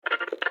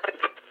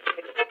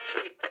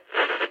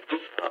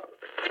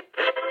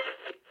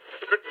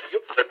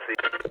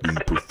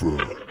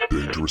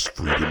dangerous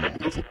freedom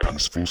over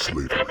peaceful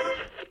slavery.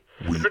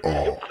 We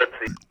are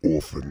the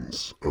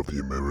orphans of the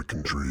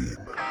American dream.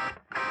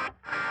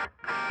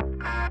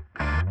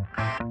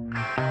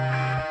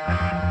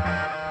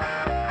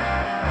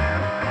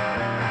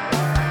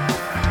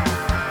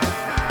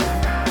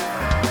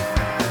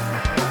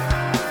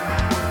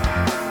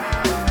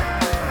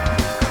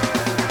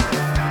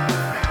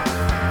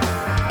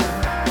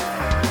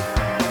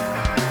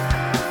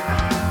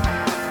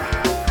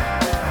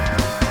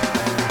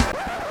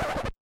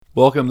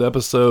 Welcome to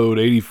episode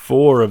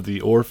 84 of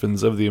the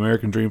Orphans of the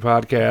American Dream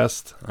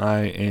podcast.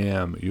 I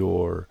am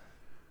your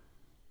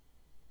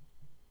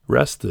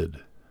rested.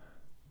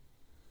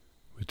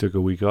 We took a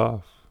week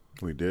off.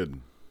 We did.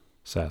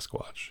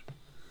 Sasquatch.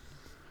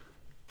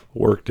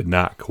 Work did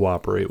not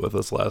cooperate with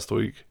us last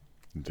week.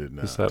 Did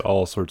not. Just had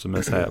all sorts of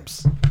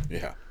mishaps.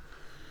 Yeah.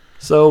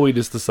 So we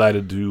just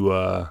decided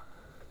to,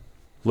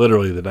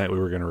 literally the night we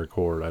were going to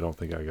record, I don't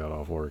think I got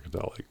off work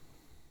until like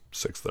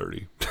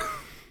 6:30.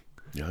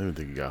 Yeah, I don't even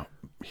think you got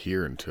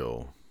here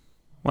until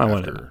Well,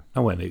 after. I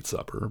went and ate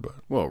supper, but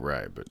Well,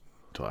 right, but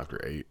until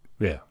after 8.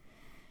 yeah,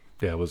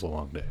 it was a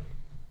long day.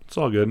 It's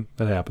all good.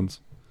 That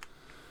happens.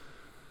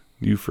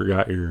 You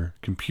forgot your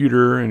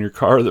computer in your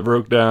car that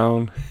broke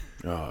down.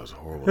 Oh, it was a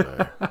horrible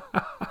day.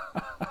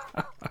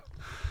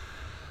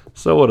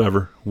 So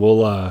whatever.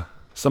 We'll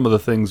some of the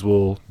things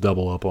we'll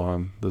double up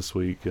on this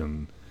week,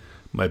 and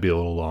might be a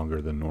little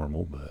longer than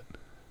normal, but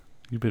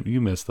you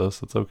missed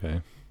us. It's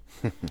okay.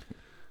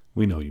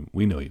 We know you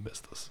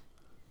missed us,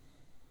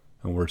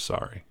 and we're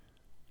sorry.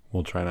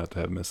 We'll try not to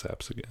have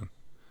mishaps again.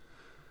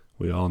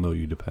 We all know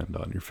you depend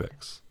on your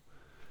fix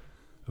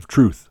of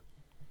truth,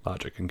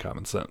 logic, and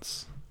common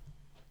sense.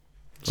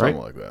 Something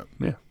like that.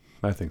 Yeah,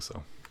 I think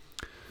so.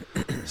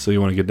 So you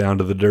want to get down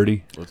to the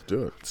dirty? Let's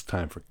do it. It's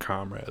time for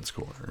Comrades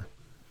Corner.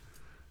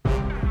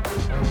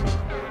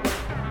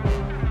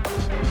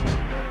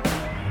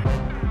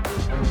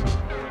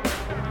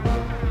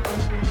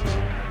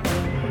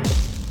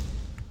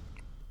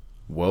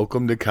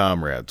 Welcome to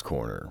Comrades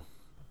Corner.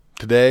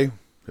 Today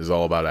is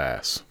all about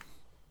ass.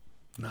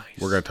 Nice.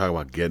 We're going to talk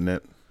about getting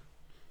it.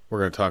 We're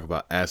going to talk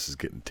about asses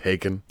getting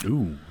taken.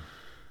 Ooh.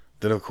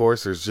 Then, of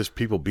course, there's just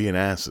people being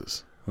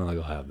asses. Well,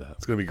 you'll have that.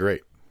 It's going to be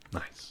great.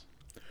 Nice.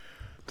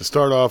 To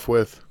start off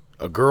with,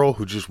 a girl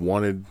who just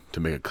wanted to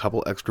make a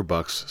couple extra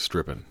bucks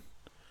stripping.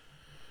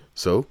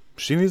 So,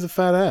 she needs a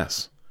fat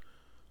ass.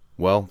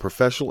 Well,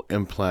 professional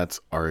implants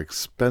are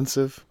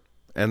expensive,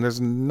 and there's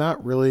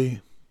not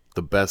really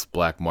the best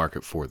black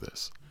market for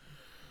this.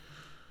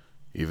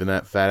 Even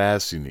that fat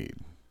ass you need,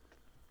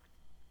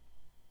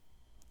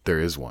 there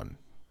is one.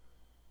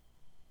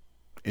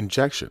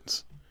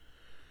 Injections.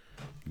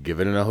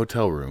 Given in a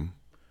hotel room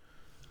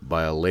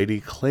by a lady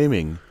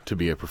claiming to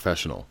be a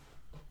professional.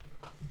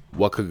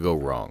 What could go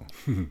wrong?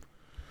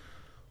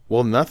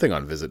 Well, nothing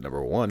on visit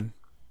number 1,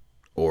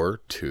 or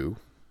 2,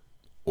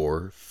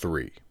 or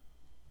 3.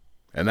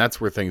 And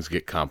that's where things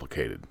get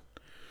complicated.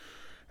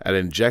 At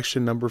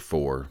injection number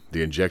 4,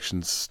 the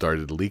injections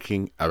started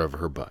leaking out of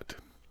her butt.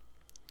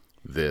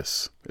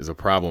 This is a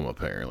problem,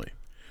 apparently.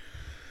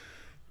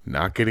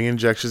 Not getting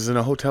injections in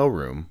a hotel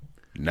room,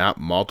 not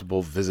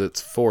multiple visits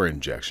for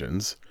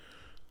injections,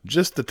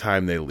 just the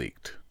time they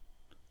leaked.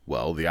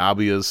 Well, the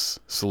obvious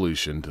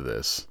solution to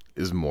this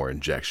is more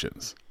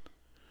injections.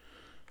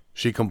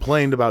 She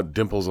complained about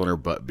dimples on her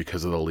butt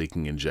because of the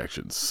leaking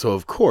injections. So,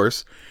 of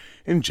course,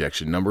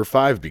 injection number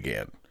 5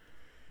 began.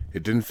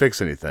 It didn't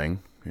fix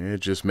anything.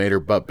 It just made her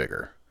butt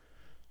bigger.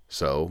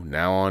 So,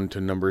 now on to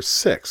number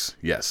 6.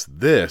 Yes,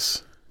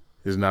 this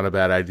is not a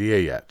bad idea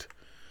yet.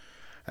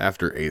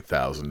 After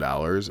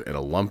 $8,000 and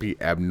a lumpy,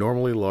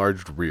 abnormally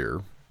large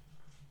rear,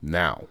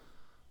 now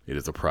it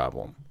is a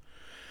problem.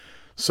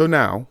 So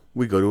now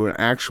we go to an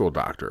actual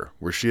doctor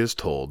where she is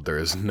told there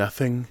is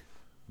nothing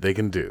they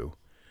can do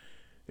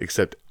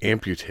except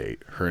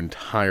amputate her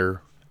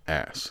entire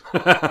ass.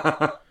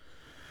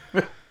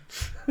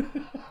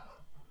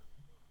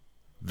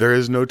 There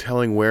is no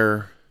telling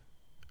where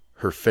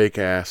her fake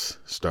ass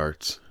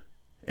starts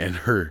and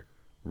her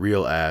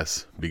real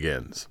ass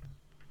begins.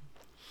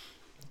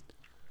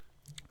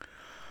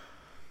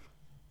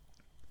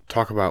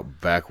 Talk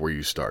about back where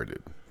you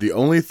started. The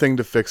only thing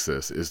to fix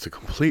this is to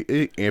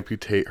completely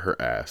amputate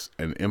her ass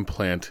and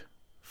implant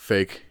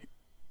fake,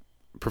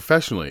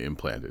 professionally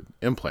implanted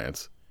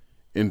implants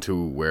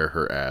into where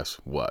her ass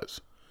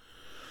was.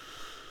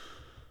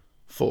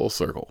 Full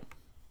circle.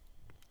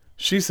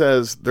 She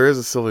says there's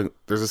a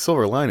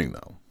silver lining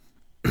though.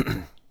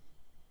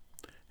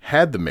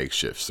 Had the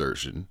makeshift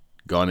surgeon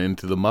gone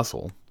into the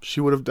muscle,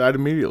 she would have died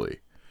immediately.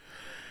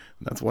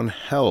 And that's one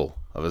hell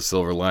of a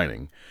silver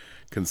lining,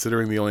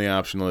 considering the only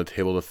option on the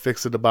table to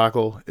fix the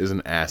debacle is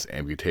an ass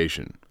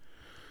amputation.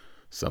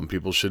 Some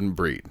people shouldn't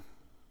breed.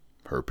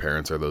 Her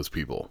parents are those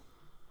people.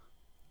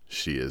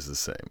 She is the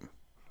same.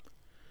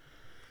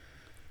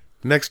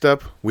 Next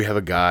up, we have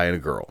a guy and a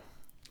girl.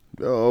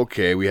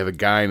 Okay, we have a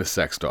guy and a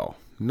sex doll.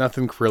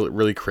 Nothing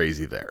really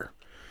crazy there.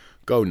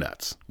 Go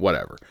nuts.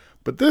 Whatever.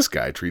 But this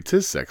guy treats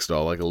his sex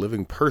doll like a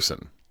living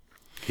person.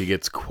 he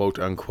gets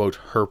quote-unquote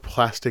her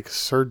plastic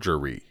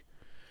surgery.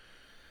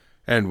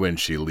 And when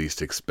she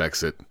least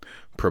expects it,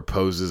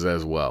 proposes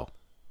as well.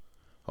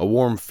 A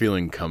warm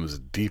feeling comes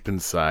deep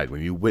inside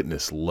when you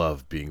witness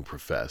love being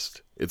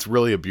professed. It's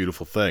really a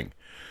beautiful thing.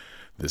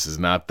 This is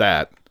not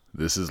that.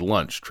 This is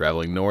lunch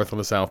traveling north on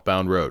a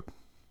southbound road.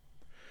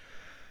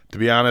 To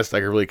be honest,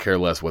 I could really care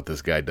less what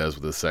this guy does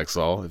with his sex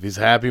doll. If he's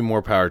happy,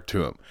 more power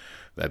to him.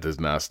 That does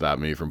not stop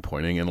me from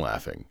pointing and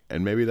laughing.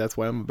 And maybe that's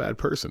why I'm a bad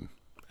person.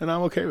 And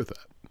I'm okay with that.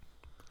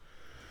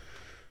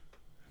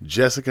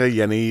 Jessica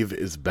Yaniv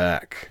is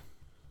back.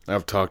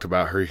 I've talked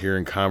about her here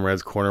in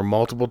Comrades Corner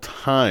multiple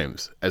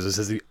times, as this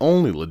is the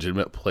only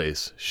legitimate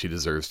place she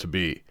deserves to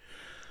be.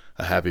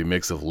 A happy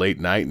mix of late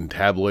night and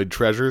tabloid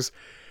treasures.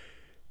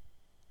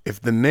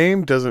 If the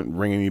name doesn't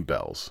ring any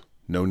bells,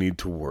 no need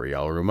to worry,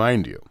 I'll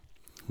remind you.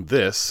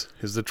 This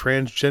is the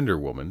transgender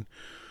woman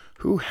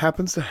who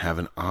happens to have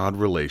an odd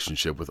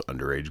relationship with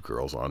underage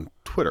girls on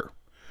Twitter.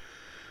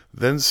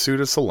 Then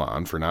sued a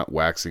salon for not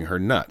waxing her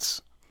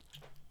nuts,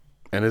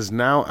 and is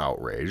now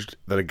outraged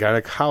that a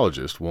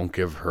gynecologist won't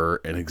give her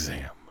an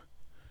exam.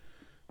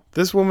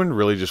 This woman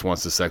really just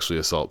wants to sexually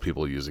assault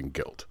people using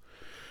guilt.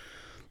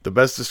 The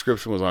best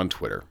description was on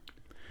Twitter.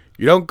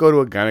 You don't go to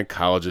a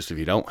gynecologist if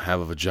you don't have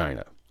a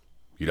vagina.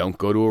 You don't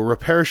go to a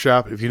repair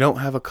shop if you don't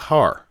have a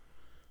car.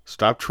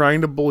 Stop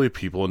trying to bully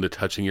people into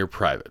touching your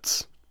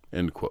privates.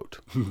 End quote.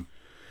 And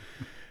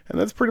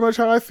that's pretty much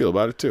how I feel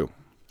about it too.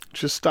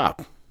 Just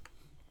stop.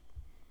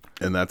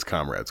 And that's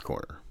Comrades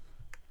Corner.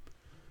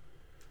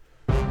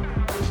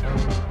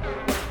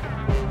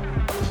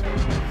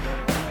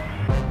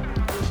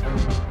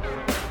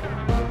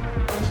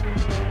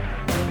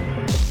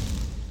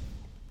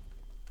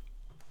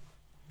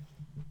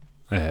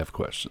 I have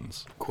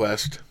questions.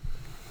 Quest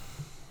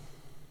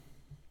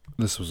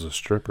This was a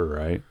stripper,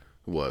 right?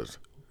 was.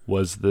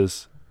 Was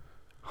this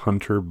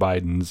Hunter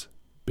Biden's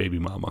baby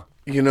mama?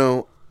 You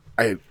know,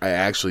 I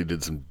actually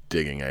did some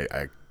digging.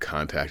 I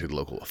contacted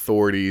local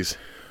authorities,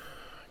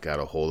 got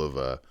a hold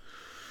of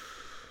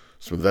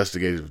some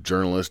investigative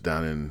journalists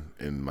down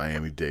in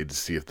Miami-Dade to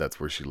see if that's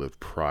where she lived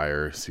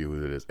prior, see who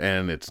it is.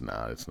 And it's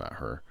not. It's not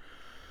her.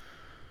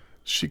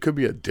 She could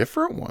be a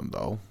different one,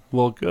 though.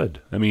 Well,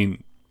 good. I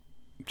mean,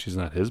 she's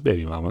not his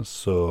baby mama,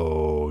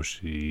 so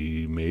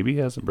she maybe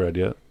hasn't bred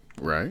yet.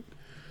 Right?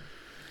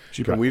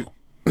 She Can probably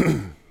we...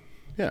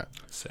 Yeah.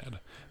 sad.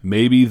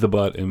 Maybe the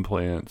butt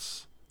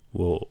implants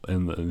will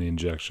and the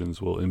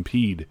injections will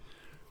impede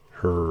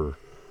her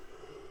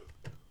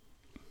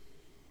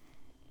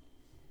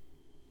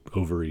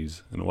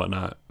ovaries and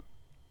whatnot,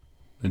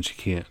 and she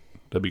can't.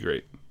 That'd be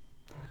great.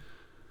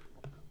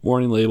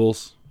 Warning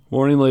labels.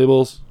 Warning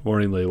labels.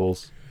 Warning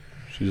labels.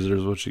 She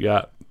deserves what she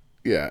got.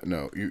 Yeah,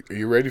 no. Are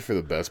you ready for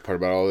the best part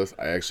about all this?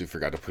 I actually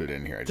forgot to put it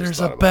in here. I just There's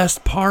thought a about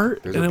best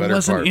part, There's and a it better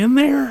wasn't part. in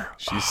there.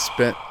 She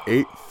spent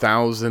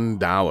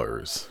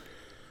 $8,000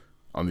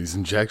 on these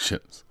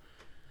injections.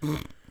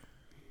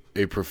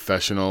 A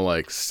professional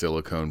like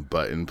silicone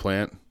butt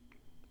implant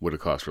would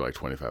have cost her like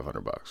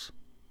 $2,500.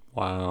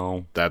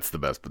 Wow, That's the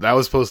best. But that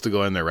was supposed to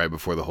go in there right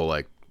before the whole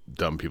like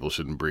dumb people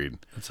shouldn't breed.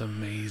 that's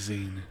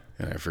amazing.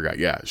 And I forgot.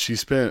 Yeah, she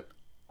spent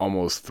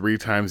almost 3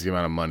 times the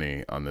amount of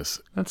money on this.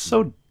 That's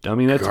so. I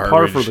mean, that's par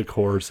Garbage. for the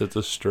course. It's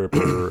a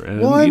stripper,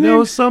 and Well, I you know,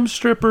 mean- some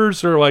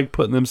strippers are like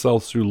putting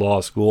themselves through law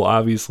school.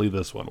 Obviously,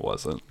 this one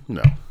wasn't.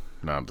 No,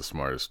 not the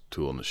smartest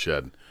tool in the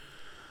shed.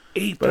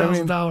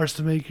 $8,000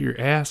 to make your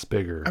ass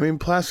bigger. I mean,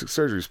 plastic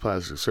surgery is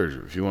plastic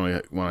surgery. If you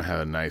want to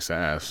have a nice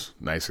ass,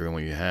 nicer than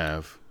what you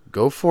have,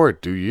 go for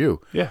it. Do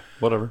you? Yeah,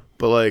 whatever.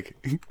 But like,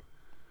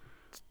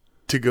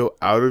 to go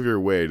out of your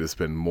way to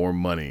spend more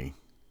money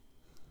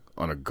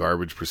on a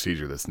garbage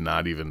procedure that's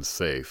not even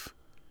safe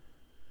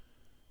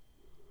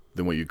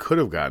than what you could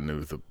have gotten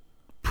with a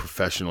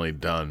professionally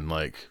done,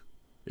 like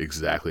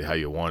exactly how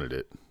you wanted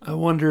it. I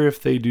wonder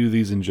if they do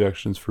these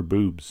injections for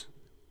boobs.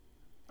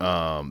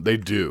 They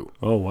do.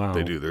 Oh wow,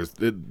 They do.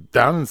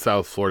 Down in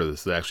South Florida,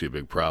 this is actually a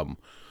big problem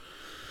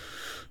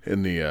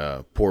in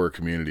the poorer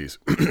communities.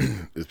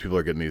 Is people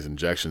are getting these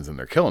injections and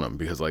they're killing them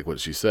because, like what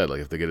she said,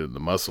 like if they get it in the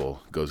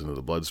muscle, it goes into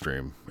the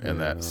bloodstream, and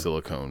that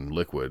silicone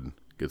liquid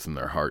gets in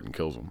their heart and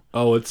kills them.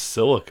 Oh, it's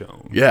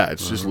silicone. Yeah,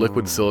 it's just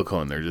liquid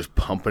silicone. They're just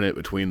pumping it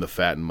between the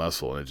fat and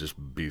muscle, and it just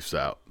beefs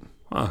out.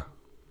 Huh.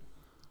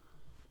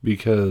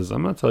 Because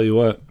I'm gonna tell you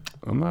what,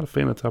 I'm not a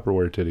fan of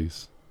Tupperware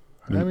titties.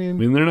 I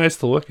mean, they're nice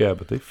to look at,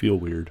 but they feel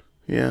weird.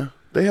 yeah,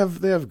 they have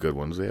good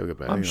ones. They have good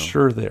bad. I'm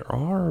sure there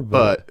are,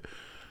 but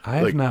I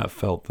have like- not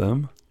felt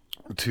them.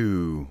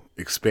 to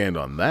expand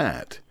on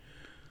that,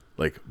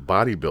 like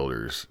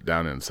bodybuilders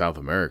down in South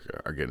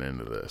America are getting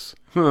into this,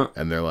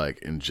 and they're like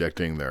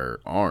injecting their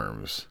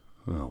arms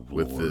Oh,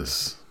 with Lord.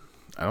 this.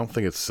 I don't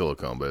think it's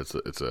silicone, but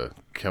it's a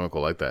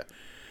chemical like that.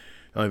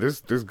 And like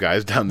there's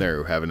guys down there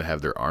who are having to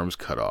have their arms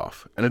cut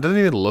off, and it doesn't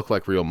even look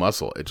like real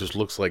muscle. It just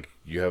looks like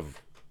you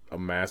have a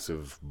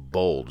massive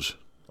bulge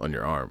on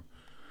your arm,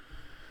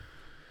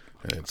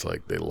 and it's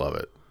like they love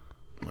it.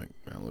 I'm like,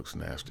 man, it looks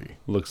nasty.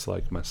 Looks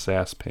like my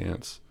sass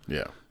pants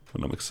Yeah,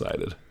 when I'm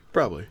excited.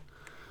 probably.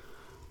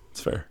 It's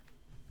fair.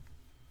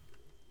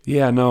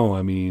 Yeah, no,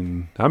 I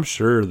mean, I'm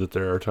sure that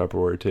there are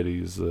Tupperware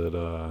titties that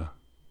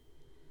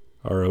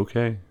are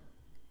okay.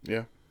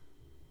 Yeah.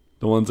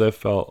 The ones I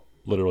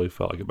literally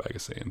felt like a bag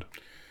of sand.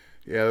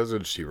 Yeah, those are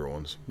the cheaper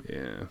ones.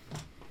 Yeah.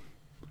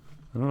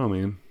 I don't know,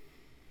 man.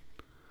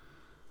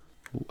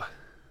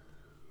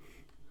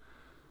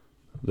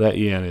 That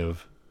Yaniv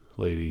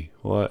lady,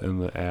 what in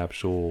the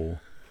actual...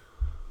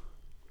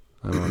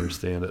 I don't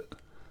understand it.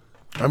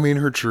 I mean,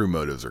 her true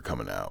motives are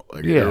coming out.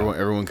 Like Yeah.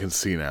 everyone can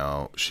see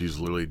now. She's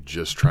literally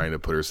just trying to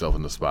put herself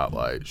in the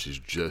spotlight. She's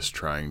just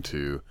trying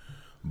to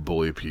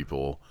bully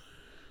people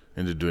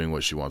into doing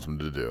what she wants them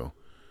to do.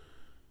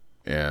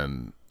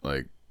 And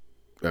like,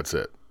 that's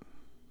it.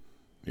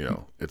 You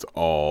know, it's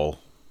all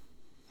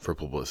for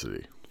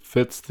publicity.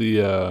 Fits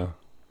the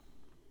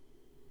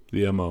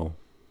MO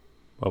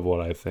of what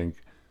I think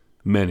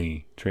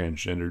many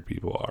transgendered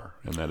people are,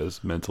 and that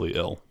is mentally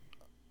ill.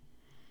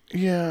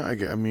 Yeah,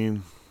 I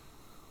mean,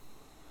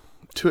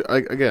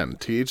 to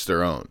each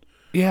their own.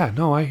 Yeah,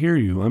 no, I hear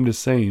you. I'm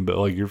just saying, but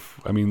like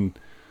I mean,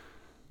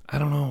 I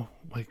don't know,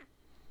 like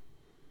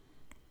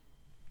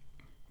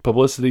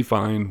publicity,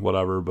 fine,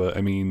 whatever. But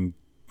I mean,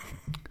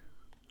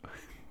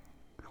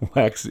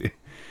 Waxy,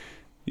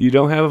 you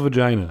don't have a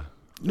vagina.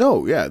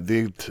 No, yeah,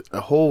 the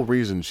whole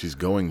reason she's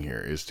going here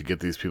is to get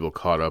these people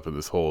caught up in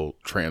this whole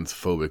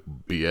transphobic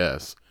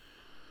BS,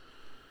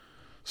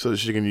 so that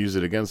she can use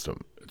it against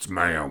them. It's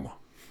ma'am.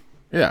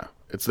 Yeah,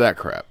 it's that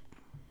crap.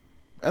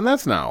 And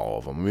that's not all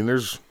of them. I mean,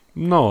 there's...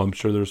 No, I'm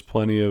sure there's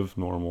plenty of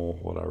normal,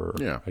 whatever,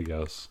 Yeah. I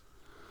guess.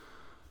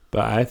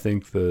 But I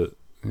think that,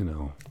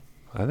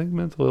 I think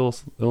mental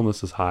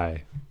illness is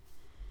high.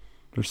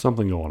 There's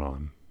something going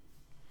on.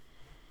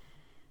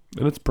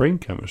 And it's brain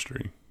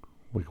chemistry.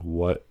 Like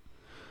what?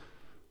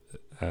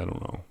 I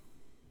don't know.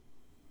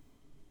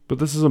 But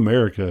this is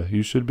America.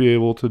 You should be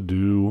able to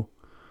do,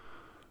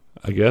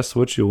 I guess,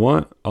 what you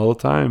want all the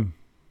time.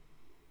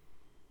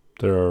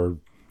 There are,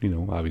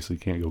 obviously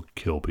can't go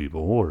kill people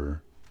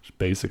or it's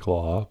basic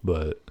law,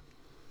 but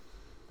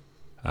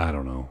I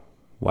don't know.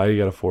 Why do you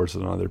got to force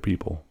it on other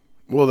people?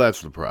 Well,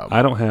 that's the problem.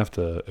 I don't have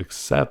to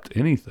accept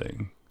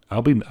anything.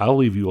 I'll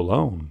leave you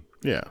alone.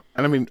 Yeah.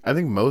 And I mean, I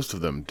think most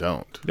of them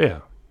don't. Yeah.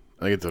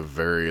 I think it's a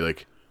very,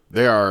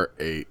 they are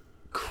a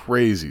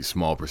crazy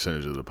small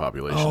percentage of the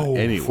population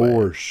anyway.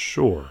 For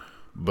sure.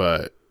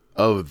 But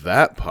of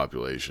that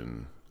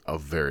population, a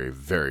very,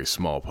 very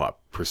small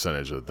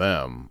percentage of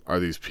them are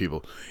these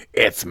people,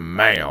 it's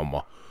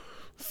ma'am,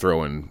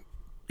 throwing,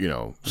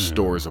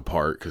 stores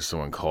apart because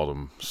someone called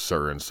them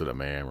sir instead of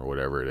ma'am or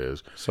whatever it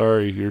is.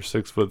 Sorry, you're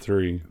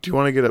 6'3". Do you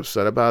want to get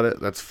upset about it?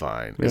 That's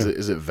fine. Yeah.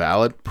 Is it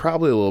valid?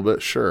 Probably a little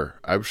bit, sure.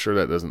 I'm sure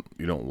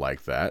you don't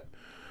like that.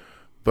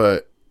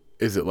 But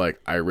is it like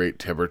irate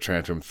temper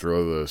tantrum,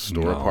 throw the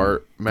store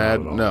apart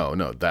mad? Not at all.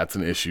 No, that's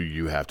an issue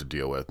you have to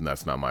deal with, and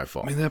that's not my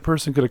fault. I mean, that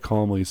person could have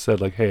calmly said,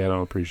 like, hey, I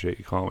don't appreciate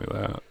you calling me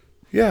that.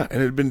 Yeah, and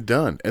it had been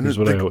done. And Here's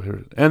what I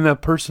hear. And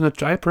that person,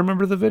 I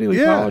remember the video, he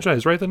Yeah.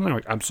 apologized right then and there.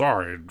 Like, I'm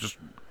sorry. Just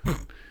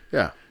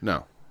yeah,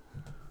 no,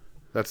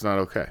 that's not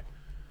okay.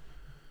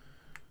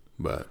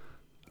 But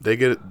they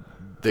get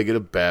a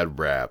bad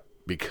rap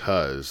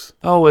because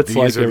it's these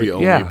like are the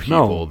only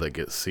people no. that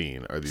get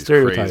seen are these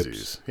Stereotypes.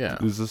 crazies. Yeah,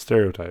 This is a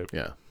stereotype.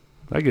 yeah.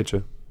 I get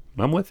you.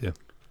 I'm with you.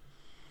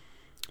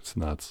 It's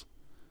nuts.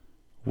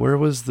 Where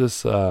was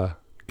this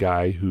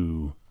guy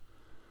who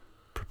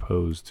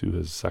proposed to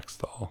his sex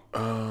doll?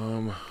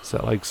 Is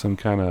that like some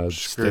kind of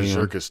stand?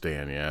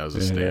 Shirkistan, yeah, it was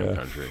a stand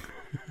country.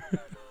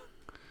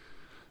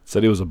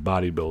 Said he was a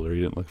bodybuilder.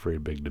 He didn't look very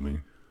big to me.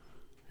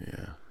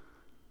 Yeah.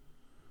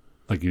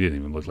 Like he didn't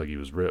even look like he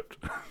was ripped.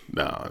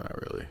 No, not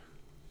really.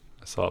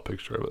 I saw a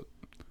picture of it.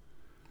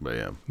 But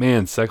yeah,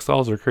 Man, sex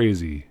dolls are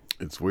crazy.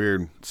 it's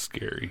weird. It's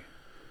scary.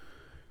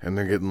 And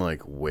they're getting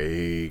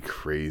way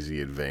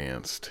crazy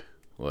advanced.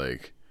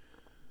 Like,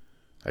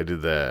 I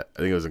did that. I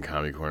think it was in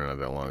Comedy Corner not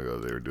that long ago.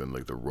 They were doing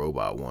the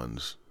robot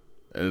ones.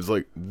 And it's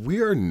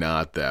we are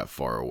not that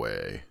far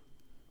away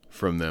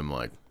from them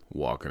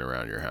walking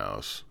around your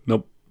house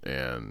Nope.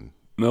 and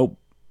Nope.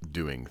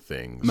 doing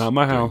things. Not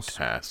my doing house.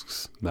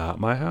 Tasks. Not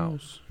my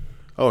house.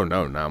 Oh,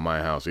 no, not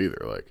my house either.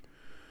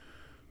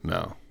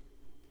 No.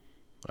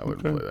 I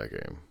wouldn't Okay. play that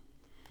game.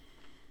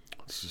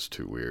 It's just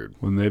too weird.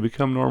 When they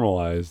become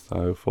normalized,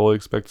 I fully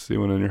expect to see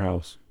one in your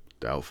house.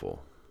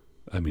 Doubtful.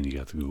 I mean, you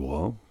got the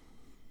Google.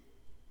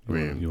 I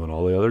mean, You want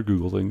all the other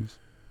Google things.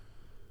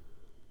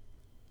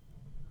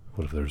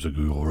 What if there's a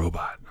Google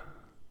robot?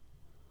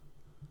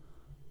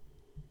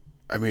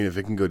 if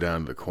it can go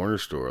down to the corner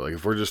store,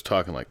 if we're just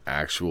talking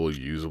actual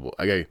usable,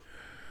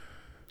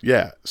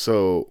 yeah.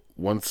 So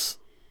once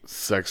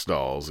sex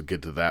dolls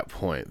get to that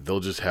point, they'll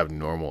just have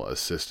normal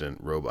assistant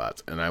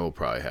robots, and I will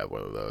probably have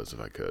one of those if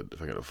I could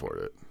afford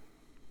it.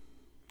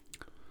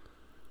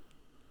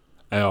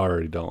 I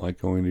already don't like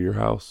going to your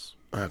house.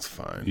 That's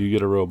fine. You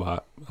get a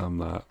robot. I'm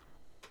not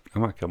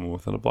coming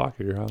within a block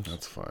of your house.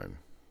 That's fine.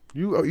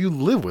 You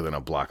live within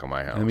a block of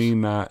my house. I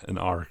mean, not in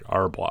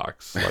our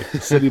blocks. Like the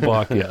city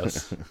block,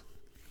 yes.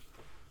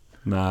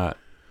 Not.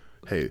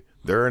 hey,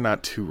 there are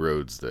not two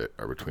roads that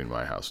are between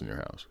my house and your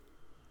house.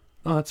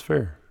 Oh, that's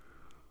fair.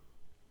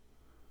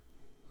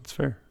 That's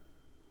fair.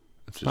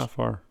 It's Just- not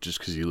far. Just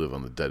because you live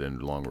on the dead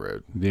end long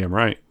road. Damn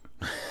right.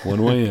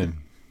 One way in,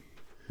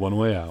 one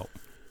way out.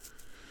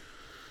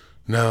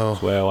 No. That's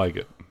the way I like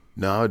it.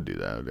 No, I would do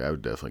that. I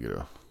would definitely get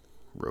a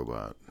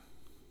robot.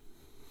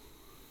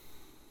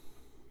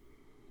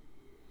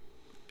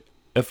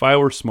 If I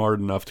were smart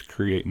enough to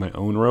create my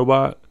own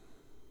robot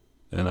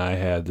and I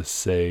had the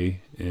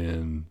say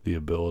in the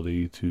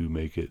ability to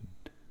make it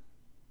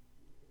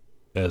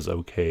as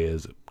okay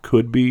as it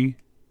could be,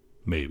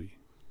 maybe.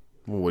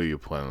 Well, what are you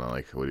planning on?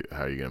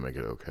 How are you going to make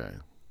it okay?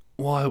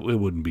 Well, it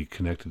wouldn't be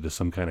connected to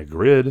some kind of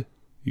grid.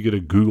 You get a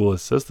Google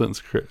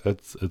Assistant.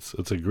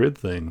 It's a grid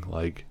thing.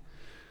 Like,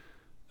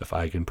 if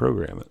I can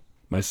program it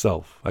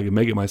myself, I can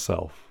make it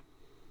myself.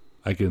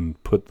 I can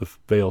put the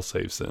fail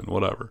safes in,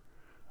 whatever.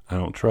 I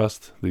don't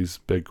trust these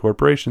big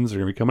corporations. They're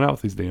going to be coming out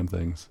with these damn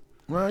things.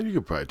 Well, you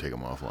could probably take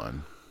them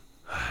offline.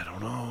 I don't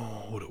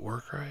know. Would it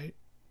work right?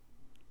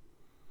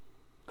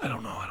 I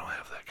don't know. I don't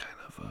have that kind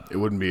of... It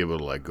wouldn't be able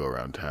to, go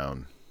around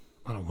town.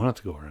 I don't want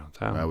it to go around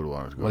town. I would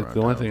want it to go around the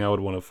town. only thing I would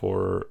want it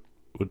for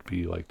would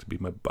be, to be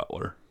my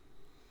butler.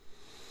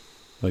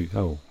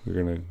 Oh,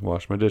 you're going to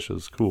wash my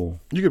dishes. Cool.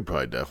 You could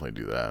probably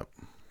definitely do that.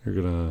 You're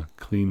going to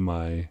clean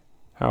my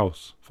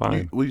house.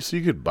 Fine. So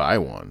you could buy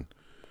one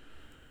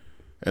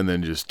and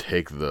then just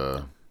take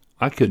the...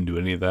 I couldn't do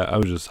any of that. I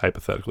was just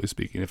hypothetically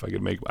speaking. If I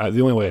could make...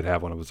 the only way I'd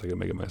have one was I could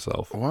make it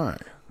myself. Why?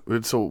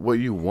 So what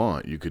you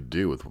want, you could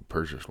do with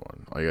purchase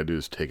one. All you got to do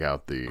is take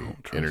out the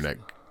internet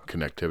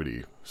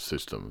connectivity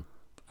system.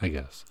 I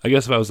guess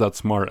if I was that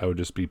smart, I would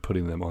just be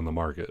putting them on the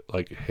market.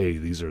 Hey,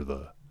 these are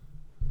the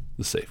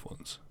safe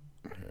ones.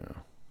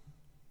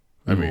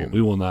 Yeah.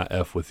 We will not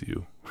F with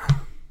you.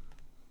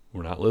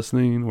 We're not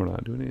listening. We're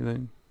not doing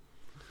anything.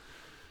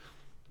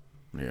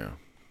 Yeah.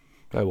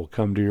 I will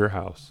come to your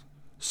house.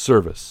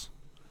 Service.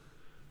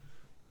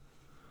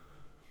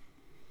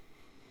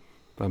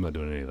 I'm not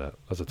doing any of that.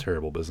 That's a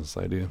terrible business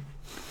idea.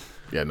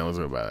 Yeah, no one's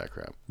going to buy that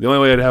crap. The only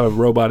way I'd have a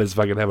robot is if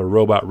I could have a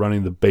robot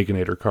running the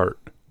Baconator cart.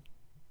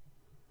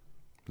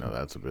 No,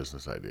 that's a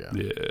business idea.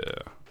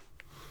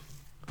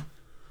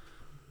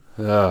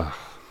 Yeah.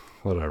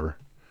 Whatever.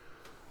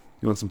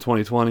 You want some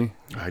 2020?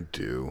 I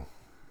do.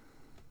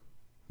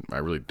 I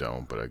really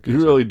don't, but I guess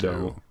You really I do.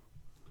 don't.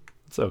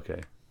 It's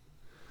okay.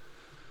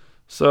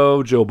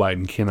 So, Joe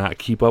Biden cannot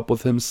keep up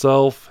with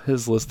himself.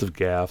 His list of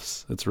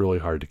gaffes, it's really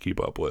hard to keep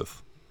up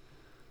with.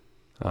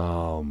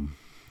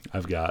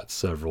 I've got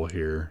several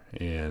here,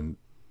 and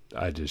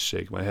I just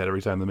shake my head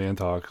every time the man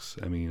talks.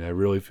 I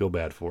really feel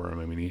bad for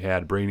him. He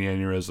had brain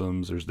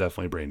aneurysms. There's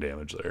definitely brain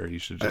damage there. He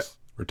should just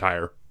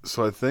retire.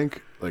 So I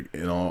think,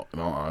 in all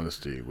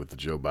honesty, with the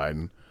Joe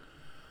Biden,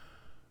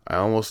 I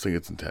almost think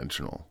it's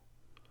intentional.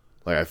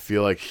 I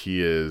feel like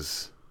he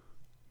is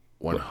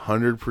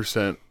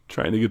 100%...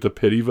 Trying to get the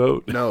pity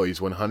vote? No, he's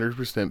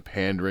 100%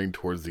 pandering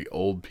towards the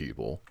old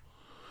people,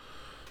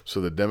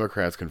 so the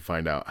Democrats can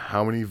find out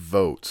how many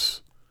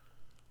votes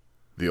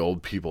the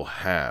old people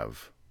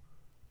have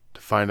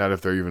to find out if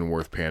they're even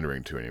worth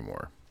pandering to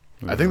anymore.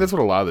 Mm-hmm. I think that's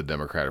what a lot of the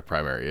Democratic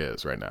primary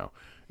is right now,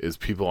 is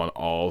people on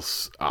all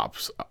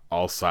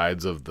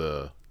sides of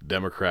the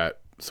Democrat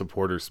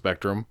supporter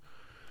spectrum,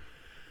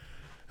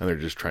 and they're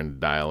just trying to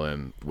dial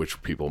in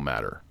which people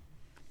matter.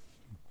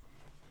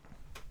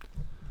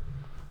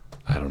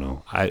 I don't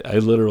know.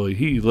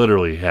 He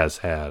literally has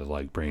had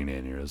brain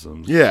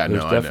aneurysms. Yeah,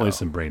 there's I definitely know.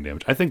 some brain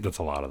damage. I think that's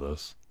a lot of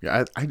this.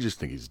 Yeah, I just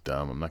think he's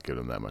dumb. I'm not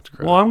giving him that much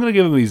credit. Well, I'm going to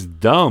give him he's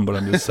dumb, but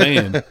I'm just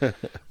saying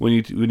when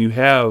you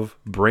have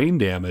brain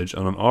damage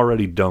on an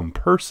already dumb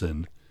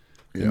person,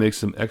 it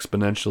makes him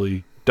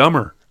exponentially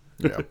dumber.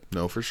 Yeah,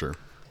 no, for sure.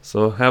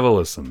 So have a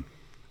listen.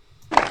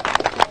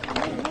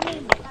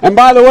 And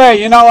by the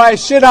way, I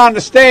sit on the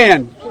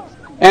stand,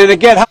 and to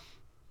get hot,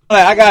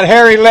 I got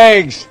hairy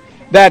legs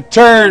that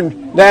turn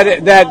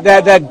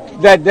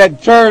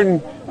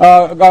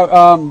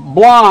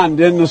blonde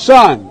in the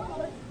sun.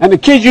 And the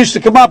kids used to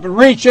come up and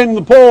reach in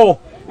the pool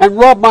and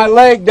rub my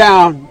leg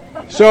down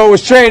so it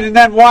was straight, and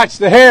then watch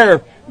the hair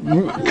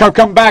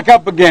come back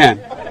up again.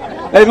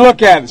 They'd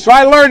look at it. So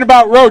I learned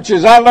about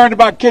roaches. I learned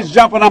about kids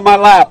jumping on my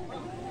lap.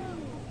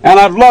 And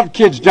I've loved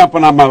kids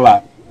jumping on my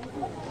lap.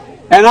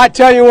 And I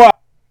tell you what.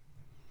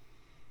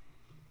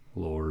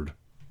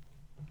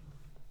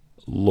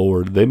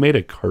 Lord, they made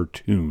a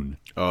cartoon.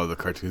 Oh, the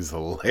cartoon's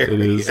hilarious. It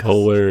is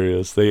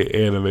hilarious. They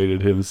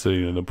animated him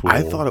sitting in a pool.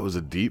 I thought it was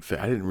a deep fake.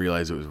 I didn't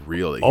realize it was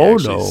real. He Oh,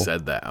 actually no.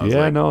 said that. I was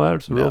Yeah, no,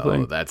 that's a real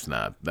thing.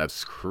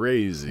 That's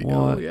crazy. What?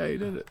 Oh, yeah, he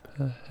did it.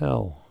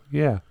 Hell,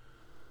 yeah.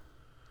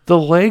 The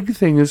leg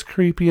thing is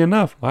creepy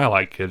enough. I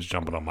like kids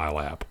jumping on my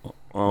lap.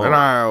 Oh, And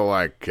I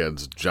like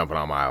kids jumping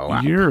on my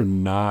lap. you're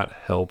not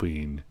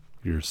helping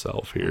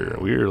yourself here.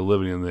 We are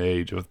living in the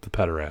age of the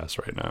pederast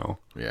right now.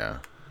 Yeah.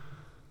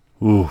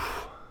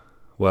 Oof.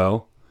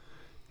 Well,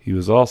 he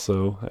was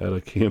also at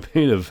a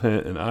campaign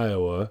event in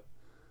Iowa,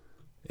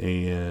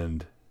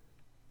 and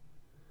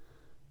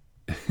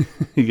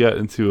he got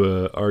into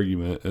an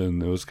argument,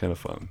 and it was kind of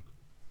fun.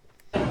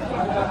 I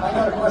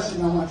got a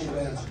question I want you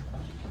to answer.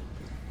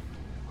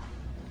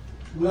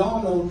 we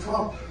all know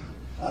Trump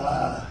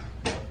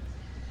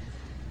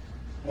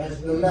has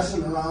been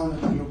messing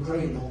around in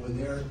Ukraine over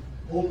there,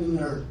 holding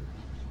their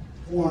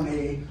foreign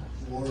aid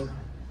for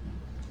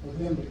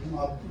them to come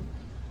up,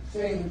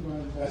 saying they're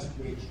going to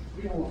investigate you.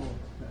 We don't know.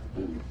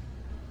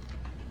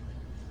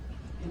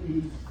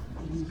 He's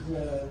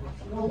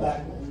no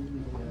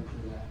backbone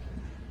for that.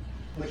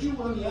 But you,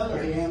 on the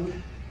other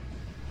hand,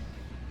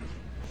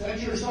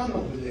 sent your son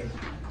over there,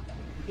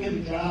 get a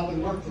job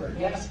and work for a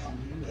gas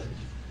company that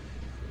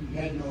he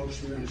had no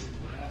experience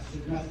with gas or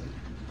nothing,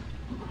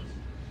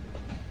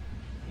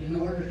 in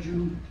order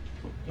to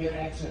get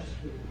access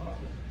to the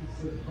public,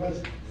 for the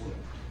president.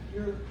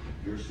 So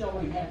you're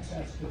selling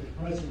access to the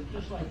president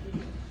just like he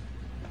is.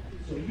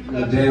 So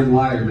You're a damn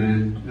liar,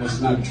 man. That's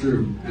not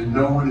true. And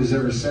no one has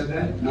ever said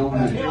that. No one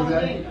has proved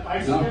that.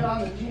 I see it on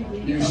the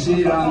TV. You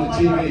see it on the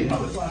TV.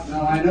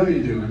 No, I know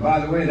you do. And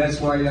by the way,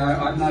 that's why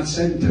I'm not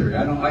sedentary.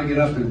 I get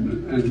up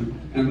and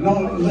no,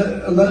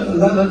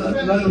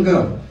 let him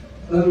go.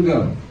 Let him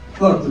go.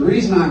 Look, the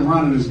reason I'm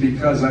running is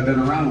because I've been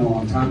around a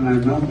long time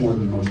and I know more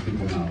than most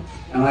people know.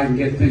 And I can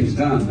get things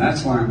done.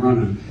 That's why I'm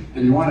running.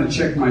 And you want to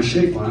check my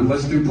shape line,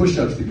 let's do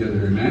push-ups together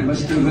here, man.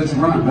 Let's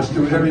run. Let's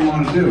do whatever you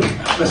want to do.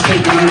 Let's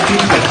take the night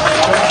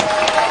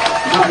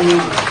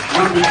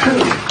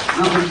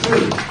Number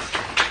two.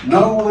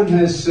 No one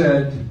has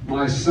said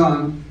my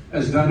son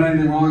has done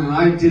anything wrong, and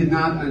I did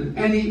not on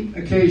any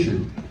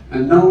occasion.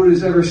 And no one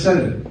has ever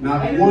said it.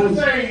 Not I one. didn't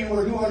say you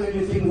were doing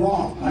anything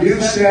wrong.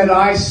 You said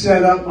I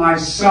set up my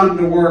son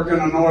to work in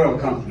an oil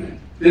company.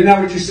 Isn't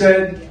that what you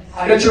said?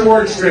 Get your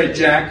words straight,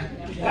 Jack.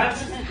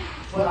 That's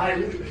what I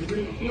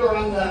hear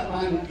on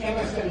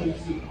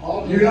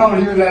MSNBC. You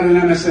don't hear that on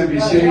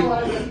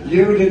MSNBC.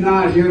 You did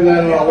not hear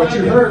that at all. What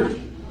you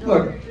heard,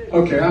 look,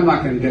 okay, I'm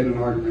not going to get in an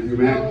argument with you,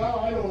 man. Well,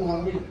 I don't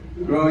want to.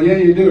 Well, yeah,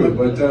 you do,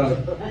 but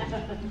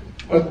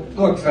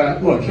look,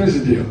 here's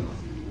the deal.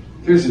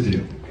 Here's the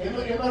deal.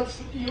 It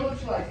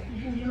looks like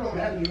you don't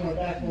have any more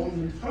backbone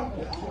than Trump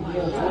does.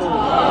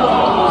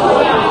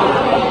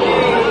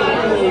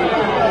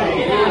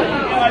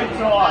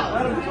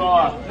 Let him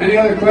talk. Any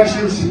other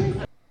questions?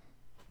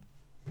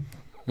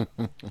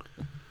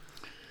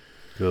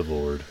 Good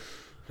Lord.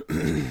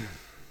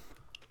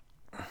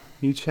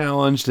 He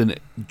challenged,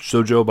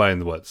 so Joe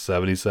Biden, what,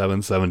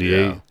 77,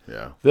 78?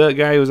 Yeah. The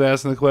guy who was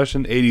asking the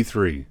question,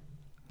 83.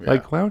 Yeah.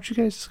 Like, why don't you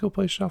guys just go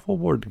play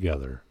shuffleboard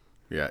together?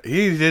 Yeah,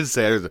 he did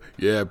say, I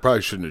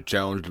probably shouldn't have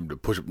challenged him to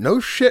push up. No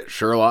shit,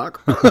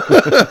 Sherlock.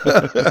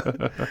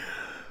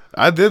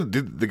 I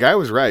did. The guy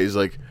was right. He's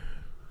like,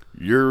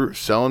 you're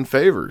selling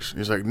favors.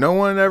 He's like, no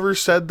one ever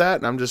said that.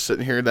 And I'm just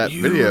sitting here, that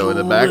video in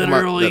the back of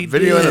my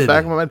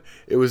mind.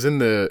 It was in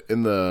the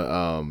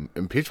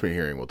impeachment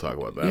hearing. We'll talk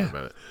about that in a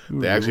minute.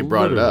 They actually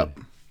brought it up.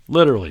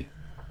 Literally.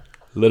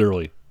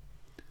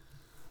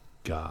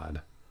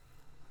 God.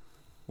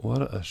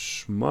 What a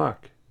schmuck.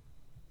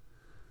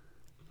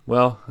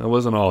 Well, that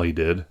wasn't all he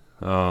did.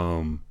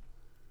 There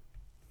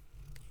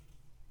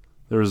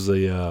was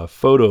a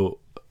photo.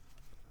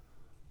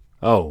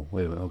 Oh,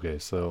 wait a minute. Okay,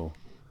 so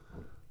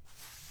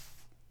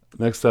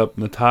next up,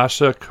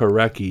 Natasha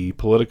Karecki,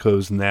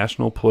 Politico's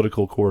national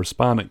political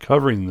correspondent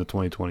covering the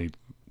 2020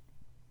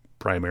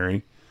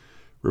 primary,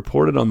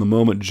 reported on the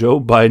moment Joe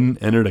Biden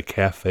entered a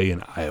cafe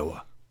in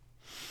Iowa.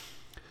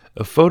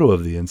 A photo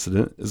of the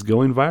incident is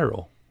going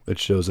viral. It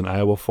shows an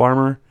Iowa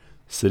farmer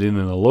sitting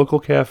in a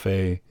local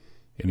cafe,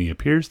 and he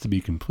appears to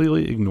be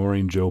completely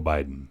ignoring Joe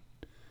Biden.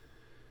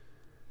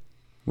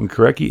 When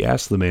Karecki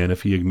asked the man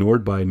if he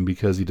ignored Biden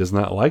because he does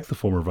not like the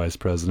former vice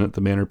president,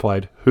 the man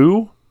replied,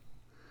 "Who?"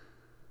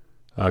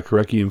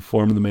 Karecki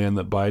informed the man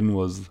that Biden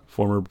was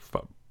former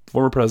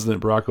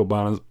President Barack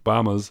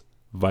Obama's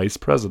vice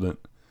president.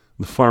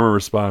 The farmer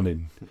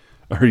responding,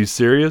 "Are you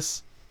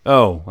serious?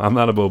 Oh, I'm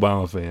not an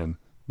Obama fan.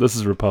 This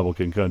is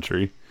Republican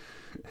country."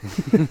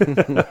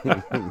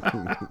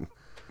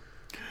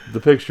 The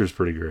picture's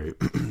pretty great.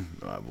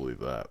 I believe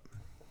that.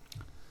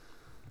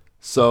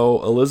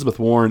 So Elizabeth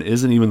Warren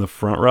isn't even the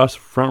front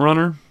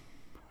runner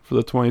for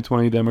the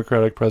 2020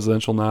 Democratic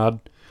presidential nod,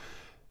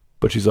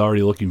 but she's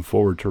already looking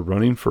forward to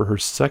running for her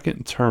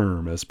second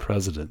term as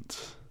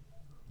president.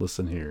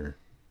 Listen here.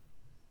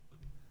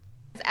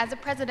 As a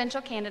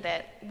presidential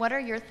candidate, what are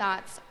your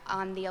thoughts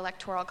on the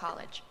Electoral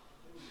College?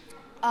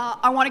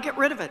 I want to get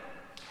rid of it.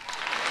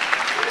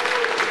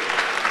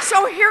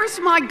 So here's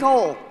my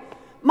goal.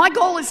 My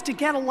goal is to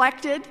get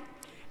elected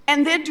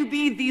and then to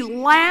be the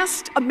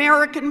last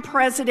American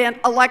president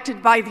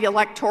elected by the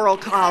Electoral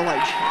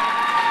College.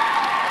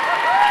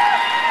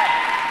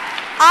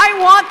 I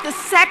want the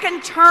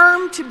second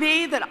term to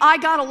be that I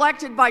got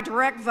elected by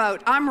direct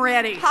vote. I'm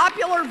ready.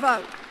 Popular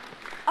vote.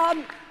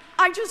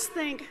 I just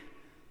think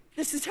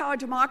this is how a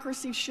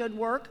democracy should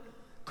work.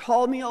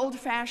 Call me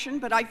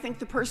old-fashioned, but I think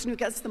the person who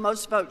gets the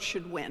most votes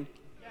should win.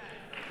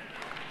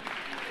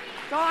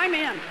 So I'm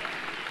in.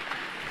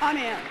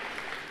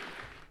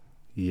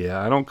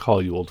 Yeah, I don't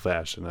call you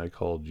old-fashioned. I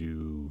called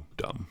you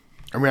dumb.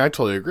 I mean, I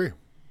totally agree.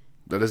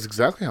 That is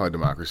exactly how a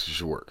democracy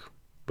should work.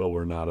 But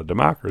we're not a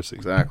democracy.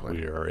 Exactly.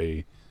 We are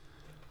a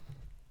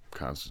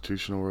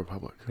constitutional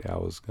republic. Yeah, I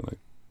was gonna.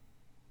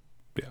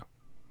 Yeah,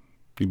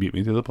 you beat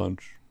me to the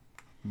punch.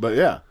 But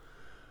yeah,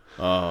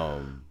 I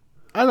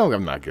know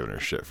I'm not giving her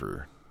shit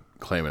for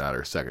claiming out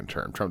her second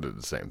term. Trump did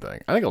the same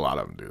thing. I think a lot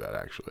of them do that,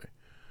 actually.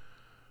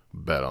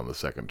 Bet on the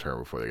second term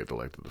before they get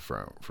elected the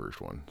first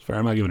one. Fair,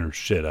 I'm not giving her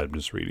shit. I'm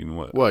just reading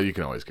what. Well, you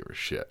can always give her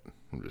shit.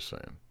 I'm just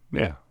saying.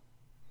 Yeah.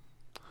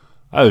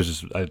 I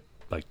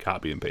like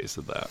copy and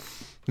pasted that.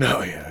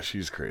 No, yeah,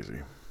 she's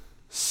crazy.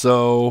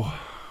 So,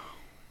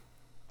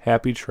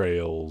 happy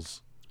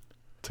trails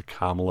to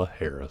Kamala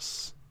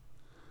Harris.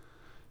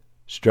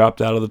 She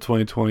dropped out of the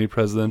 2020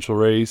 presidential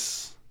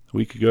race a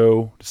week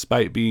ago,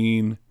 despite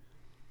being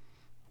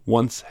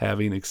once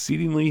having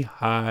exceedingly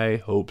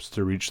high hopes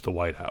to reach the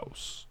White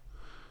House.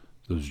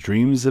 Those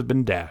dreams have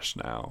been dashed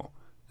now,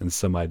 and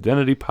some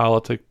identity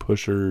politic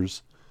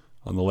pushers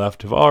on the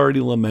left have already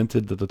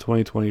lamented that the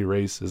 2020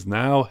 race is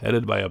now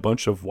headed by a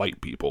bunch of white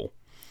people.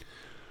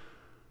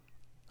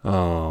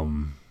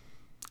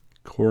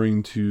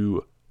 According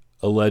to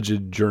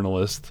alleged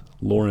journalist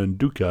Lauren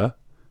Duca,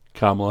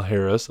 Kamala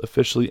Harris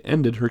officially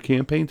ended her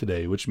campaign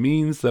today, which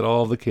means that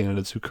all of the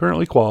candidates who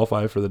currently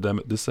qualify for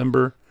the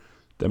December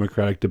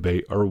Democratic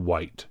debate are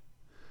white.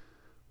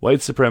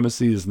 White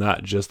supremacy is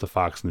not just a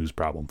Fox News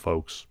problem,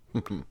 folks.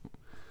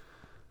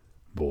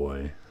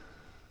 Boy,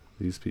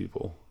 these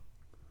people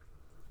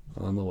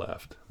on the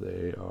left,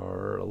 they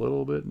are a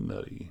little bit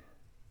nutty.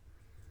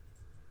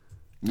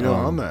 You know,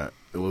 on that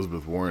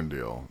Elizabeth Warren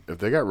deal, if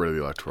they got rid of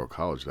the Electoral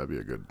College, that'd be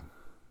a good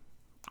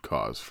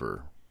cause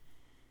for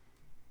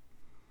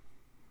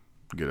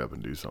get up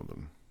and do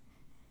something.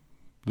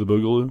 The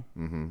Boogaloo?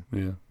 Mm-hmm.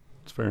 Yeah,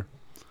 it's fair.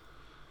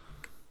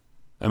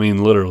 I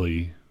mean,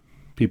 literally,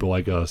 people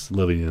like us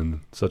living in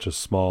such a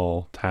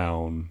small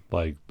town,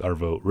 like our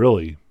vote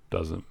really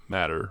doesn't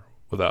matter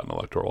without an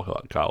Electoral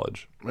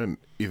College. And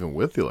even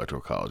with the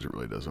Electoral College, it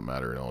really doesn't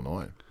matter in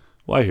Illinois.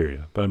 Well, I hear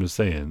you, but I'm just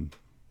saying,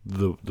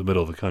 the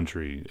middle of the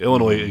country,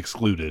 Illinois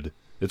excluded,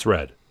 it's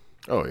red.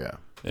 Oh, yeah.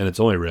 And it's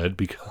only red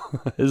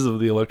because of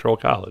the Electoral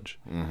College.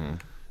 Mm-hmm.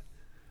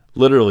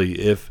 Literally,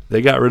 if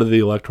they got rid of the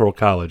Electoral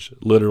College,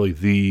 literally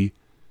the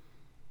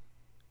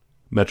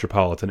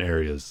metropolitan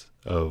areas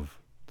of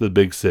the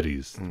big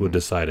cities would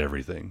decide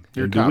everything.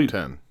 Your top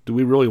 10. Do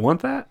we really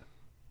want that?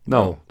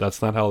 No,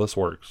 that's not how this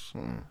works.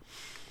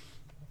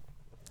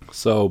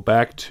 So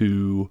back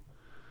to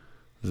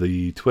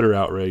the Twitter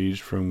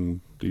outrage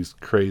from these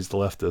crazed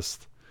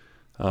leftists.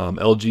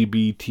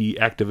 LGBT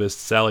activist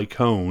Sally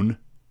Cohn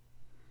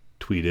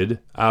tweeted,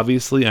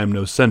 "Obviously, I'm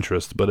no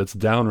centrist, but it's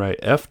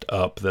downright effed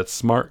up that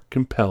smart,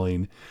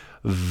 compelling,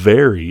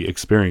 very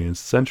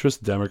experienced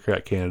centrist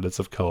Democrat candidates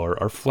of color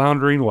are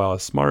floundering while a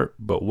smart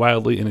but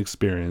wildly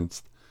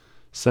inexperienced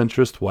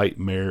centrist white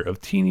mayor of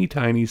teeny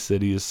tiny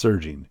city is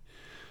surging.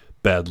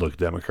 Bad luck,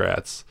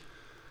 Democrats."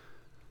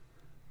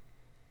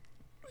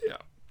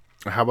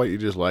 How about you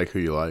just like who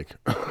you like?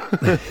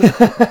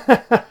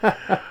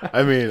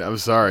 I mean, I'm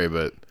sorry,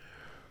 but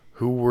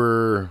who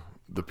were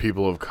the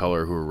people of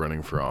color who were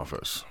running for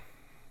office?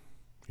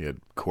 You had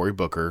Cory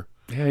Booker.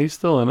 Yeah, he's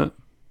still in it.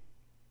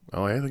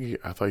 Oh, I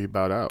thought he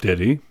bowed out. Did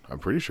he? I'm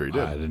pretty sure he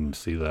did. I didn't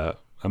see that.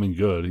 I mean,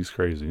 good. He's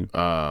crazy.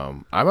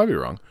 I might be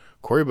wrong.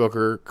 Cory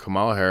Booker,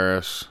 Kamala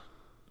Harris.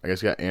 I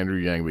guess you got Andrew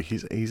Yang, but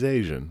he's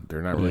Asian.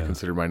 They're not really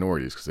considered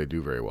minorities because they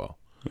do very well.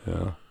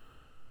 Yeah.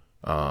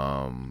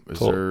 Is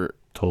there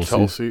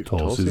Tulsi?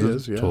 Tulsi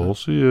is, yeah.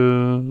 Tulsi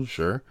is.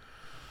 Sure.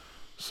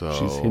 So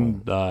she's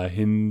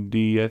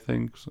Hindi, I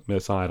think.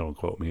 Don't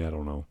quote me. I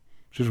don't know.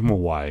 She's from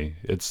Hawaii.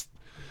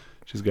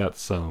 She's got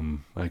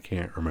some. I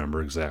can't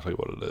remember exactly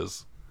what it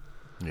is.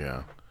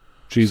 Yeah.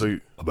 She's a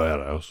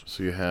badass.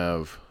 So you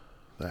have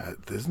that.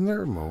 Isn't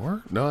there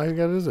more? No, I think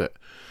that is it.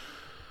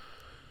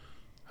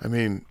 I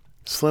mean,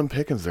 slim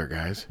pickings there,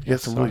 guys. You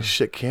got some really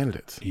shit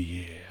candidates.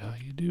 Yeah,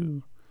 you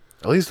do.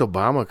 At least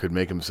Obama could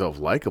make himself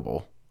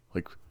likable.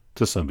 Like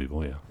to some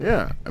people, yeah.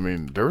 Yeah. I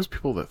mean, there was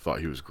people that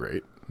thought he was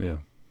great. Yeah.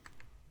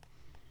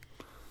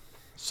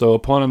 So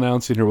upon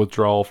announcing her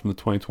withdrawal from the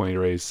 2020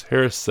 race,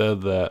 Harris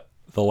said that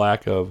the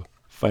lack of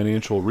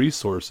financial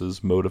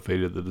resources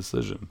motivated the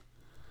decision.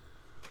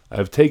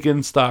 "I've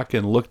taken stock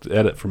and looked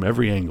at it from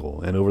every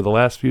angle, and over the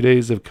last few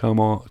days have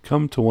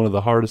come to one of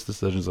the hardest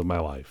decisions of my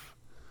life.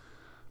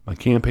 My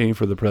campaign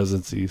for the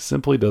presidency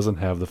simply doesn't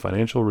have the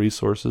financial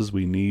resources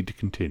we need to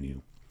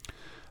continue.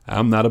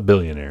 I'm not a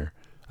billionaire.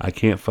 I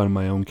can't fund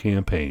my own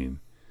campaign.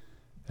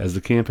 As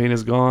the campaign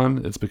has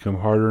gone, it's become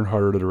harder and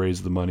harder to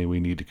raise the money we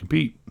need to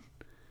compete.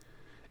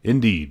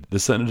 Indeed, the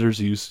senator's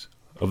use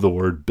of the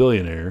word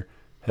billionaire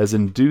has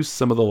induced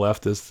some of the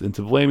leftists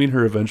into blaming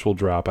her eventual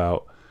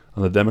dropout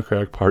on the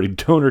Democratic Party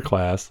donor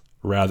class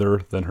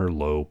rather than her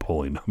low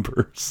polling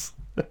numbers."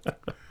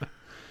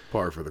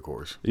 Par for the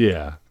course.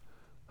 Yeah.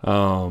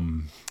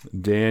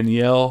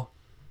 Danielle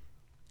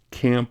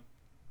Campamore,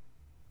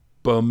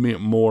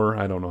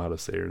 I don't know how to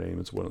say her name.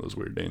 It's one of those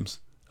weird names.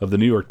 Of the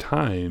New York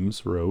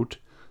Times wrote,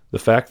 "The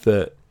fact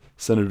that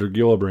Senator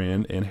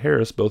Gillibrand and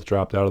Harris both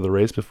dropped out of the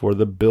race before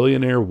the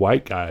billionaire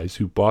white guys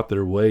who bought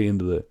their way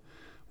in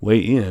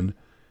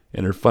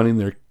and are funding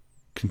their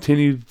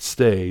continued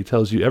stay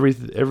tells you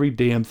every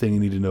damn thing you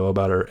need to know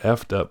about our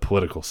effed up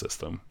political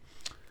system.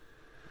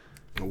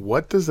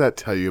 What does that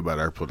tell you about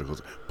our political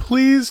system?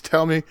 Please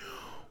tell me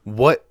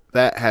what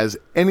that has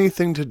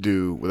anything to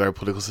do with our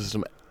political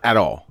system at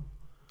all.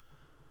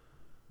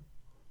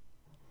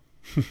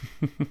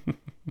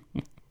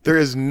 There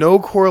is no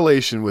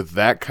correlation with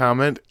that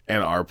comment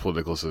and our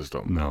political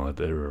system. No, it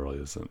really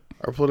isn't.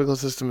 Our political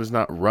system is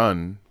not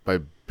run by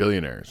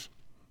billionaires.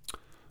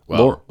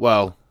 Well,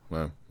 all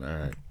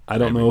right. I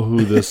don't know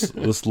who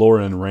this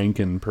Lauren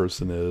Rankin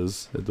person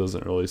is. It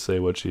doesn't really say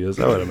what she is.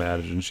 I would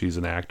imagine she's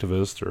an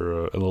activist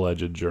or an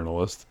alleged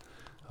journalist.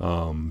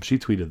 She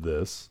tweeted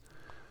this.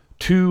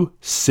 2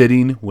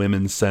 sitting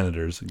women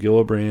senators,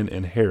 Gillibrand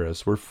and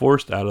Harris, were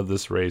forced out of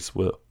this race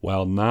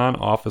while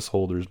non-office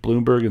holders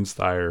Bloomberg and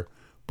Steyer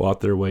bought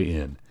their way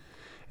in.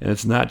 And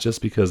it's not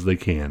just because they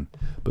can,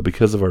 but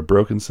because of our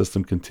broken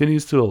system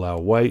continues to allow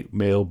white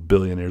male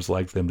billionaires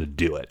like them to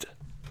do it.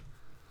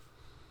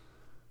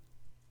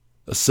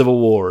 A civil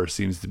war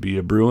seems to be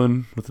a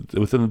brewing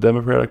within the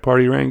Democratic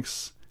Party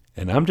ranks,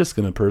 and I'm just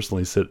going to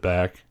personally sit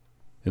back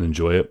and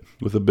enjoy it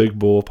with a big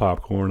bowl of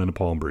popcorn and a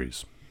palm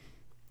breeze.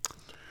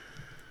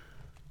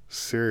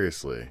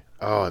 Seriously.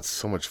 Oh, it's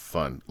so much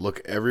fun. Look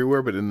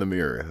everywhere but in the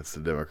mirror. That's the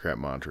Democrat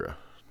mantra.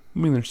 I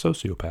mean, they're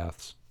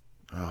sociopaths.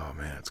 Oh,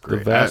 man, it's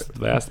great. The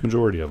vast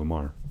majority of them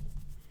are.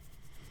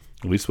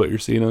 At least what you're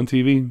seeing on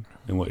TV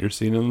and what you're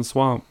seeing in the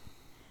swamp.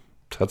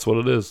 That's what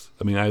it is.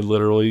 I mean, I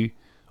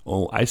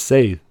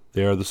say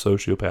they are the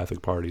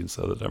sociopathic party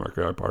instead of the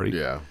Democratic Party.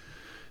 Yeah.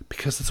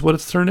 Because it's what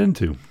it's turned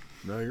into.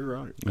 No, you're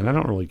right. And I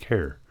don't really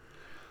care.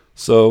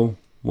 So,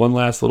 one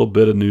last little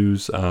bit of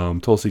news.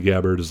 Tulsi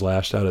Gabbard has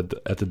lashed out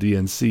at the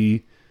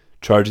DNC,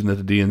 charging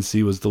that the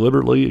DNC was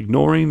deliberately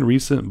ignoring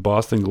recent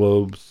Boston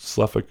Globe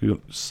Suffolk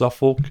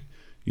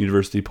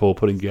University poll,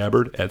 putting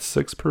Gabbard at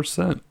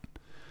 6%,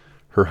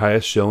 her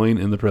highest showing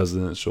in the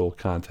presidential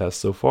contest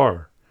so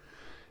far.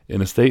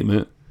 In a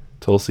statement,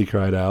 Tulsi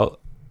cried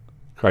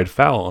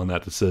foul on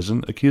that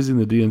decision, accusing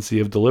the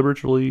DNC of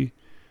deliberately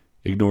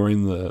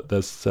ignoring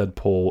the said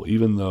poll,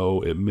 even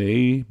though it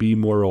may be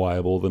more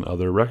reliable than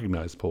other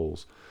recognized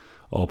polls.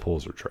 All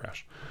polls are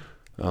trash.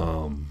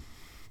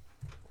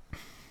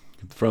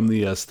 From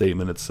the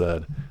statement, it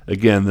said,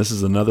 again, this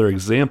is another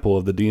example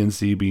of the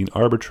DNC being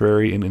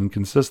arbitrary and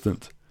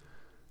inconsistent.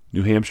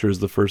 New Hampshire is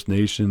the first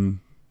in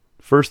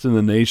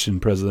the nation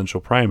presidential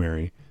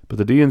primary, but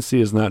the DNC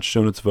has not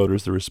shown its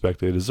voters the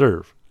respect they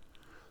deserve.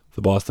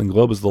 The Boston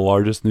Globe is the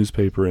largest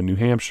newspaper in New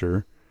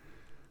Hampshire.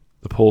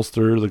 The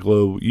pollster the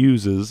Globe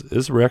uses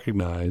is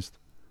recognized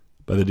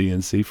by the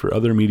DNC for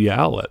other media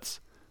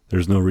outlets.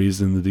 There's no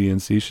reason the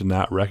DNC should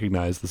not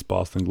recognize this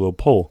Boston Globe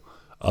poll,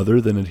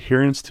 other than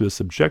adherence to a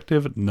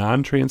subjective,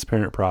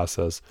 non-transparent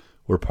process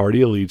where party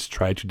elites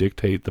try to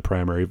dictate the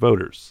primary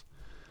voters.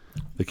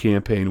 The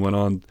campaign went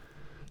on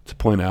to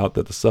point out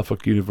that the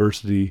Suffolk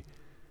University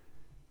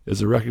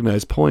is a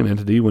recognized polling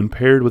entity when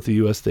paired with the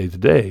USA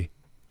Today,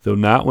 though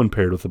not when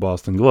paired with the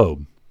Boston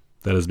Globe.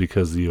 That is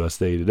because the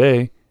USA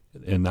Today,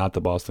 and not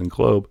the Boston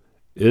Globe,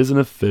 is an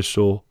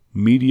official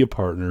media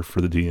partner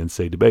for the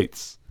DNC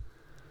debates.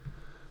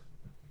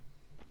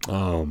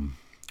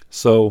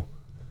 So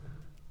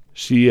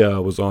she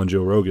was on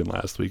Joe Rogan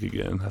last week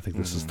again. I think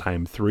this is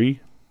time 3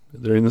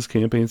 during this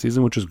campaign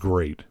season, which is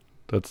great.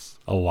 That's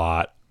a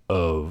lot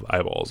of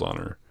eyeballs on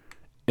her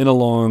in a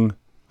long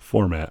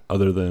format,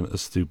 other than a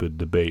stupid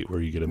debate where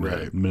you get a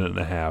minute and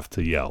a half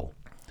to yell.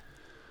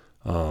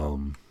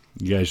 You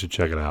guys should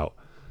check it out.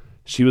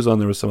 She was on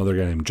there with some other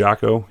guy named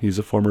Jocko. He's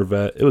a former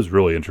vet. It was a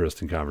really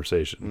interesting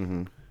conversation.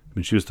 Mm-hmm. I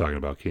mean, she was talking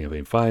about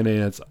campaign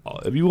finance.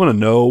 If you want to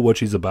know what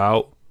she's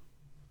about,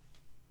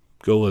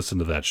 go listen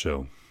to that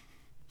show.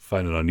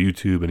 Find it on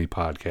YouTube, any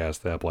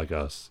podcast app like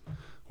us.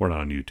 We're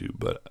not on YouTube,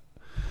 but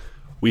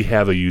we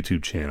have a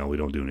YouTube channel. We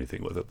don't do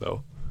anything with it,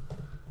 though.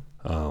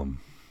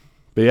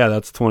 But yeah,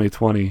 that's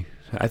 2020.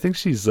 I think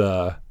she's,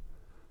 I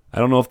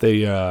don't know if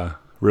they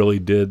really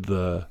did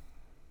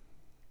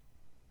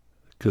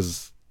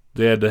because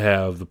they had to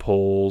have the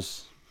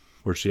polls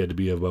where she had to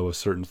be above a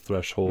certain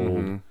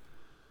threshold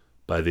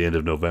by the end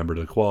of November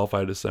to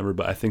qualify December.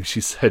 But I think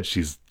she said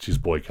she's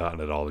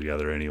boycotting it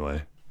altogether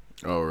anyway.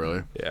 Oh,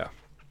 really? Yeah.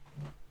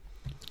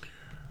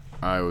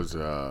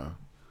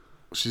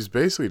 She's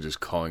basically just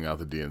calling out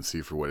the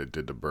DNC for what it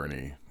did to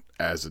Bernie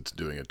as it's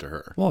doing it to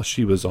her. Well,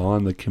 she was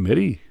on the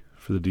committee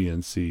for the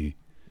DNC.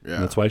 Yeah.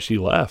 And that's why she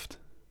left.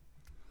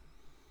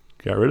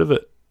 Got rid of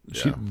it.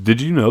 Yeah.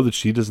 Did you know that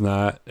she does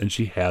not, and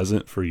she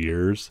hasn't for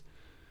years,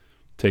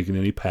 taken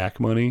any PAC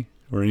money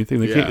or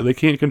anything? They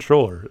can't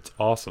control her. It's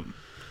awesome.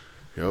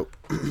 Yep.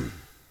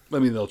 I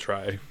mean, they'll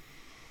try.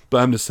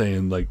 But I'm just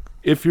saying, like,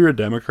 if you're a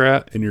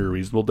Democrat and you're a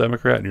reasonable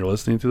Democrat and you're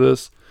listening to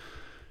this,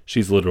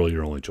 she's literally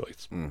your only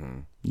choice.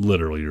 Mm-hmm.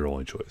 Literally your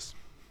only choice.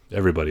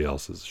 Everybody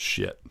else is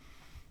shit.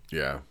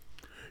 Yeah.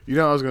 You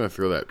know, I was going to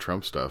throw that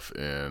Trump stuff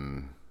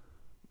in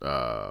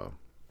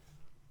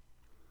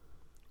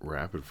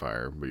rapid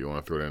fire, but you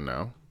want to throw it in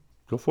now?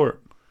 Go for it.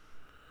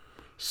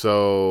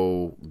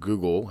 So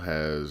Google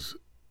has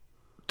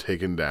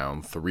taken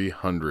down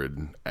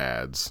 300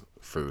 ads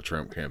for the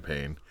Trump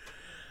campaign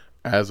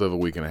as of a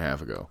week and a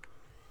half ago.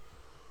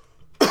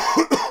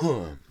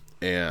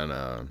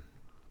 And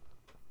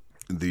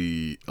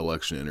the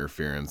election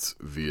interference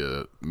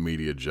via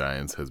media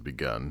giants has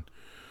begun.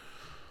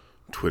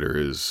 Twitter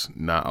is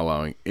not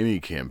allowing any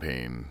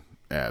campaign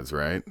ads,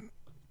 right?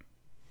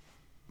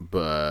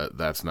 But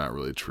that's not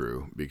really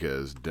true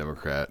because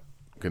Democrat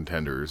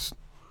contenders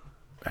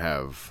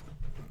have...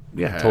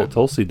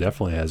 Tulsi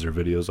definitely has her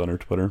videos on her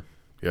Twitter.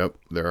 Yep,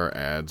 there are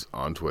ads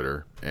on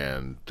Twitter,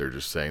 and they're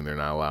just saying they're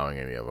not allowing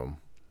any of them.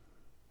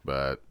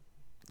 But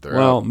they're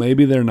out.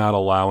 Maybe they're not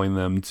allowing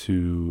them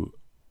to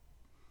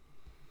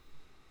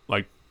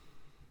like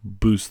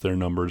boost their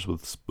numbers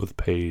with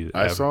paid.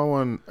 I saw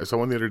one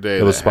the other day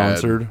that was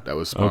sponsored. That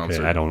was sponsored.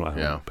 Okay, I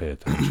don't pay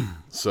attention.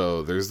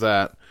 So there's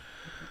that.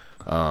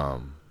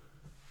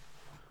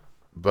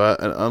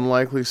 But an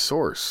unlikely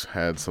source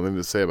had something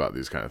to say about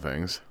these kind of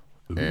things.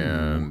 Ooh.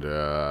 And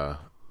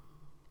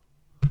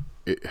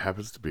it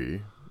happens to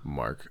be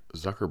Mark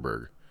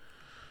Zuckerberg.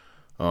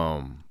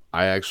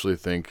 I actually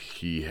think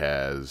he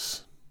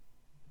has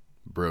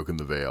broken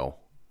the veil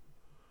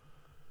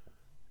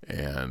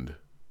and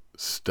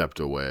stepped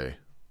away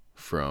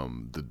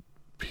from the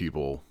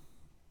people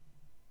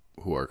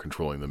who are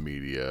controlling the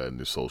media and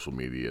the social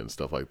media and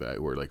stuff like that,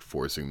 who are like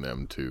forcing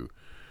them to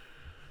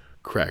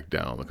crack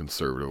down on the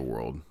conservative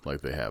world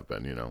like they have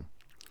been, you know.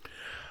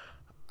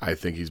 I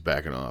think he's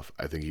backing off.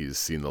 I think he's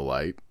seen the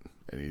light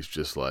and he's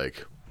just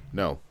like,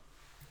 no,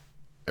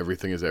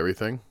 everything is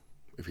everything.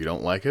 If you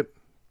don't like it,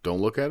 don't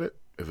look at it.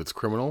 If it's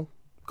criminal,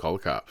 call the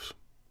cops.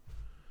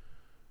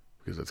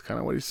 Because that's kind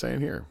of what he's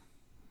saying here.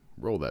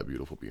 Roll that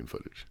beautiful bean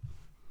footage.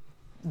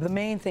 The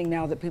main thing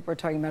now that people are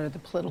talking about are the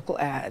political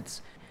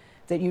ads,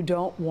 that you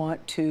don't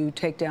want to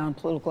take down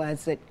political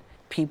ads that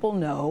people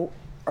know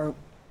are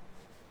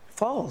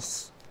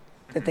false,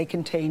 that they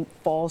contain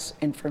false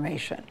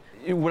information.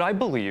 What I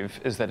believe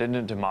is that in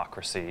a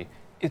democracy,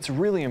 it's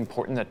really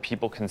important that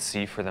people can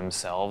see for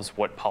themselves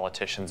what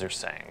politicians are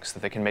saying so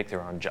that they can make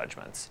their own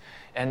judgments.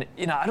 And,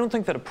 I don't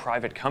think that a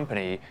private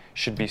company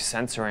should be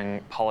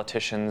censoring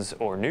politicians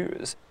or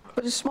news.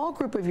 But a small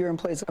group of your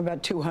employees,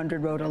 about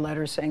 200, wrote a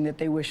letter saying that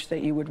they wish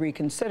that you would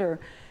reconsider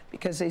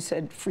because they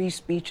said free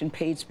speech and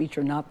paid speech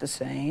are not the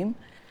same.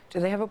 Do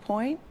they have a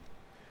point?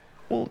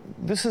 Well,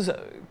 this is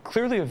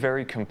clearly a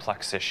very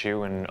complex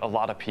issue, and a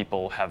lot of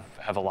people have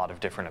a lot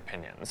of different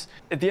opinions.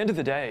 At the end of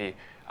the day,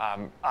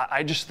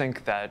 I just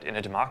think that in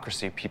a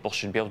democracy, people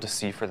should be able to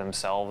see for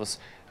themselves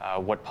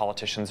what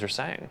politicians are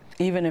saying.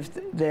 Even if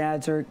the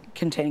ads are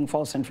containing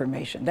false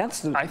information.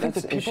 I think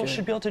that people issue.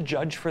 should be able to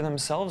judge for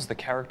themselves the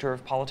character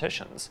of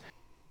politicians.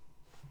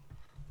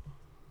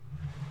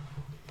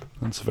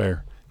 That's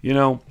fair.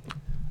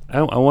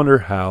 I wonder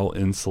how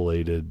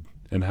insulated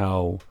and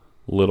how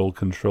little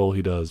control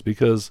he does,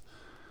 because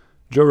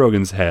Joe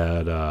Rogan's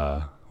had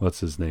what's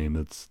his name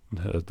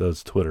that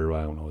does Twitter.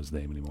 I don't know his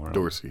name anymore.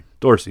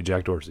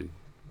 Jack Dorsey.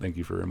 Thank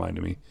you for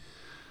reminding me.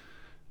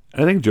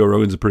 I think Joe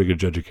Rogan's a pretty good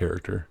judge of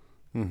character.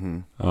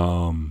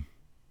 Mm-hmm.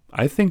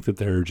 I think that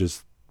they're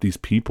just these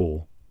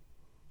people.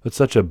 It's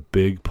such a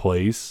big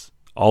place.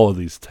 All of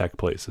these tech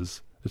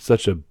places. It's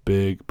such a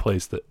big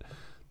place that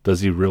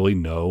does he really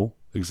know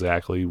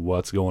exactly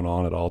what's going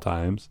on at all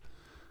times?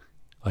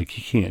 Like,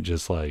 he can't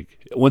just,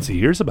 once he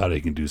hears about it,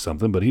 he can do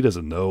something, but he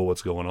doesn't know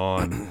what's going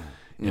on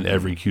in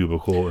every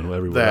cubicle and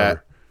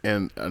everywhere.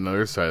 And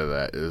another side of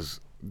that is,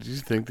 do you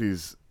think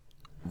these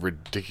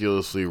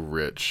ridiculously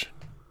rich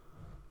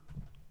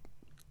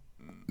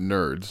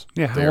nerds,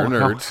 they're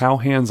nerds. How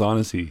hands-on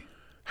is he?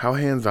 How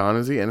hands-on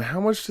is he? And how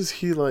much does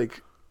he,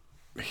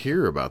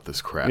 hear about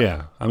this crap?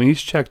 Yeah. I mean,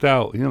 he's checked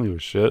out. He don't give a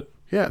shit.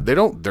 Yeah,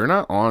 they're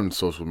not on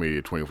social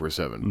media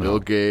 24/7. No. Bill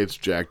Gates,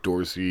 Jack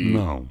Dorsey,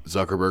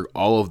 Zuckerberg,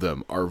 all of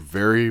them are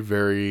very,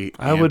 very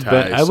I would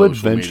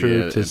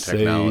venture to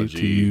say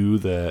to you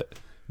that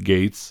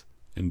Gates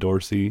and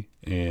Dorsey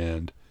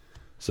and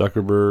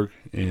Zuckerberg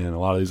and a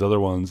lot of these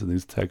other ones and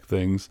these tech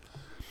things,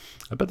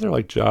 I bet they're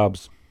like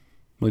Jobs,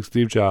 like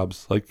Steve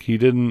Jobs. Like, he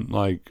didn't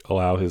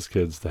allow his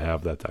kids to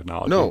have that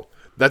technology. No,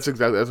 that's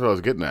what I was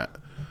getting at.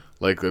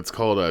 It's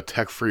called a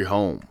tech-free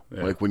home.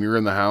 Yeah. When you're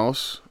in the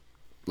house,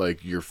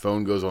 your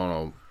phone goes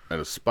on at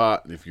a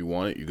spot, and if you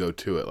want it, you go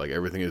to it.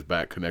 Everything is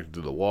back connected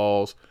to the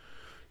walls.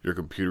 Your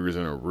computer is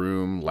in a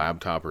room,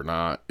 laptop or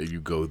not.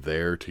 You go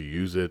there to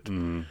use it.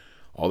 Mm.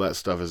 All that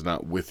stuff is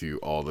not with you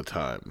all the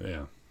time.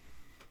 Yeah.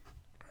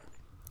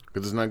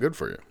 Because it's not good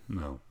for you.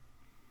 No.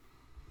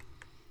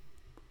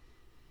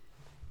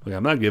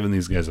 I'm not giving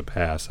these guys a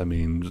pass. I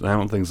mean, I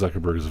don't think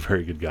Zuckerberg is a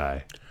very good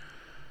guy.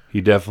 He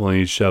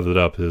definitely shoved it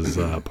up his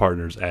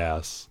partner's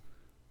ass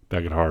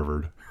back at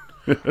Harvard.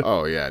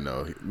 Oh, yeah,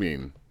 no. I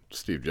mean,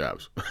 Steve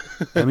Jobs.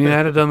 I mean,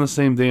 I'd have done the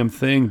same damn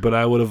thing, but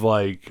I would have,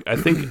 I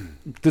think,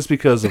 just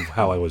because of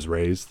how I was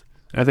raised,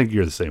 I think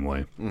you're the same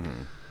way.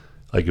 Mm-hmm.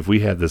 If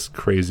we had this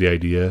crazy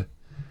idea,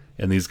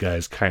 and these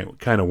guys kind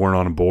of weren't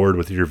on board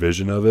with your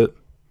vision of it,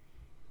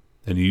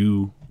 and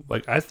you,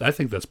 I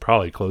think that's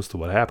probably close to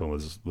what happened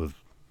with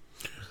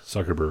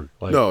Zuckerberg.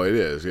 Like, No, it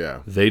is,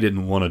 yeah. they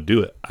didn't want to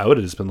do it. I would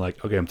have just been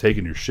like, okay, I'm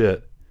taking your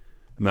shit.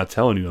 I'm not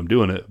telling you I'm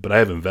doing it, but I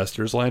have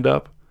investors lined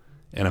up,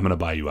 and I'm going to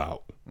buy you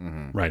out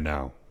right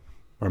now,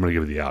 or I'm going to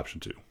give you the option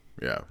to.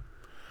 Yeah.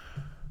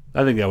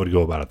 I think I would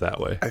go about it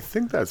that way. I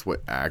think that's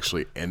what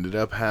actually ended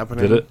up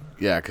happening. Did it?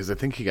 Yeah, because I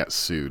think he got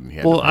sued. And he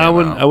had Well, to pay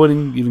him out. I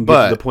wouldn't even get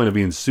But- to the point of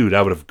being sued.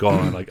 I would have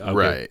gone like, okay,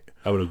 Right.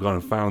 I would have gone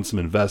and found some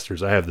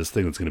investors. I have this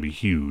thing that's going to be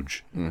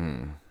huge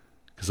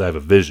because I have a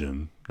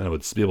vision, and I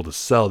would be able to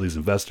sell these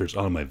investors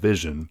on my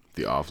vision.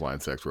 The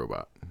offline sex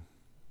robot.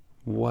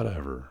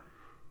 Whatever.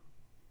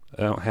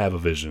 I don't have a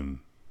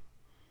vision.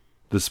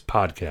 This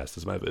podcast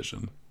is my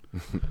vision.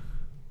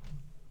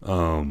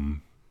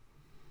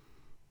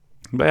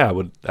 But yeah, I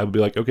would be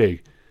like,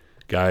 okay,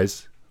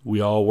 guys, we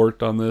all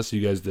worked on this.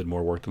 You guys did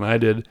more work than I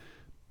did,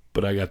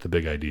 but I got the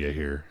big idea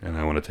here, and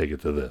I want to take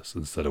it to this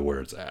instead of where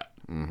it's at.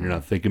 You're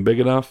not thinking big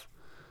enough.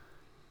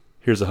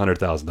 Here's a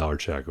 $100,000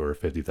 check or a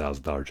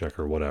 $50,000 check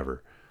or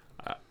whatever.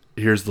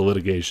 Here's the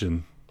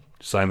litigation.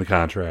 Sign the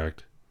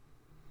contract.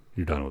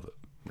 You're done with it.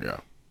 Yeah.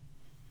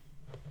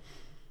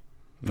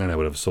 And I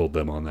would have sold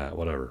them on that,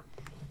 whatever.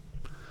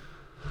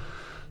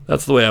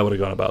 That's the way I would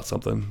have gone about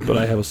something. But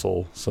I have a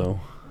soul, so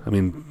I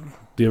mean,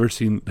 do you ever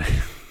seen?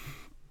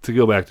 To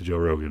go back to Joe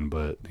Rogan,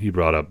 but he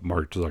brought up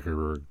Mark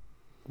Zuckerberg,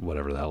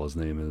 whatever the hell his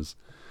name is,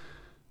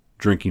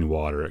 drinking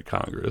water at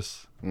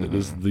Congress. It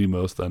is the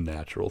most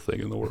unnatural thing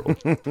in the world.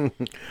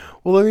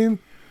 Well, I mean,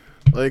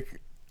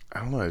 like, I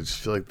don't know. I just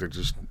feel like they're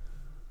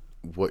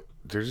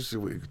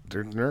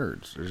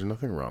nerds. There's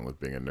nothing wrong with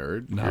being a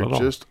nerd. Not You're at all.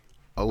 just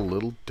a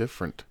little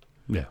different.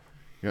 Yeah.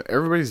 You know,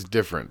 everybody's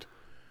different,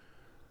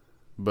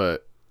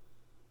 but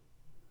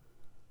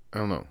I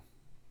don't know.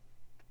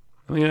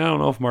 I mean, I don't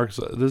know if Mark...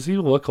 Does he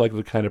look like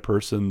the kind of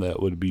person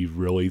that would be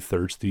really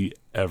thirsty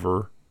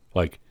ever?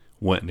 Like,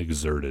 went and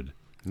exerted.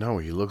 No,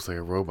 he looks like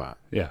a robot.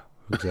 Yeah,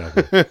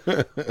 exactly.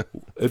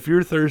 If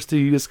you're thirsty,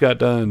 you just got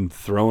done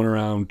throwing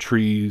around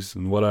trees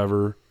and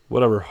whatever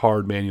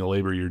hard manual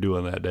labor you're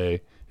doing that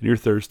day, and you're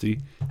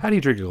thirsty, how do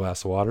you drink a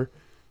glass of water?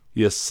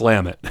 You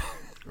slam it.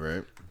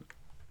 Right.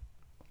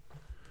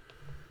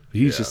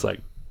 He's just like...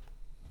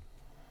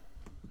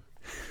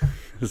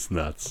 It's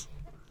nuts.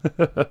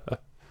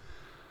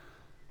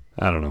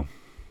 I don't know.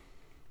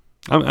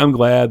 I'm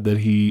glad that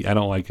I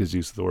don't like his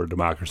use of the word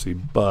democracy,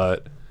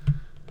 but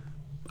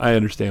I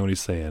understand what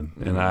he's saying,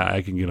 and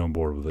I can get on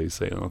board with what he's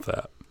saying with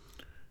that.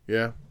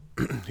 Yeah.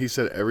 He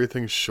said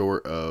everything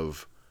short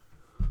of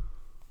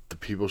the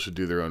people should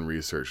do their own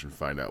research and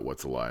find out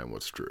what's a lie and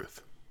what's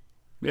truth.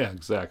 Yeah,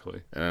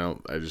 exactly. And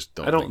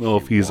I don't know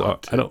if he's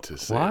wanted I don't to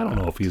say well, I don't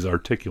know that. if he's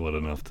articulate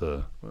enough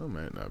to. Well, it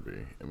might not be.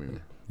 I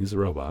mean, he's a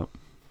robot.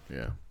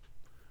 Yeah.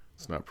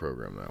 It's not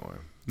programmed that way.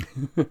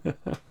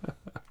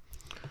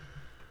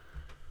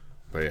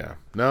 But yeah.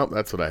 No,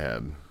 that's what I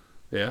had.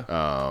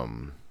 Yeah.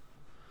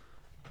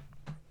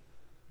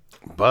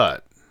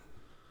 But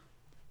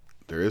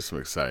there is some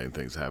exciting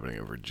things happening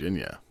in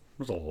Virginia.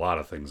 There's a lot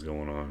of things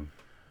going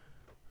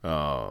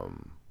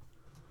on.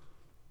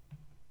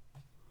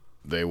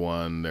 They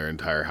won their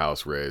entire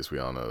House race. We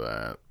all know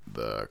that.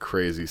 The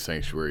crazy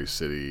sanctuary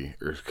city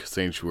or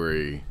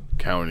sanctuary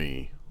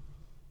county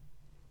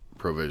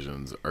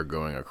provisions are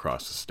going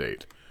across the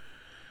state.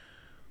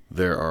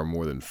 There are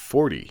more than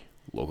 40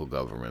 local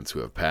governments who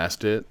have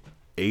passed it.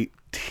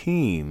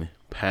 18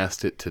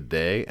 passed it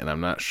today, and I'm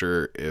not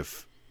sure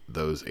if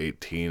those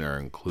 18 are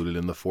included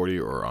in the 40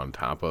 or on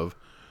top of.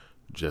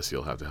 Jesse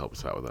will have to help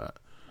us out with that.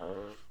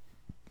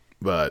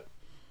 But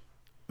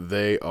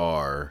they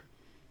are...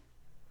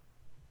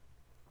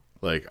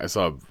 Like, I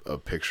saw a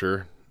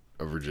picture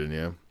of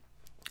Virginia,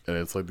 and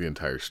it's like the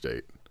entire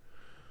state.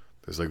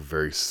 There's like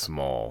very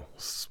small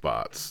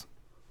spots.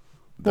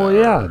 Well,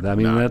 yeah. I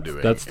mean,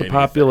 that's the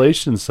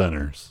population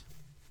centers.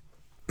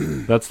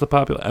 That's the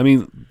population. I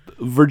mean,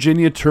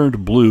 Virginia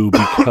turned blue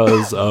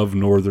because of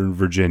Northern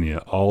Virginia.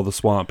 All the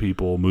swamp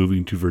people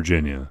moving to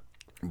Virginia.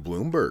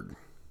 Bloomberg.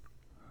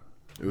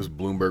 It was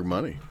Bloomberg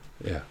money.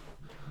 Yeah.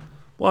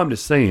 Well, I'm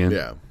just saying.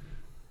 Yeah.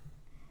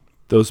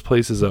 Those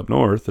places up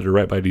north that are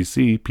right by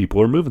D.C.,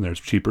 people are moving there. It's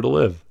cheaper to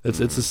live. It's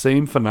the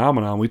same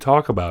phenomenon. We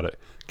talk about it.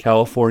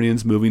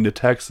 Californians moving to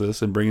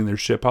Texas and bringing their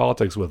shit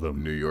politics with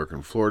them. New York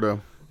and Florida.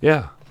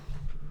 Yeah.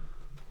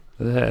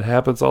 It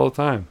happens all the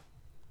time.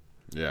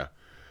 Yeah.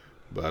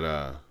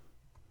 But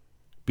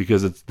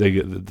because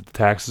the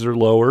taxes are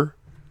lower,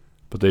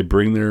 but they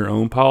bring their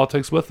own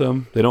politics with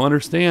them. They don't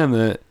understand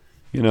that,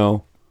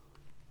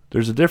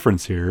 there's a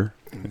difference here.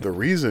 The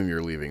reason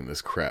you're leaving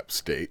this crap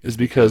state is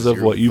because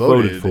of what you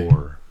voted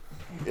for.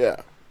 Yeah.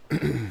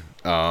 The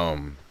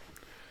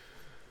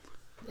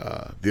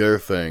other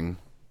thing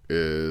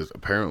is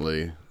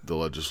apparently the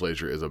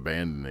legislature is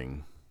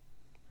abandoning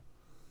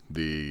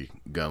the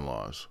gun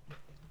laws.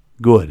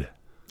 Good.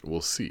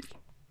 We'll see.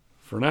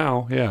 For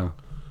now, yeah.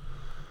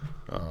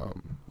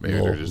 Maybe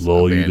they're just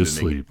lull you abandoning to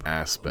sleep.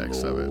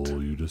 aspects of it.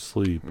 Lull you to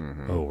sleep.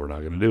 Oh, we're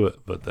not going to do it.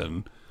 But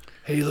then,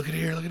 hey, look at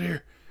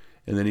here.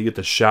 And then you get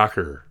the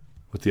shocker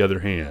with the other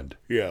hand.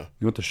 Yeah. You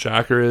know what the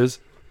shocker is?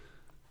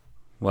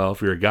 Well,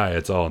 if you're a guy,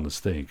 it's all in the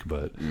stink.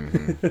 But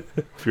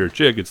if you're a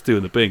chick, it's 2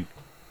 in the pink,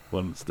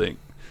 1 in the stink.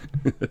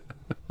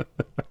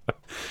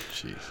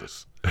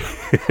 Jesus.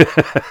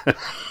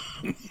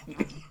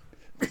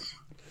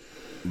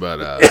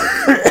 But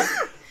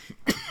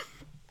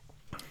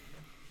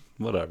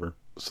Whatever.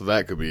 so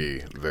that could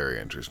be very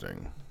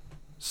interesting.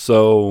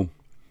 So,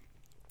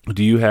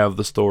 do you have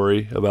the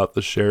story about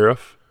the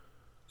sheriff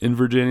in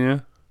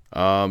Virginia?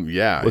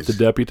 Yeah. With the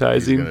He's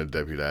deputizing? going to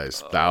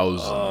deputize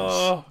thousands.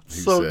 Oh, He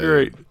so said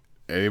great.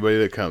 Anybody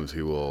that comes,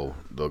 they'll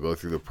go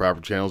through the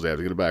proper channels. They have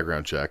to get a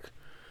background check.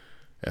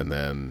 And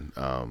then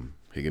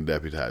he can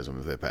deputize them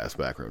if they pass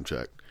background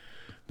check.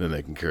 Then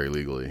they can carry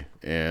legally.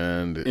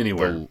 And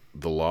Anywhere.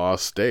 the law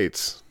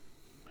states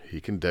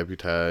he can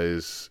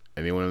deputize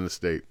anyone in the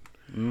state.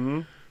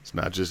 Mm-hmm. It's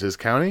not just his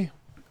county.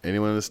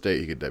 Anyone in the state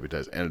he could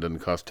deputize. And it doesn't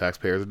cost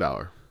taxpayers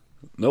 $1.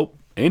 Nope.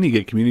 And you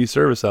get community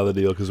service out of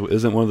the deal because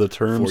isn't one of the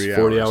terms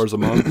 40 hours a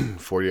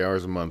month? 40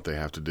 hours a month they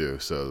have to do.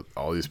 So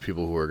all these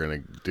people who are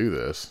going to do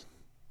this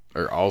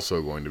are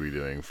also going to be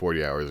doing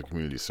 40 hours of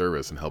community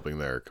service and helping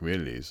their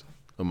communities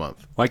a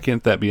month. Why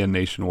can't that be a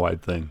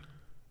nationwide thing?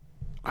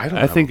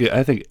 I think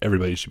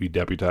everybody should be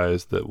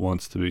deputized that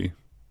wants to be.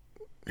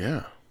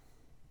 Yeah.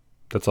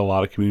 That's a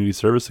lot of community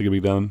service that can be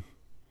done.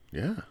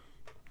 Yeah.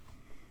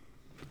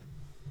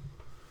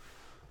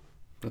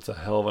 That's a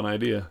hell of an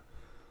idea.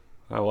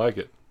 I like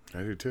it.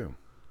 I do too.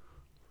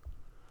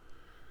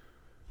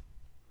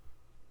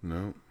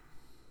 No.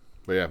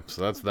 But yeah,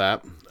 so that's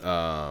that.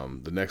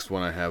 The next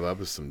one I have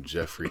up is some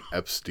Jeffrey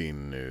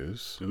Epstein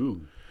news.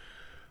 Ooh.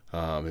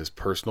 His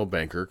personal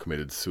banker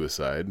committed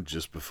suicide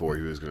just before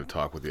he was going to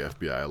talk with the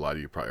FBI. A lot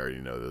of you probably already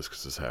know this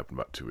because this happened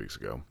about 2 weeks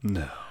ago.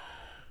 No.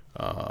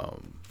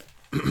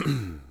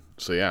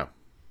 So yeah.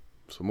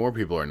 So more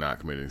people are not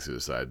committing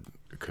suicide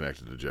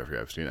connected to Jeffrey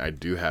Epstein. I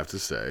do have to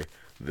say,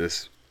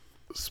 this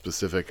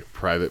specific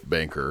private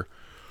banker,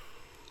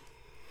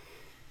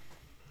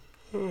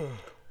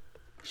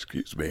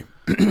 excuse me,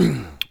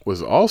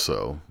 was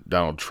also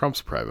Donald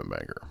Trump's private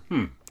banker.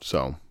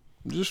 So,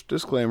 just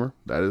disclaimer,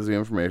 that is the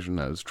information,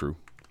 that is true.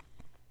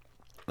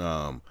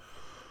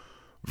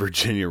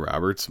 Virginia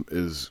Roberts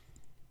is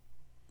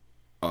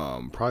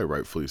probably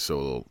rightfully so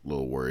a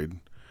little worried.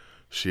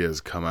 She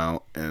has come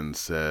out and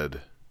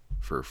said,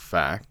 for a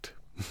fact,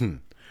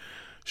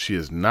 she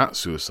is not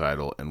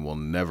suicidal and will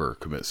never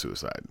commit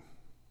suicide.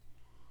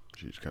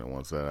 She just kind of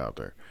wants that out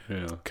there.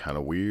 Yeah. Kind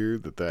of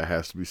weird that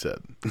has to be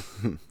said.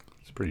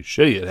 It's pretty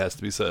shitty, it has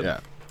to be said. Yeah.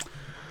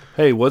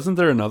 Hey, wasn't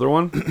there another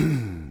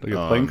one? Like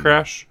a plane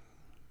crash?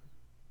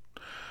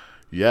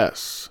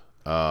 Yes.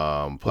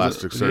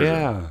 Plastic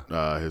surgeon.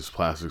 Yeah. His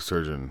plastic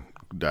surgeon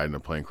died in a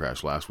plane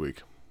crash last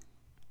week.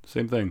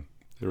 Same thing.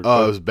 It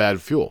was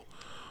bad fuel,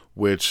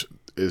 which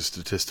is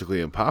statistically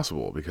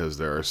impossible because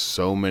there are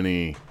so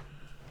many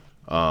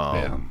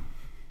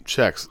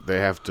checks. They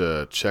have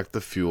to check the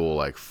fuel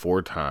like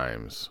 4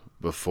 times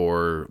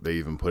before they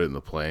even put it in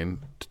the plane,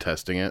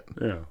 testing it.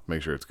 Yeah.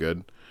 Make sure it's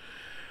good.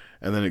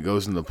 And then it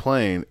goes in the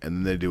plane, and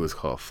then they do what's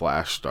called a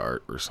flash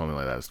start or something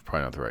like that. It's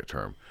probably not the right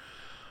term.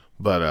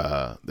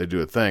 But they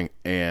do a thing,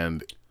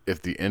 and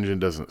if the engine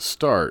doesn't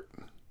start,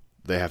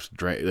 they have to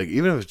drain. Like,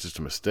 even if it's just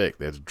a mistake,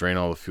 they have to drain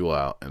all the fuel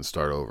out and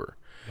start over.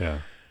 Yeah.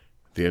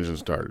 The engine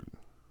started.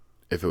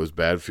 If it was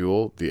bad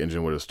fuel, the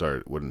engine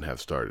wouldn't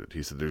have started.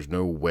 He said there's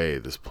no way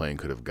this plane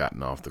could have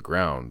gotten off the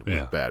ground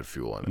with bad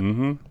fuel in it.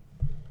 Mm-hmm.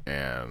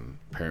 And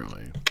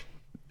apparently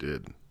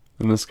did.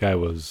 And this guy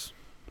was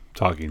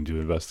talking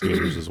to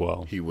investigators as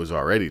well. He was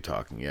already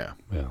talking, yeah.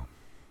 Yeah.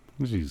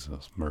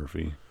 Jesus,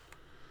 Murphy.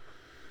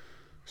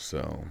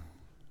 So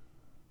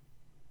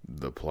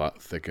the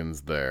plot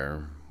thickens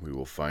there. We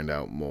will find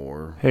out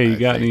more. Hey, you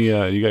got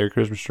your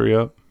Christmas tree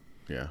up?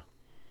 Yeah.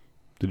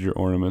 Did your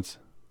ornaments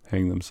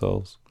hang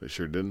themselves? They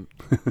sure didn't.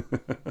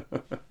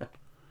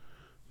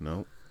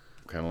 No.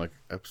 Kind of like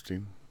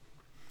Epstein.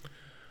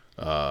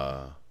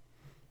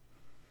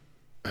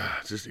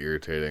 Just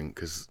irritating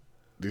because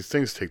these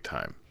things take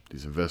time.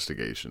 These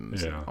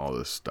investigations and all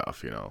this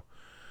stuff,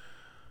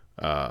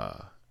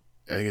 I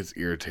think it's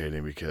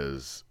irritating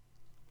because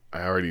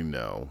I already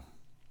know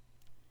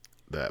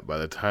that by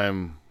the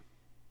time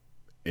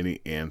any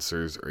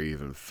answers are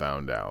even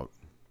found out,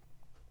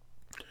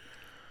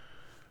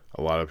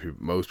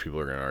 most people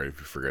are going to already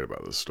forget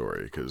about this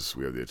story because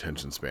we have the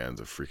attention spans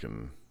of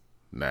freaking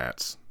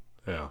gnats.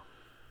 Yeah.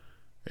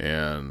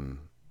 And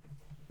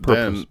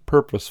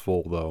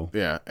purposeful though.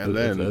 Yeah, and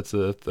then this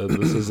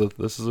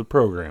is a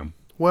program.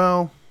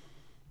 Well,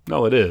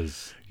 no, it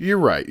is. You're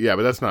right. Yeah,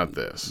 but that's not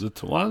this.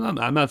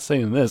 I'm not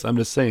saying this. I'm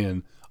just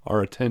saying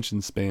our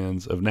attention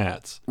spans of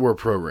gnats. We're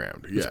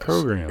programmed. Yes. It's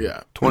programmed.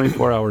 Yeah.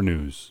 24-hour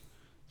news.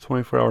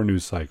 24-hour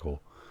news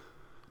cycle.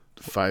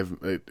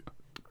 5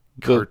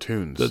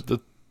 cartoons.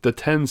 The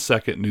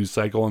 10-second news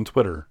cycle on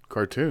Twitter.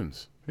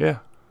 Cartoons. Yeah.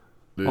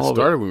 It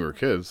started when we were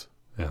kids.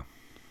 Yeah.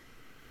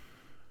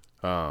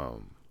 But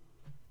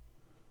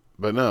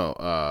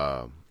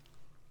no.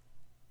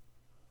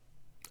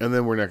 And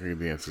then we're not going to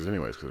get the answers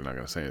anyways because they're not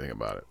going to say anything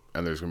about it.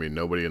 And there's going to be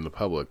nobody in the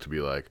public to be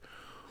like,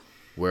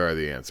 where are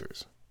the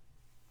answers?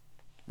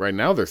 Right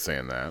now they're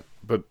saying that,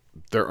 but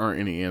there aren't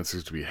any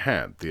answers to be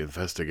had. The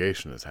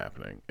investigation is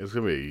happening. It's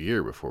going to be a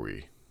year before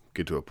we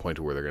get to a point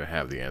where they're going to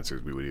have the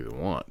answers we would even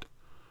want.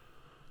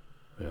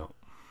 Yeah.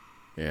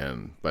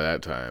 And by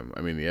that time,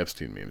 I mean, the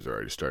Epstein memes are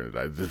already starting to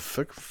die.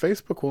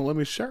 Facebook won't let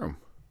me share them.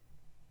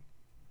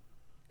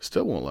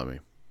 Still won't let me.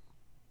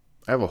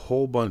 I have a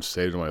whole bunch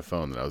saved on my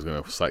phone that I was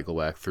going to cycle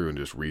back through and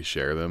just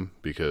reshare them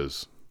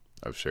because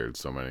I've shared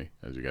so many,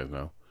 as you guys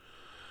know.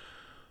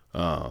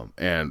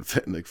 And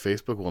like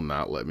Facebook will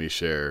not let me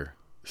share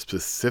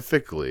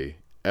specifically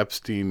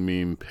Epstein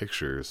meme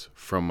pictures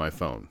from my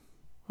phone.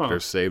 Huh. They're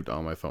saved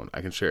on my phone.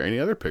 I can share any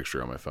other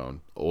picture on my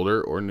phone,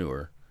 older or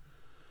newer.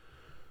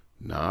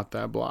 Not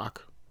that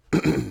block.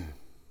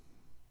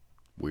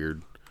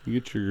 Weird. Can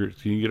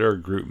you get our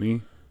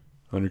GroupMe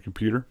on your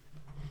computer?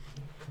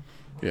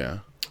 Yeah.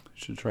 You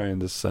should try and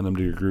just send them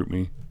to your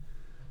GroupMe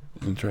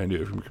and try and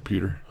do it from your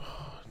computer.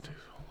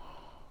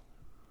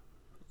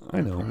 I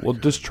know. Well,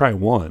 just try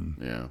one.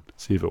 Yeah.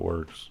 See if it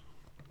works.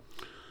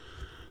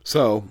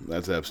 So,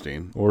 that's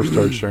Epstein. Or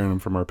start sharing them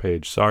from our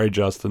page. Sorry,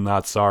 Justin,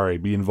 not sorry.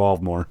 Be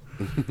involved more.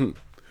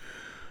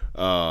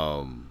 The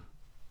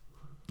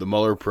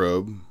Mueller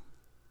probe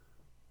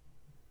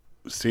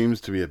seems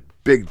to be a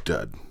big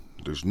dud.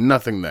 There's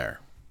nothing there.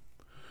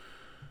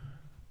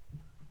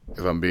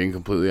 If I'm being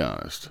completely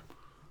honest,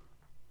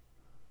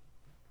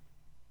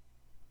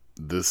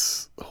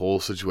 this whole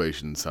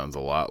situation sounds a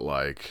lot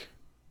like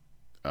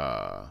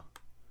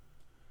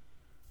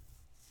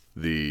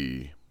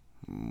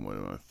what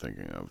am I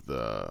thinking of?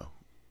 The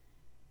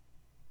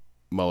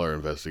Mueller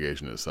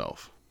investigation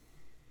itself.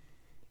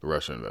 The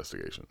Russia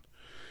investigation.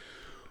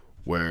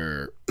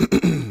 Where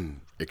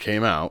it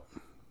came out,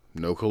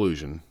 no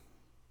collusion.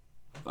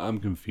 I'm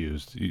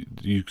confused.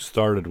 You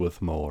started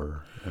with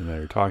Mueller, and now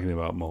you're talking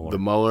about Mueller. The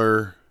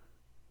Mueller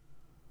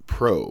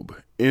probe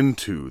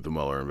into the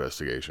Mueller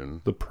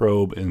investigation. The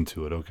probe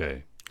into it,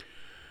 okay.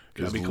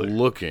 Is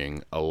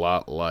looking a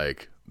lot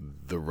like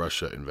the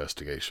Russia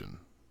investigation.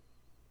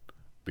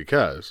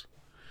 Because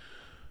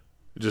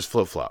it just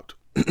flip-flopped.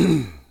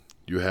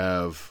 You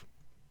have,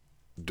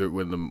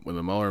 when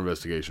the Mueller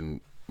investigation,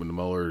 when the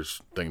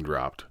Mueller's thing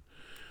dropped,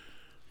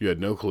 you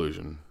had no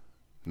collusion,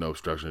 no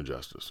obstruction of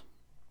justice.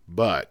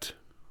 But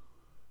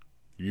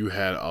you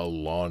had a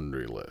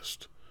laundry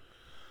list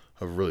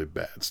of really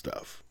bad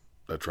stuff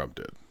that Trump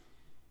did.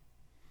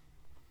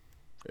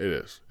 It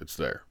is. It's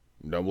there.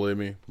 Don't believe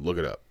me? Look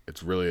it up.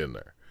 It's really in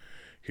there.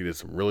 He did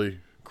some really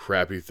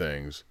crappy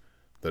things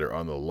that are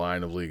on the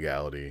line of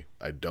legality.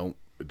 It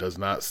does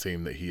not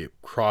seem that he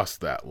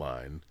crossed that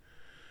line,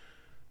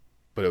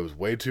 but it was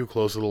way too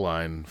close to the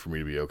line for me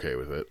to be okay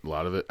with it. A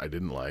lot of it I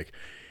didn't like.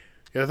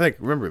 Yeah,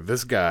 remember,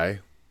 this guy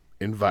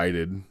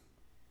invited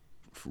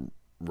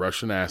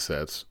Russian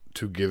assets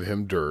to give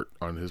him dirt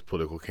on his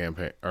political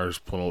campaign or his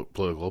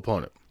political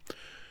opponent.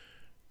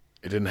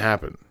 It didn't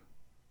happen,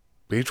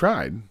 but he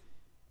tried.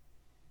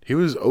 He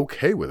was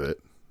okay with it.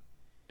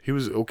 He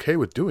was okay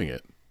with doing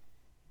it.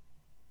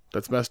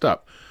 That's messed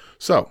up.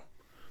 So,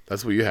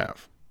 that's what you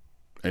have.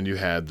 And you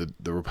had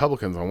the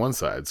Republicans on one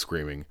side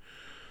screaming,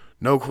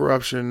 no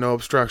corruption, no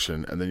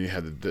obstruction. And then you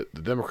had the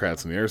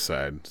Democrats on the other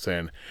side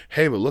saying,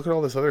 hey, but look at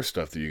all this other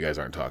stuff that you guys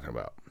aren't talking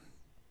about.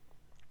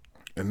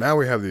 And now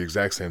we have the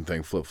exact same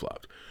thing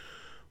flip-flopped.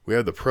 We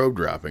have the probe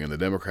dropping and the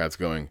Democrats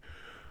going,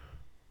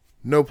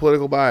 no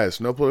political bias,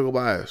 no political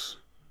bias.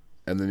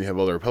 And then you have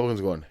all the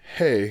Republicans going,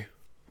 hey,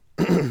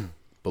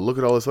 but look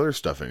at all this other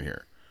stuff in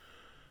here.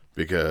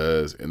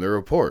 Because in their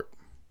report,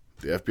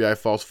 the FBI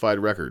falsified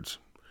records.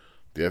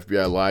 The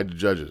FBI lied to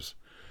judges.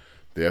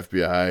 The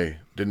FBI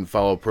didn't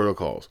follow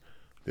protocols.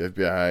 The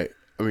FBI,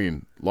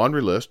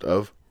 laundry list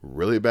of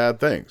really bad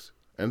things.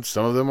 And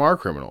some of them are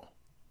criminal.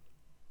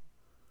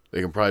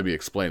 They can probably be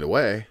explained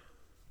away.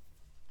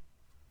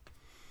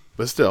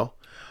 But still,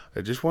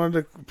 I just wanted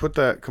to put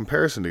that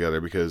comparison together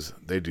because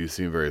they do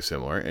seem very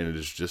similar. And it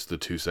is just the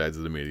two sides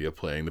of the media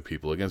playing the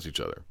people against each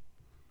other.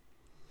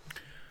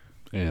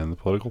 And the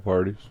political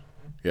parties.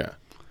 Yeah.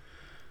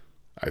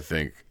 I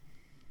think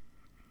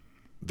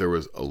there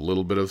was a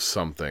little bit of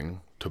something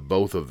to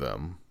both of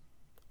them.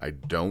 I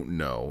don't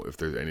know if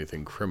there's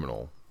anything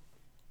criminal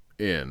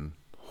in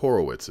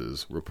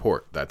Horowitz's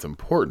report. That's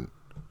important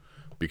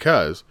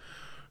because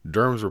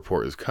Durham's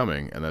report is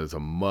coming, and that is a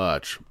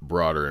much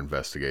broader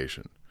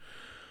investigation.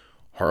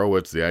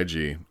 Horowitz, the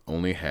IG,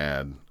 only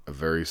had a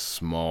very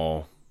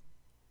small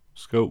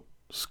scope.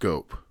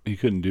 He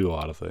couldn't do a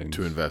lot of things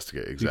to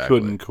investigate. Exactly.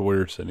 He couldn't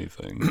coerce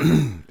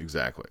anything.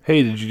 Exactly.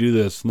 Hey, did you do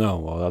this? No.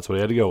 Well, that's what he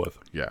had to go with.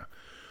 Yeah.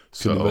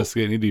 Couldn't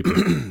investigate any deeper.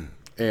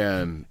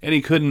 and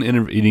he couldn't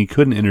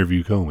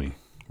interview Comey.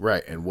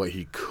 Right. And what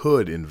he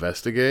could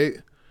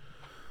investigate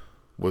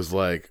was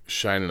like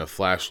shining a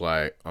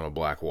flashlight on a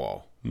black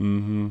wall.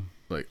 Mm-hmm.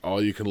 Like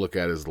all you can look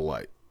at is the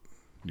light.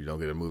 You don't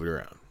get to move it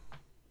around.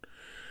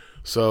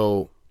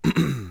 So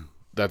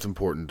that's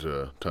important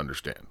to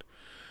understand.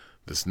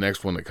 This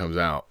next one that comes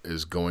out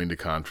is going to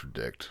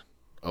contradict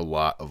a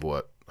lot of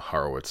what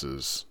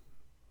Horowitz's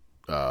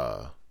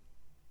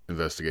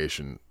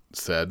investigation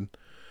said.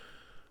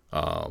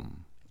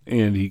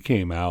 And he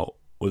came out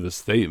with a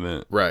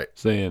statement, right,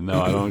 saying, "No,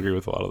 I don't agree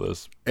with a lot of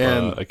this,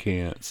 and I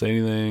can't say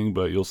anything,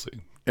 but you'll see."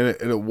 And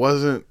it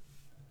wasn't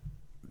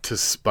to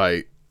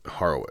spite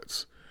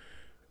Horowitz.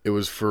 It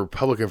was for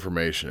public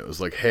information. It was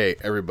like, hey,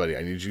 everybody,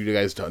 I need you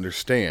guys to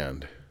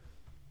understand,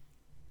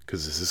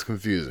 because this is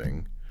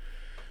confusing,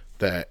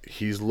 that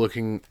he's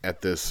looking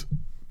at this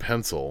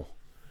pencil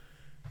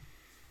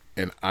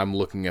and I'm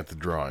looking at the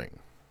drawing.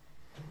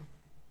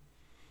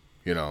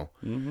 You know,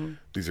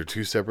 These are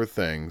two separate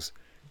things,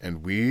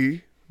 and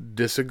we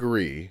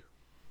disagree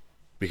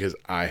because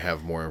I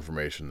have more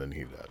information than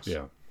he does.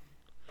 Yeah.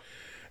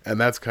 And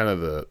that's kind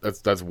of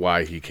that's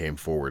why he came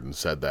forward and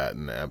said that.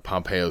 And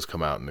Pompeo's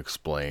come out and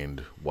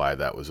explained why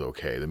that was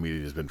okay. The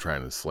media has been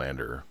trying to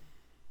slander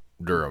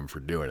Durham for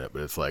doing it,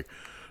 but it's like,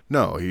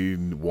 no, he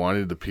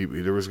wanted the people.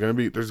 There's going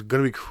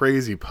to be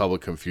crazy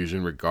public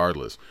confusion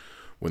regardless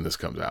when this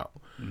comes out,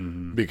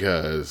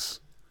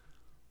 because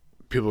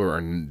people are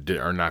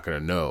not going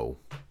to know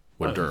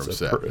what Durham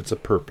said. It's a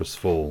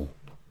purposeful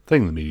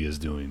thing the media is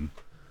doing.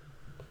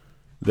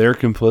 They're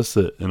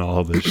complicit in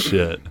all this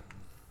shit.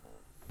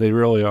 They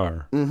really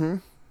are. Mm-hmm.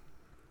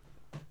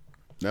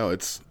 No,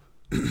 it's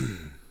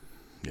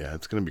yeah,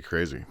 it's gonna be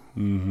crazy.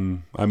 Mm-hmm.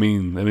 I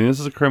mean, this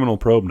is a criminal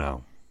probe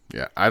now.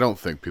 Yeah, I don't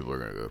think people are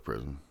gonna go to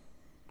prison,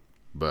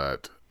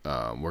 but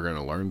we're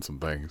gonna learn some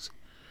things.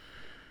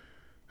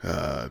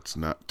 It's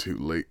not too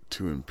late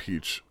to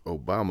impeach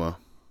Obama.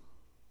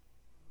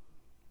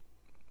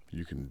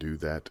 You can do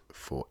that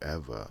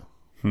forever.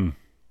 I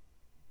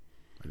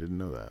didn't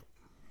know that.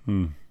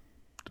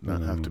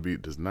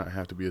 Does not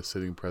have to be a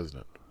sitting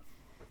president.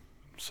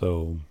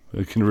 So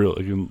it can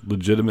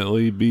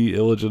legitimately be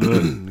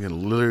illegitimate. You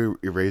can literally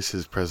erase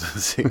his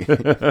presidency.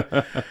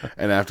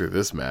 And after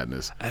this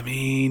madness, I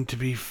mean, to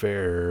be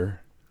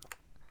fair.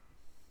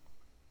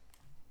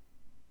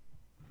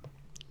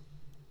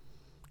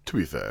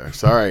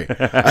 Sorry,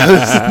 I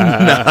was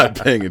not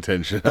paying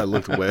attention. I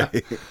looked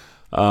away.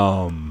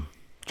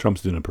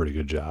 Trump's doing a pretty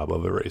good job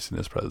of erasing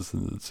his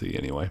presidency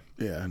anyway.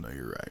 Yeah, no,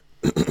 you're right.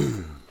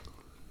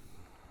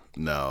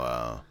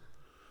 No,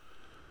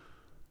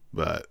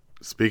 but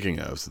speaking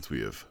of, since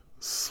we have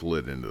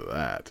slid into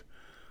that,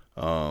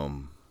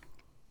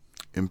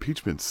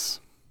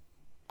 impeachment's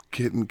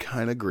getting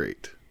kind of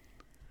great.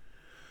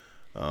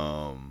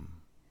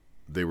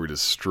 They were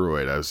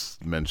destroyed. I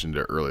mentioned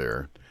it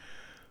earlier.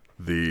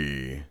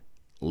 The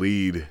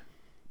lead,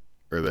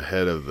 or the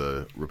head of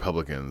the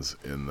Republicans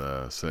in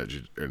the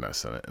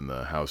in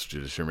the House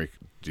Judiciary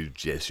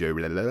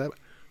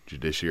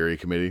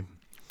Committee,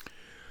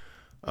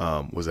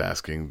 was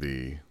asking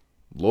the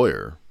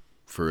lawyer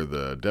for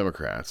the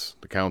Democrats,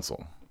 the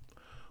counsel,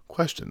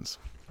 questions.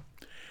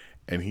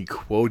 And he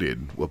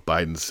quoted what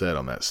Biden said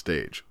on that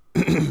stage.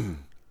 And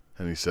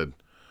he said,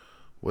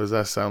 "What does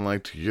that sound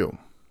like to you?"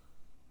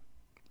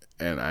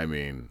 And I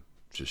mean,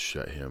 just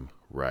shut him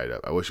right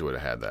up. I wish I would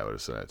have had that. I would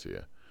have sent that to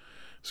you.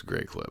 It's a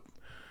great clip.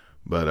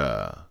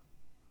 But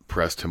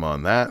pressed him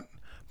on that,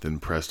 then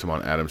pressed him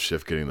on Adam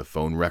Schiff getting the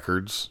phone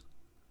records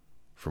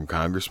from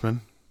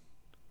congressmen.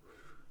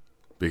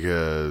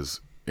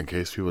 Because, in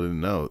case people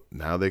didn't know,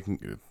 now they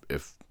can,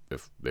 if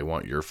they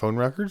want your phone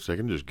records, they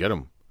can just get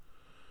them.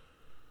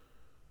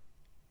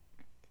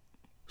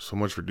 So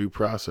much for due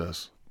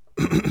process.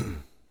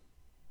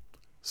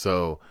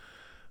 So,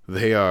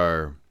 they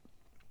are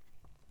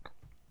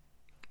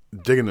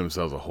digging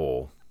themselves a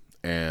hole,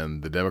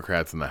 and the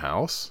Democrats in the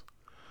House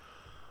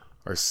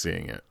are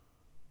seeing it,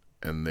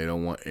 and they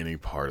don't want any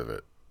part of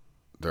it.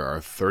 There are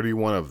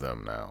 31 of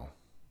them now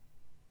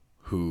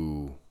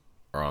who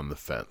are on the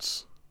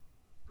fence,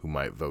 who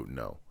might vote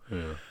no.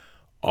 Yeah.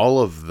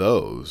 All of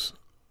those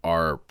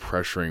are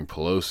pressuring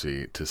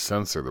Pelosi to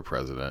censor the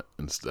president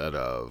instead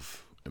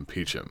of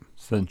impeach him.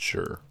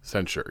 Censure,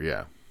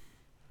 yeah.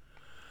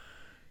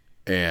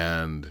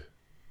 And,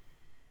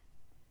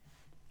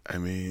 I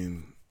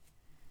mean,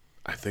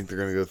 I think they're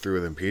going to go through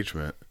with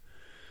impeachment.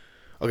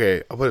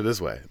 Okay, I'll put it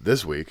this way.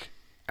 This week,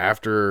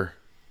 after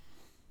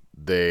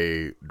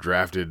they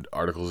drafted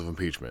articles of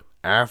impeachment,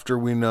 after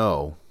we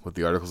know what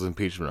the articles of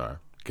impeachment are,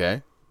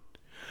 okay?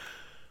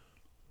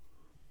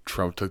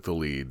 Trump took the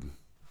lead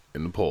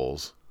in the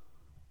polls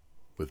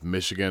with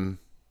Michigan,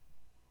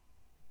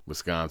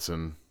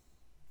 Wisconsin,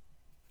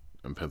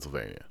 and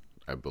Pennsylvania,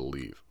 I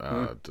believe.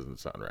 It doesn't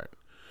sound right.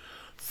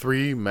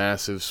 3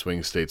 massive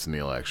swing states in the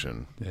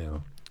election.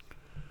 Yeah.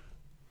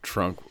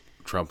 Trump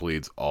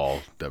leads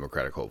all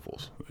Democratic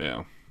hopefuls.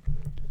 Yeah.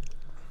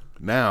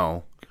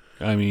 Now,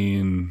 I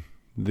mean,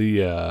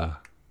 that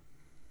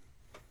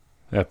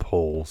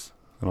polls.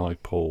 I don't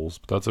like polls,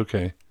 but that's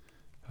okay.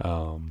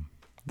 And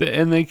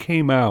they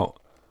came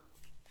out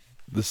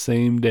the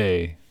same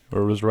day,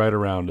 or it was right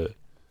around it,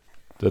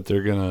 that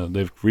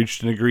they've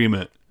reached an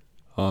agreement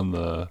on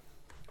the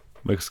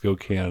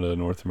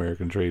Mexico-Canada-North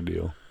American trade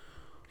deal.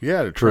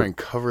 Yeah, to try and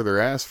cover their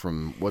ass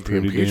from what the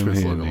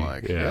impeachment's looking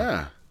like.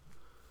 Yeah.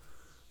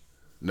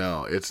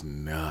 No, it's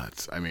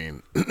nuts. I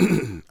mean,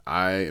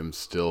 I am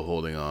still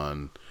holding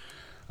on.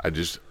 I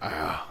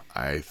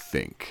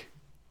think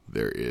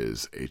there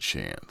is a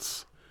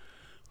chance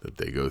that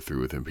they go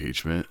through with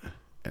impeachment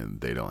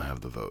and they don't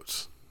have the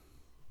votes.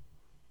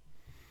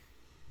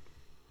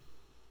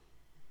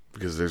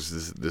 Because this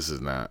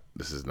is not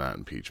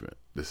impeachment.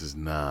 This is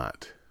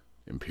not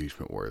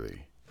impeachment worthy.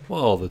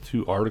 Well, the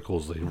two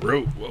articles they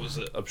wrote, what was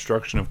it?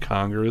 Obstruction of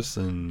Congress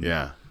and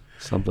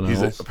something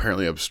else. He's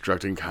apparently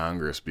obstructing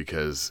Congress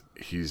because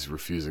he's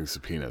refusing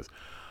subpoenas.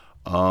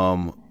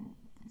 All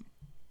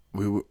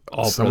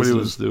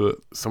presidents do it.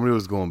 Somebody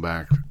was going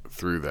back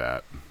through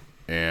that,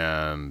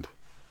 and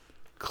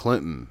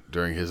Clinton,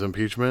 during his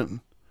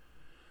impeachment,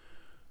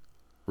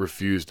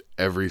 refused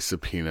every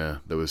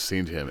subpoena that was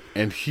seen to him,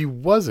 and he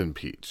was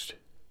impeached.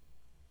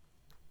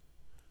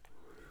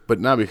 But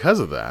not because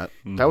of that.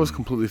 That was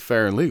completely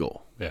fair and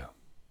legal. Yeah.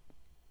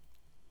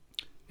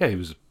 Yeah, he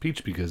was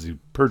impeached because he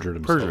perjured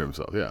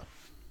himself. Yeah.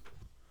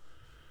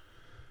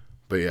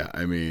 But yeah,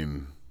 I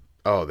mean,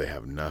 they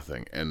have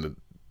nothing. And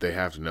they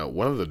have to know.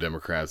 One of the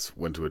Democrats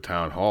went to a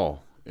town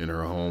hall in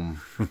her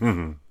home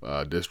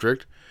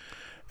district,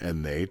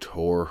 and they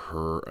tore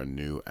her a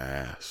new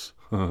ass.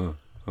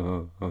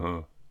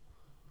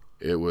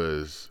 It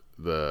was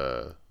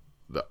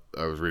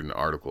I was reading an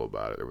article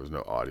about it. There was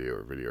no audio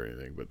or video or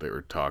anything, but they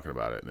were talking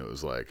about it, and it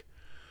was like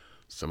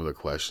some of the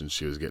questions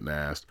she was getting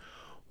asked.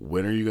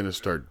 When are you going to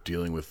start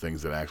dealing with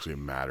things that actually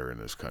matter in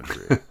this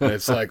country? And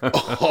it's like,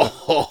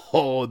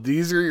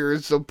 these are your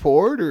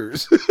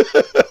supporters.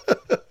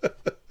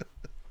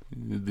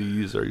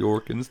 These are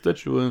your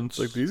constituents.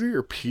 Like, these are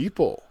your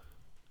people.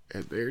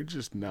 And they're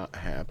just not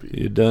happy.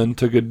 You done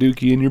took a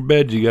dookie in your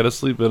bed. You got to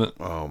sleep in it.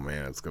 Oh,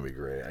 man, it's going to be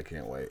great. I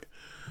can't wait.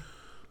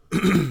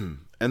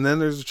 And then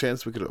there's a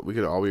chance we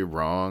could all be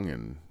wrong,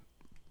 and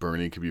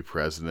Bernie could be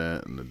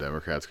president, and the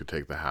Democrats could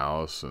take the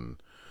House, and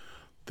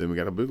then we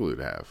got a boogaloo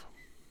to have.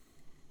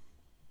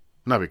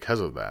 Not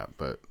because of that,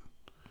 but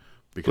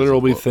because there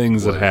will be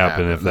things that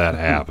happen if that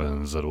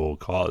happens that will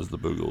cause the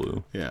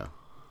boogaloo. Yeah.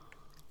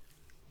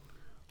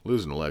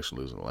 Lose an election,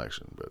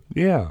 but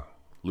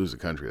lose a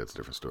country, that's a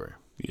different story.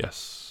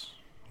 Yes,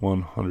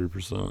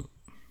 100%.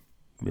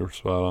 You're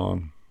spot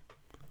on.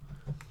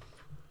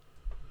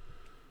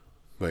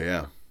 But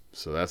yeah,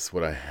 so that's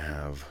what I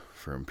have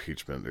for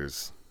impeachment.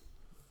 There's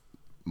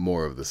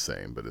more of the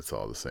same, but it's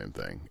all the same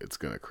thing. It's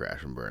going to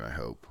crash and burn, I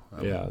hope.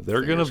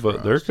 They're going to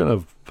vote. They're going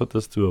to put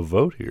this to a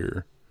vote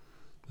here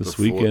this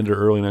weekend or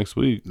early next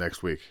week.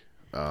 Next week.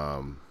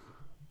 I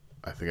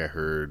think I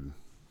heard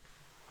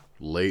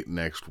late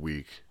next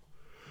week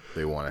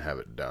they want to have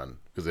it done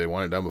because they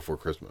want it done before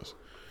Christmas.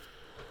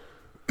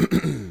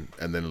 And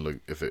then look,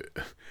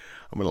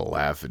 I'm going to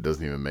laugh if it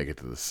doesn't even make it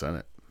to the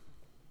Senate.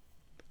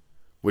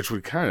 Which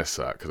would kind of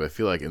suck because I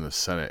feel like in the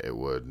Senate it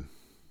would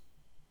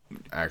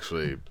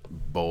actually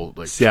bold.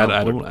 Like, see,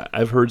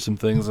 I've heard some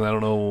things and I don't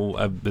know.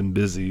 I've been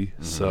busy,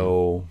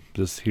 so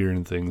just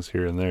hearing things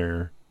here and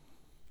there.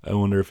 I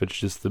wonder if it's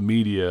just the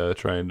media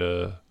trying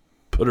to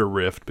put a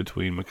rift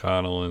between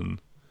McConnell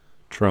and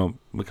Trump.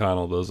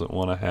 McConnell doesn't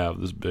want to have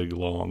this big,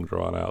 long,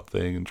 drawn out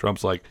thing, and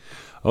Trump's like,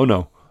 "Oh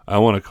no, I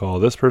want to call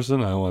this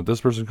person. I want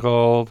this person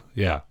called."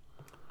 Yeah,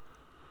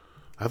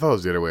 I thought it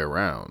was the other way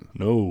around.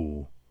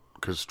 No.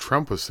 Because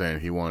Trump was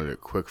saying he wanted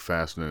it quick,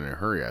 fast, and in a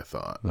hurry, I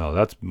thought. No,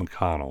 that's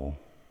McConnell.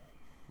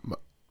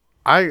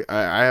 I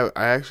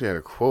actually had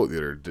a quote the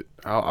other day.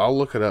 I'll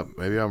look it up.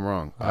 Maybe I'm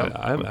wrong.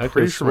 I'm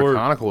pretty sure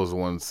McConnell was the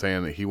one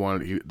saying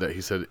that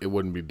he said it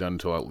wouldn't be done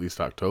until at least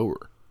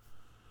October.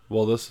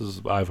 Well,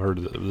 I've heard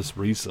this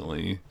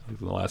recently,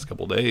 in the last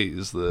couple of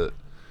days, that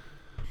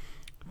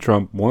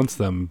Trump wants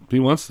them. He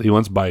wants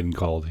Biden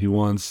called. He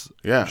wants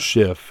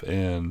Schiff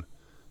and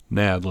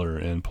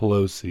Nadler and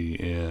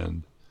Pelosi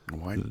and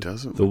why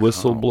doesn't the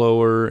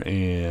whistleblower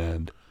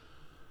and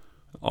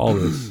all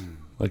this.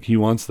 Like, he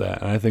wants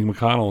that, and I think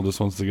McConnell just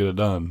wants to get it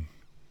done.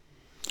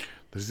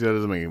 That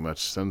doesn't make much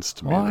sense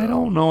to me. Well, I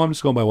don't know. I'm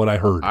just going by what I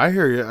heard. I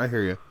hear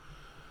you.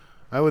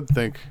 I would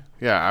think.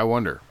 Yeah, I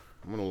wonder.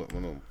 I'm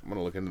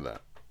gonna look into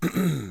that.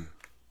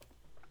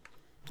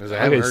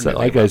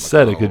 Like I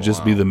said, it could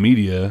just be the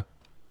media,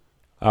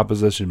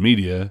 opposition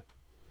media,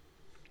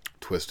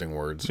 twisting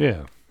words.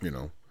 Yeah,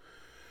 Yeah,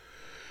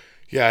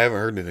 I haven't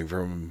heard anything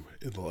from him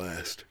in the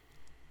last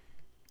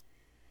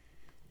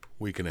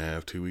week and a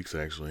half, 2 weeks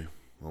actually,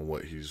 on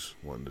what he's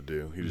wanting to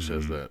do. He just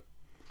has that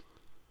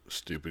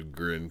stupid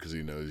grin because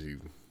he knows he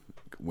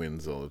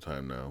wins all the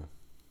time now.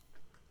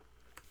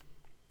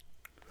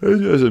 It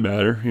doesn't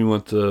matter. He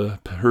went to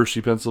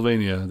Hershey,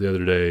 Pennsylvania the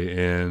other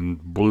day and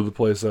blew the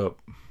place up.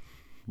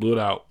 Blew it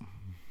out.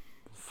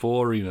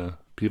 Full arena.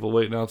 People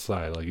waiting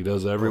outside like he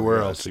does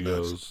everywhere else he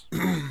goes.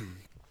 You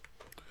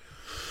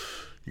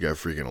got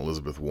freaking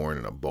Elizabeth Warren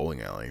in a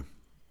bowling alley.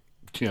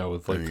 Yeah,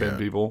 with like 10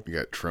 people. You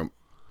got Trump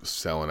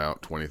selling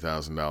out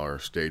 $20,000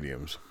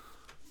 stadiums.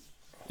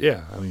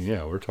 Yeah, I mean,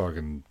 we're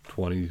talking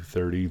 20,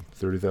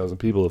 30,000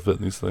 people that fit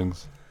in these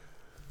things.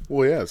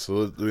 Well, yeah,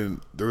 so I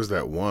mean, there was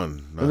that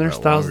one. And there's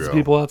thousands of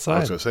people outside. I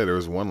was going to say, there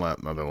was one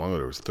not that long ago.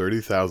 There was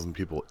 30,000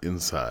 people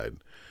inside,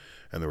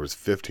 and there was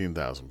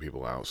 15,000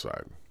 people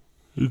outside.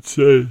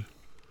 Insane.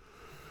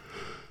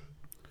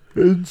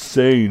 It's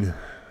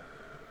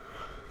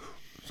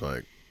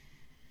like,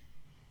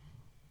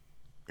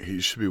 he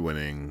should be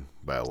winning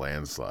by a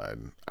landslide.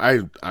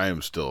 I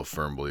am still a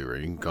firm believer.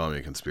 You can call me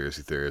a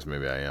conspiracy theorist.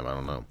 Maybe I am. I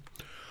don't know.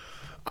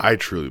 I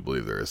truly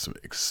believe there is some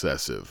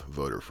excessive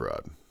voter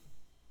fraud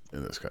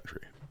in this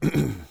country.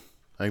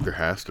 I think there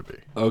has to be.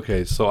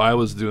 Okay, so I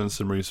was doing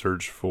some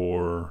research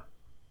for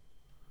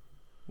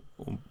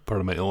part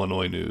of my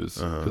Illinois news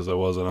because I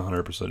wasn't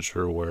 100%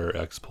 sure where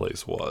X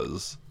place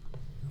was,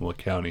 in what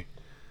county.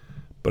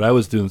 But I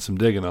was doing some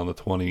digging on the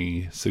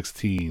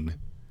 2016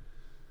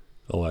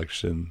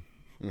 election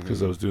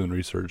because I was doing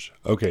research.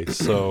 Okay,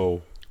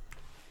 so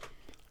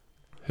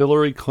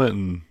Hillary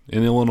Clinton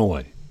in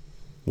Illinois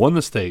won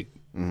the state,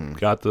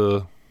 got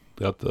the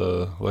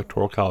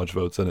electoral college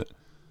votes in it.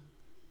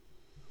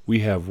 We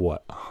have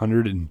what,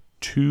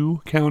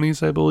 102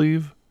 counties, I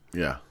believe.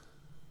 Yeah,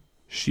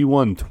 she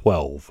won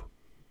 12.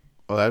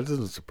 Oh, that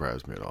doesn't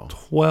surprise me at all.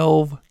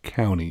 12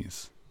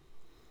 counties,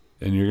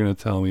 and you're gonna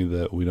tell me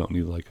that we don't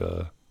need like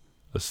a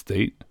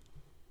state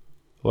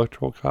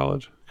electoral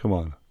college? Come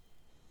on,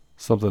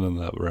 something in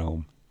that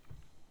realm.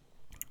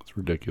 It's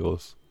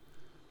ridiculous.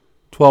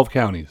 12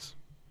 counties.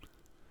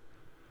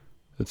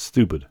 It's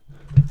stupid.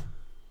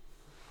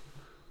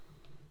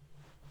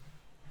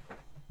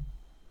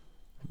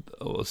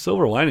 A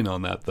silver lining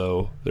on that,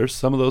 though, there's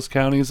some of those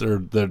counties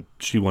that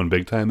she won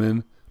big time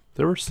in.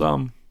 There were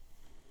some.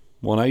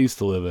 One I used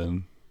to live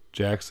in,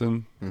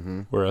 Jackson,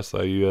 where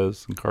SIU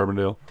is, in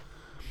Carbondale.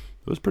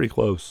 It was pretty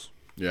close.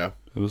 Yeah.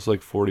 It was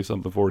like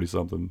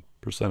 40-something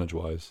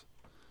percentage-wise.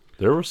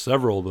 There were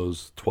several of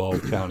those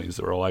 12 counties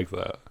that were like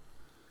that.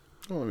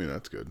 Well, I mean,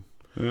 that's good.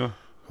 Yeah.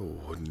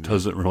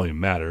 Doesn't really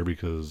matter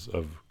because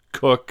of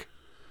Cook.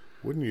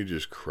 Wouldn't you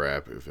just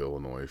crap if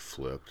Illinois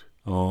flipped?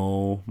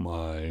 Oh,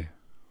 my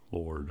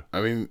Lord.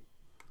 I mean,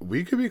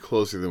 we could be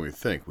closer than we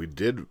think. We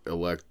did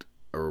elect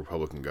a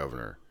Republican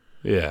governor.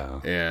 Yeah.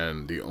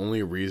 And the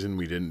only reason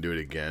we didn't do it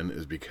again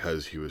is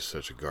because he was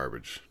such a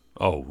garbage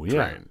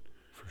train.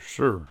 For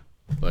sure.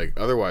 Like,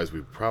 otherwise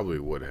we probably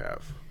would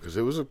have. Because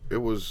it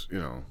was,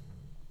 You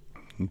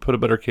put a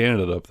better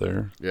candidate up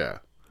there. Yeah.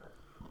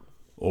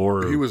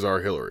 Or he was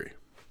our Hillary.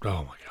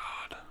 Oh, my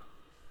God.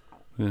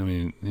 I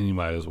mean, he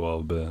might as well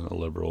have been a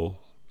liberal.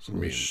 Some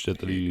of the shit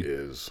that he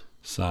is.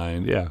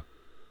 Signed. Yeah.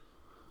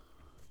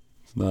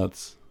 It's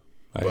nuts.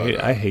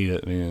 I hate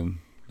it, man.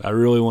 I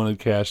really wanted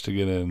Cash to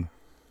get in.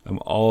 I'm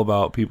all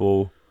about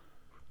people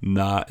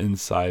not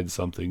inside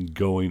something,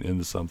 going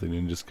into something,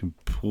 and just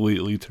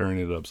completely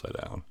turning it upside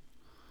down.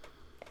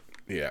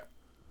 Yeah.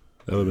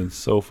 That would have been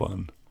so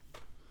fun.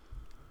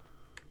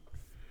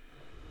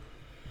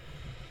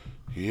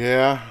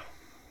 Yeah.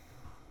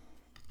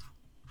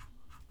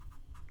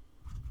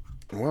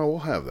 Well, we'll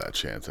have that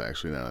chance,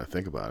 actually, now that I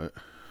think about it.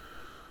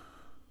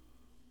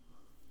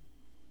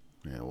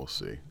 Yeah, we'll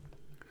see.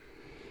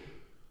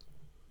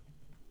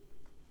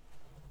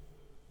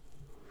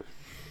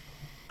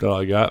 That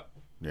all I got?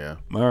 Yeah.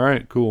 All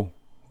right, cool.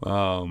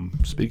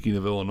 Speaking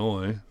of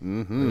Illinois,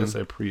 I guess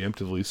I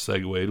preemptively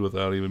segued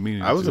without even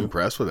meaning to. I was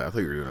impressed with that. I thought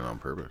you were doing it on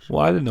purpose.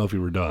 Well, I didn't know if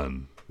you were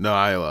done. No,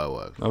 I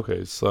was.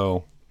 Okay,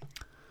 so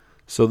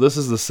this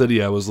is the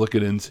city I was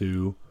looking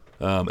into,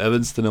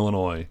 Evanston,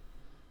 Illinois.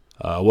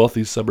 A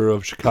wealthy suburb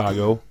of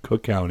Chicago,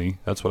 Cook County.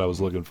 That's what I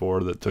was looking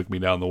for that took me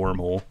down the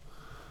wormhole.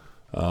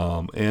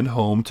 And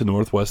home to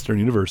Northwestern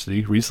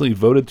University, recently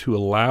voted to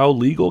allow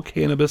legal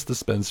cannabis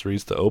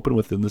dispensaries to open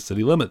within the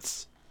city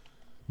limits.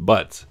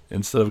 But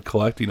instead of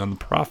collecting on the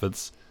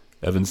profits,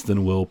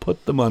 Evanston will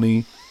put the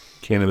money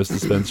cannabis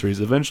dispensaries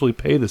eventually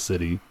pay the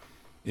city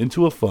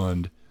into a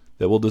fund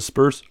that will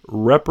disperse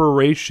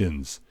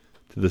reparations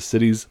to the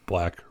city's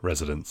black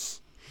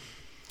residents.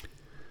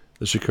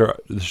 The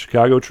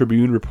Chicago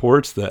Tribune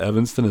reports that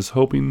Evanston is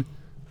hoping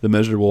the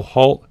measure will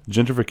halt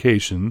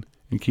gentrification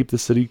and keep the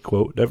city,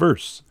 quote,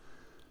 diverse.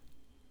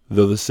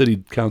 Though the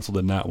city council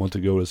did not want to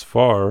go as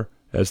far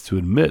as to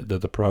admit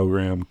that the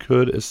program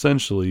could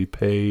essentially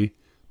pay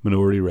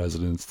minority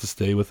residents to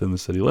stay within the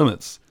city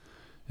limits.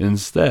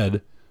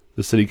 Instead,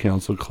 the city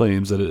council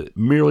claims that it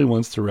merely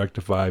wants to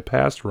rectify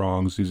past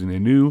wrongs using a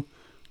new,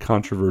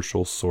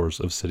 controversial source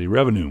of city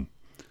revenue.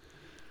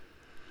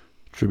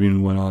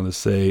 Tribune went on to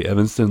say,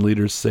 Evanston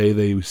leaders say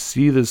they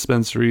see the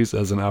dispensaries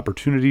as an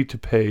opportunity to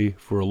pay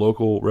for a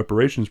local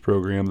reparations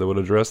program that would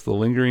address the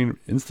lingering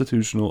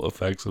institutional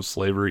effects of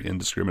slavery and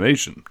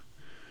discrimination.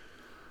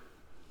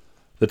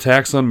 The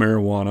tax on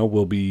marijuana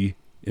will be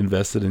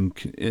invested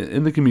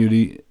in the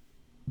community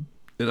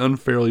and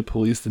unfairly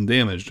policed and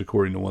damaged,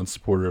 according to one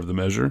supporter of the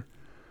measure.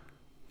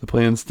 The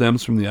plan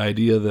stems from the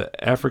idea that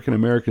African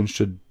Americans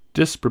should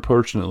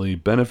disproportionately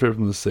benefit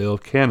from the sale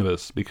of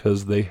cannabis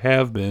because they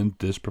have been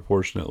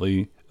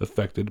disproportionately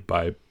affected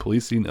by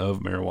policing of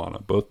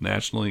marijuana, both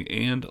nationally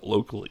and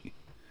locally.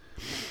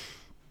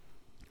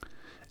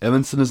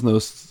 Evanston is no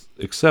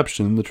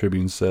exception. The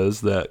Tribune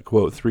says that,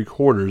 quote,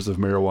 3/4 of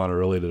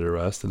marijuana-related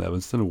arrests in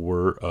Evanston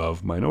were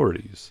of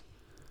minorities.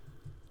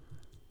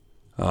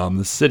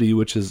 The city,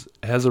 which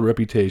has a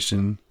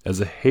reputation as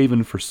a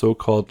haven for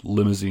so-called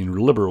limousine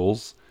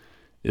liberals,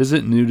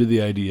 isn't new to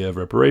the idea of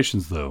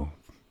reparations, though.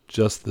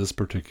 Just this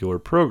particular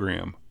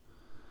program.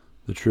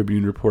 The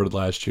Tribune reported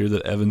last year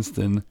that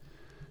Evanston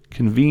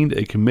convened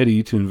a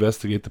committee to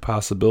investigate the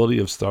possibility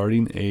of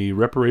starting a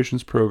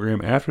reparations program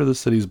after the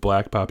city's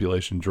black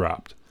population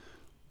dropped,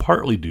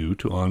 partly due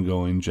to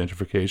ongoing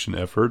gentrification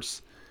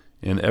efforts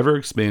and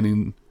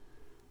ever-expanding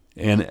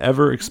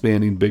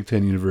Big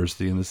Ten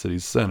University in the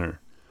city's center.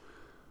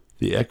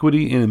 The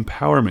Equity and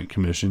Empowerment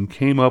Commission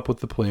came up with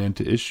the plan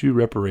to issue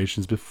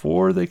reparations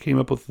before they came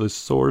up with the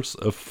source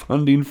of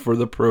funding for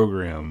the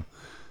program.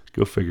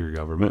 Go figure,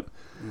 government.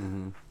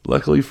 Mm-hmm.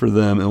 Luckily for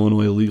them,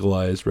 Illinois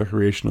legalized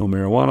recreational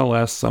marijuana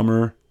last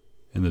summer,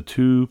 and the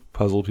two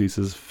puzzle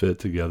pieces fit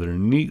together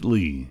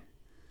neatly.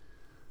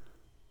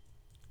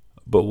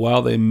 But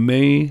while they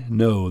may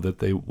know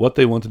what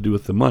they want to do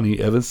with the money,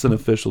 Evanston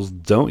officials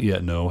don't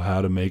yet know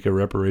how to make a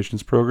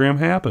reparations program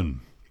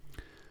happen.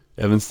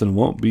 Evanston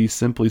won't be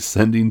simply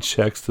sending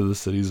checks to the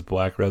city's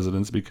black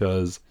residents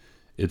because,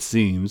 it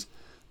seems,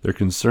 they're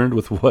concerned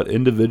with what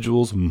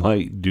individuals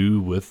might do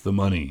with the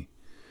money.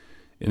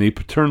 In a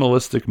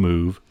paternalistic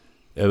move,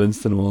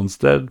 Evanston will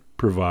instead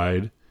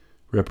provide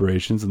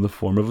reparations in the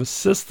form of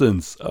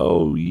assistance.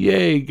 Oh,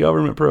 yay,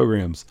 government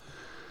programs.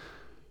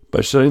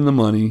 By shuttling the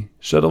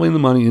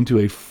money into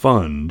a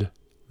fund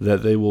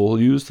that they will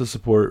use to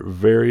support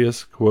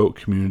various, quote,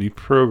 community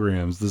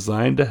programs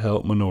designed to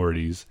help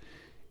minorities,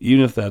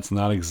 even if that's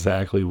not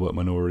exactly what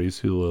minorities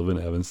who live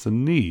in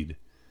Evanston need.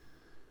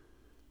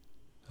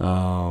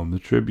 The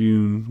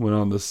Tribune went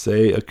on to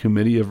say a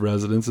committee of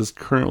residents is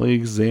currently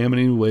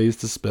examining ways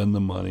to spend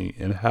the money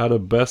and how to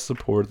best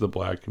support the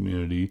black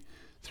community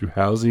through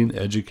housing,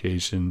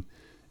 education,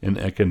 and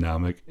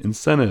economic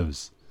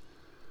incentives.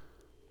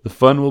 The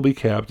fund will be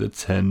capped at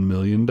 $10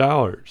 million,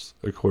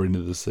 according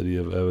to the City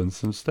of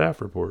Evanston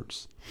staff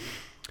reports.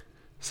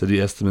 City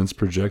estimates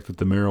project that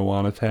the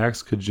marijuana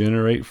tax could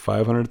generate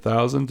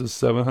 $500,000 to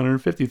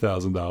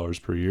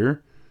 $750,000 per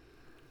year.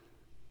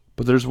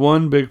 But there's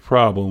one big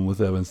problem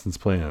with Evanston's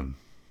plan.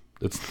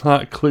 It's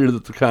not clear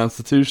that the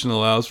Constitution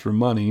allows for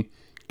money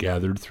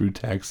gathered through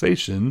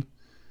taxation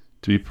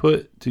to be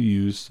put to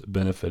use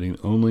benefiting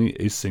only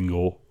a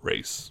single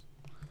race.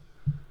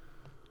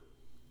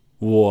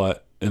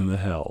 What in the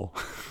hell?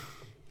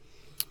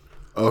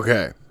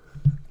 Okay.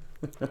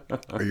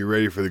 Are you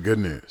ready for the good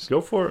news?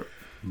 Go for it,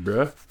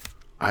 bruh.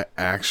 I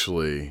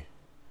actually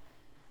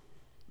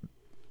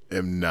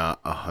am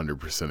not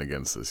 100%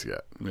 against this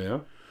yet. Yeah.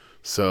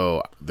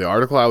 So the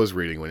article I was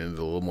reading went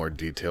into a little more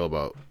detail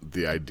about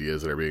the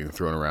ideas that are being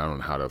thrown around on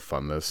how to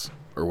fund this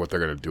or what they're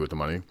going to do with the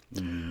money.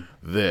 Mm-hmm.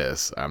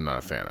 This I'm not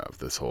a fan of.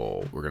 This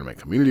whole we're going to make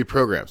community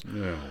programs.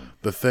 Yeah.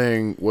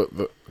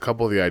 A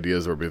couple of the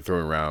ideas that were being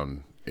thrown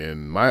around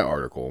in my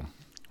article,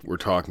 we're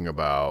talking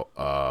about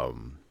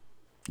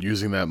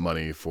using that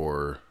money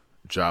for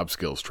job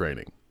skills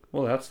training.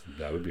 Well,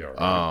 that would be all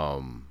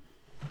right.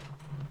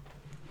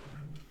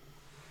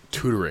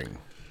 Tutoring.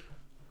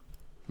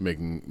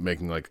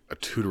 Making like a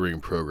tutoring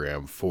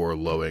program for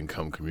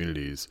low-income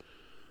communities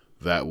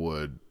that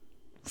would,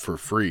 for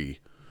free,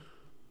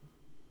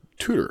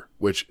 tutor,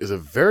 which is a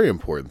very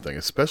important thing,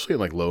 especially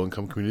in like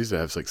low-income communities that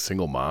have like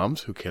single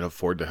moms who can't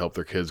afford to help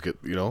their kids get,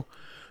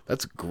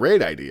 that's a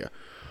great idea.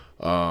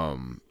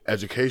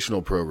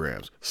 Educational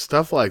programs,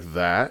 stuff like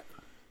that.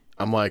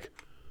 I'm like,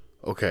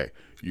 okay,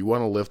 you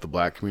want to lift the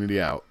black community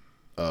out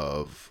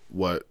of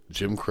what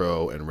Jim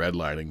Crow and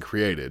redlining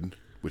created,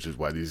 which is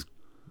why these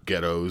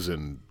ghettos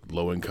and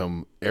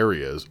low-income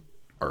areas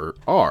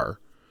are.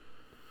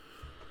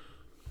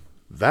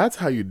 That's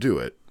how you do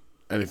it.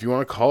 And if you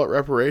want to call it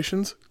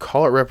reparations,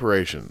 call it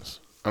reparations.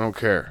 I don't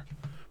care.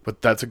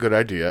 But that's a good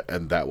idea,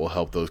 and that will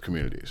help those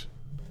communities.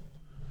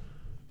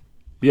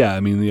 Yeah, I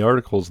mean, the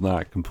article's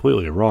not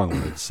completely wrong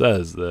when it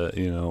says that,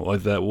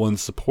 like that one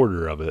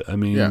supporter of it. I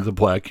mean, The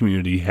black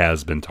community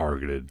has been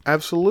targeted.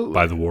 Absolutely.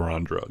 By the war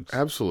on drugs.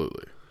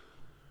 Absolutely.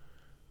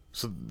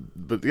 So,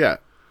 but yeah.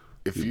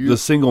 The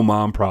single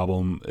mom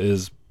problem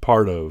is a big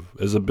part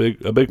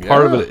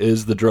of it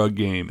is the drug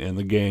game and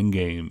the gang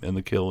game and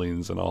the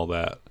killings and all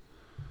that.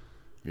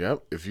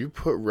 Yep. If you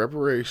put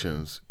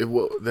reparations,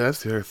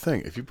 that's the other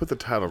thing. If you put the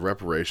title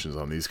reparations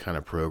on these kind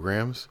of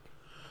programs,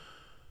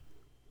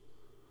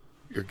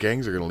 your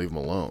gangs are going to leave them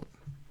alone.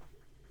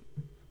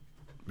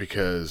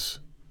 Because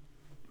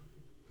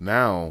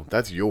now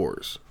that's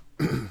yours.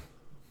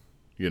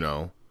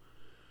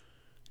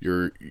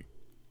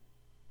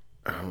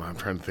 I'm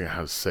trying to think of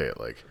how to say it.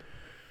 Like,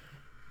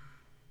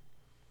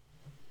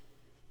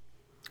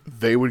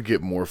 they would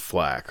get more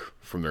flack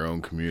from their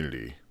own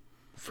community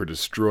for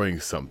destroying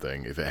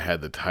something if it had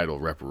the title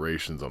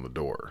reparations on the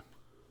door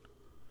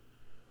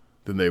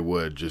than they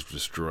would just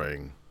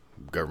destroying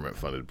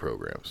government-funded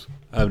programs.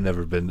 I've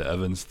never been to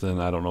Evanston.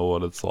 I don't know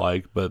what it's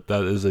like, but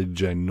that is a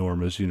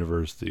ginormous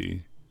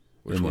university.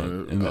 Which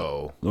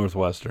one?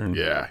 Northwestern.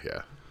 Yeah.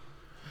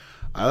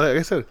 Like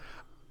I said,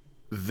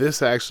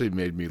 this actually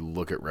made me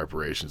look at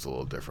reparations a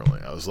little differently.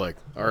 I was like,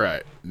 all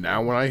right,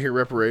 now when I hear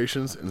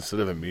reparations, instead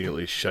of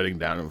immediately shutting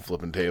down and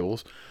flipping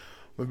tables,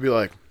 I'm going to be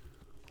like,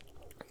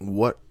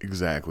 what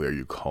exactly are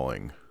you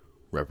calling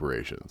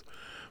reparations?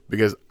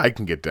 Because I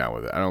can get down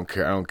with it. I don't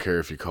care. I don't care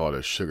if you call it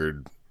a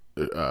sugar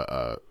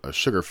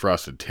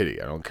frosted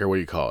titty. I don't care what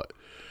you call it.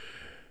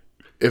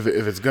 If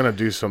it's gonna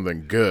do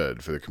something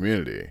good for the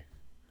community,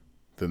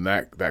 then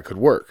that could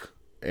work.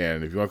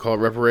 And if you want to call it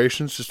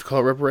reparations, just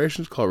call it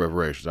reparations. Call it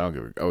reparations. I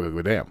don't give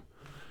a damn.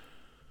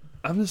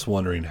 I'm just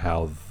wondering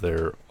how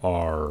there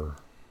are.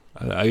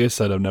 I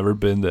guess I've never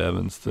been to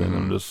Evanston. Mm-hmm.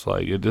 I'm just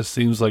like, it just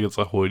seems like it's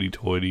a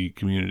hoity-toity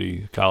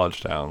community,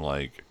 college town.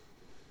 Like,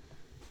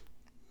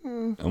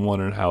 I'm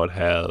wondering how it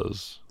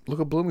has Look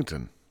at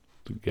Bloomington.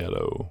 the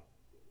ghetto.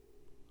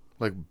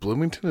 Like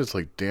Bloomington is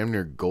like damn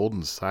near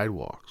golden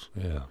sidewalks.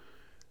 Yeah.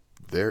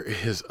 There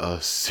is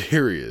a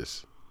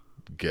serious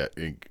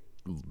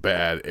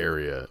bad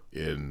area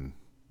in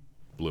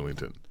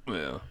Bloomington.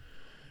 Yeah.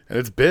 And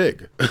it's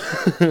big.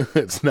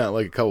 It's not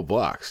like a couple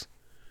blocks.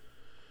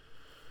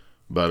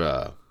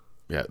 But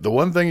yeah, the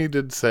one thing he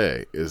did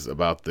say is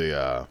about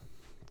the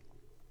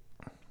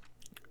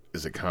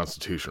is it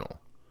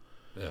constitutional?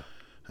 Yeah.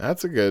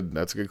 That's a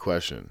good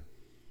question.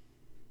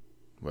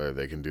 Whether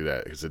they can do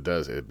that,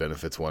 because it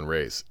benefits one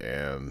race,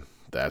 and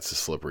that's a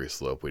slippery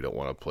slope we don't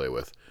want to play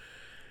with.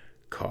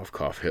 Cough,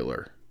 cough,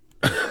 Hitler.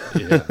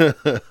 Yeah.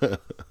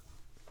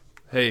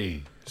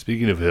 Hey,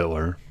 speaking of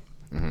Hitler,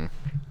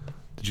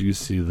 did you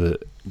see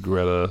that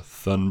Greta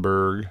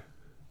Thunberg,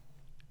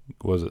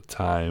 was it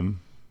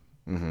Time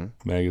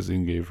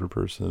magazine, gave her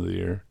Person of the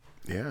Year?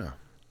 Yeah.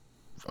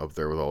 Up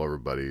there with all of her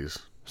buddies.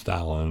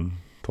 Stalin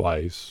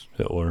twice,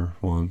 Hitler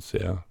once,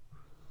 yeah.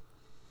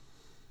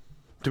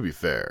 To be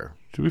fair,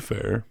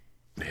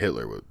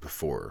 Hitler was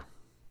before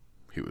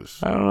he was.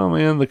 I don't know,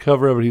 man. The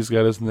cover of it, he's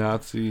got his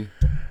Nazi.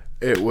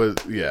 It was,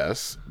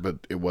 yes,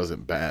 but it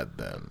wasn't bad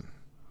then.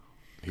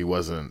 He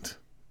wasn't.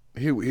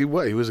 He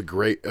was a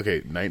great.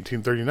 Okay,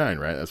 1939,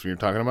 right? That's what you're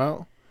talking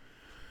about.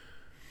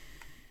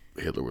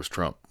 Hitler was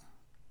Trump.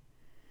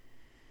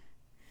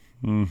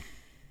 I don't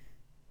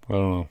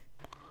know.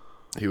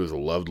 He was a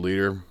loved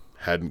leader.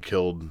 Hadn't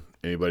killed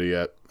anybody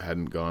yet.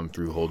 Hadn't gone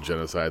through the whole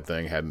genocide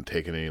thing. Hadn't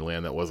taken any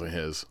land that wasn't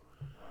his.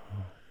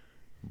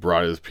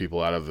 Brought his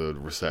people out of the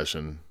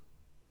recession.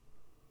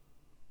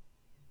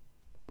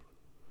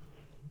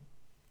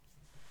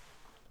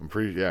 I'm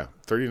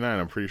 39.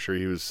 I'm pretty sure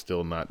he was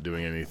still not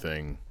doing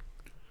anything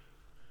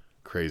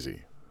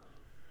crazy.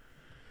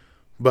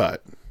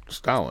 But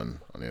Stalin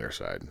on the other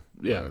side.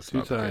 Yeah, that's two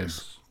not the times.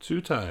 case.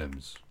 2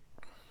 times.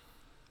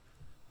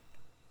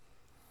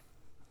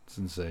 It's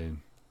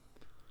insane.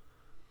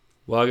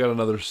 Well, I got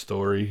another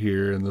story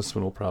here, and this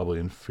one will probably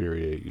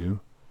infuriate you,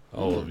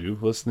 all of you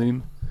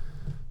listening.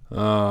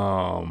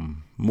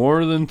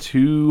 More than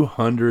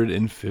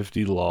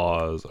 250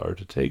 laws are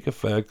to take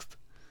effect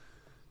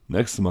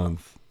next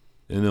month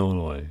in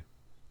Illinois,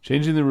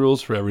 changing the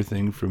rules for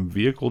everything from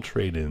vehicle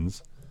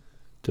trade-ins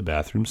to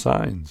bathroom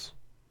signs.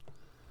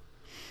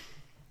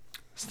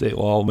 State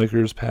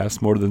lawmakers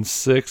passed more than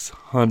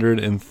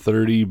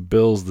 630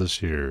 bills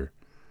this year.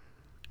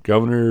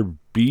 Governor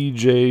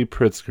B.J.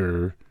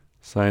 Pritzker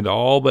signed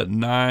all but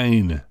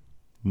nine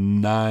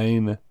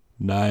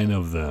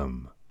of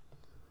them.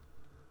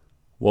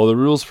 While the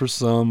rules for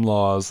some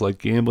laws, like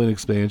gambling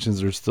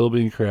expansions, are still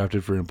being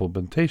crafted for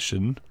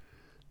implementation,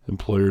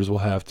 employers will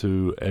have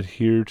to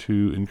adhere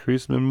to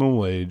increased minimum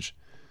wage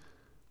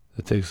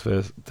that takes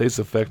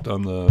effect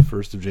on the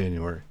 1st of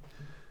January.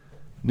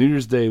 New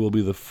Year's Day will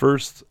be the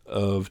first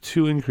of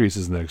 2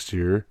 increases next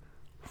year,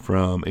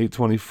 from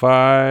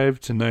 $8.25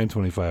 to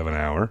 $9.25 an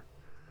hour.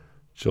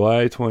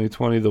 July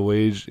 2020, the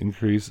wage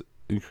increases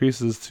to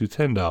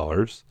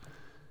 $10.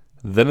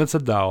 Then it's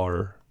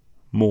 $1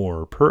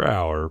 more per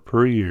hour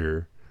per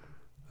year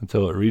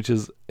until it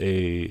reaches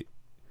 $15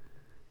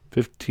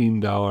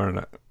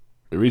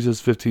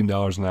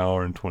 an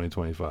hour in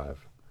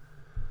 2025.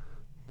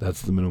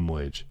 That's the minimum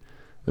wage.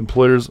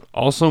 Employers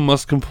also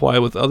must comply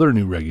with other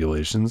new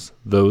regulations.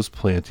 Those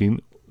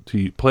planning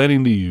to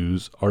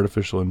use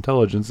artificial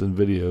intelligence in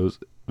video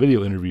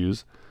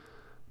interviews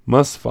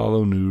must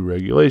follow new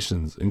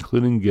regulations,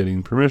 including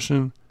getting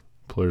permission.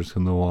 Employers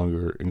can no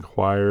longer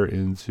inquire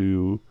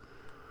into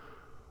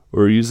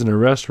or use an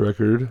arrest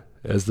record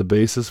as the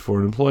basis for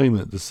an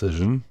employment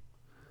decision.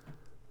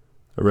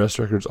 Arrest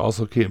records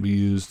also can't be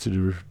used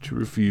to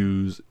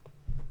refuse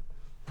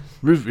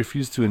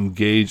to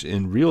engage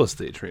in real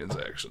estate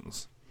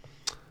transactions.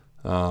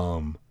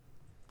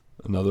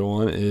 Another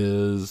one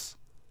is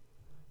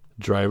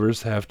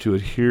drivers have to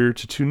adhere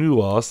to 2 new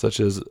laws, such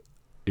as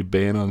a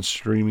ban on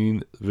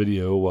streaming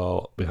video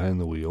while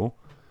behind the wheel.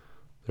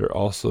 There are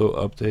also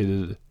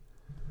updated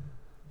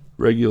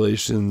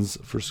regulations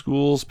for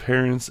schools,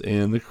 parents,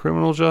 and the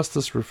criminal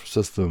justice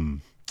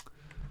system.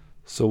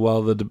 So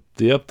while the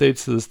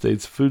updates to the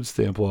state's food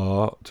stamp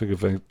law took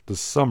effect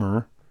this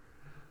summer,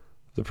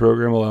 the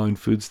program allowing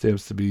food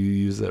stamps to be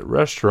used at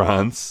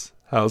restaurants,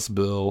 House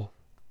Bill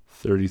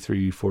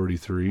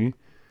 3343,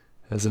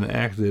 has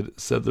enacted,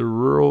 said the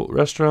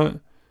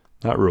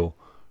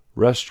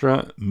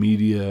Restaurant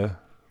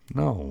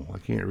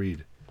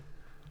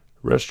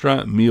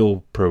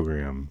meal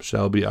program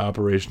shall be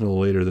operational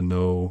later than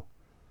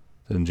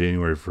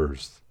January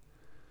 1st.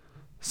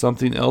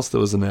 Something else that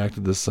was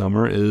enacted this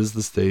summer is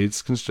the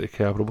state's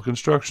capital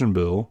construction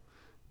bill,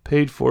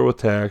 paid for with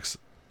tax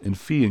and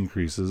fee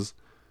increases,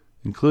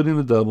 including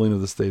the doubling of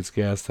the state's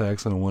gas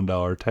tax and a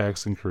 $1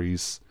 tax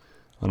increase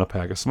on a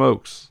pack of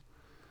smokes.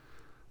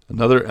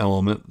 Another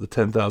element, the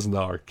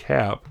 $10,000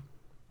 cap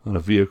on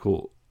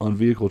vehicle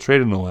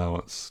trade-in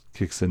allowance,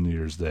 kicks in New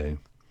Year's Day.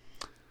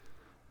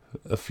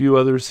 A few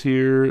others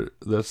here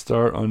that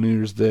start on New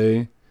Year's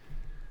Day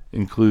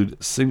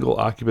include single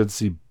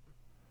occupancy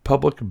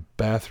public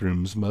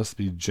bathrooms must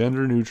be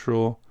gender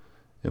neutral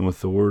and with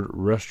the word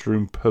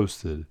restroom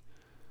posted.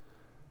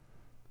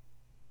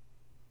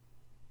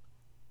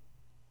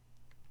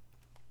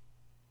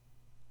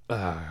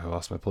 I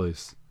lost my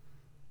place.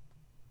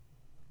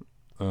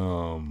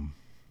 The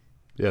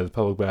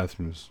public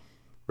bathrooms,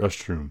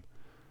 restroom.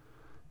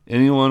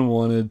 Anyone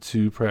wanted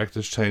to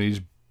practice Chinese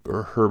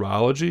or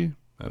herbology,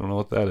 I don't know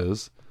what that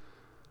is,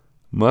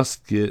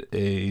 must get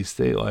a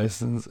state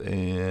license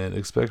and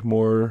expect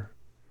more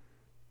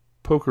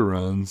poker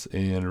runs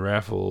and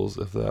raffles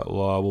if that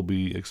law will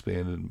be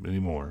expanded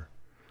anymore.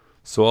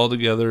 So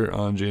altogether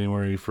on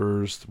January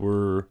 1st,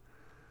 we're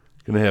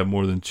going to have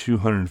more than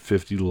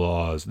 250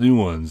 laws, new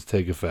ones,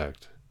 take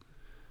effect.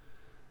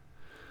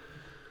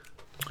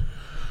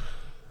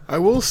 I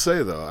will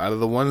say, though, out of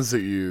the ones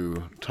that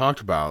you talked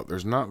about,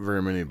 there's not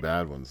very many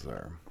bad ones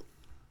there.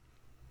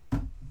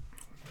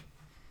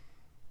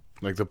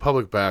 Like the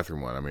public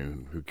bathroom one, I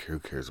mean, who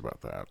cares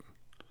about that?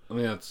 I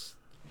mean,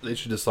 they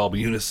should just all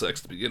be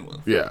unisex to begin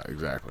with. Yeah,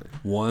 exactly.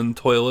 One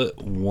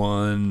toilet,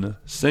 one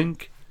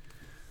sink,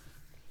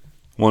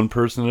 one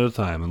person at a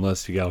time,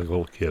 unless you got like a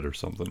little kid or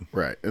something.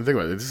 Right. And think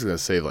about it, this is going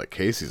to save like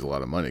Casey's a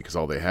lot of money because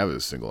all they have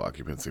is single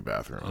occupancy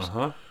bathrooms.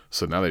 Uh-huh.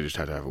 So now they just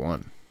have to have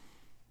one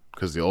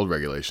because the old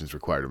regulations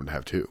required them to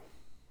have two.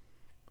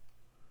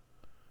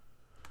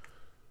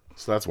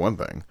 So that's one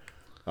thing.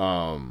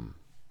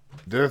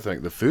 The other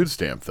thing, the food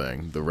stamp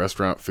thing, the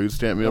restaurant food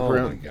stamp meal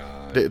program. Oh, my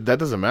God. That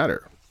doesn't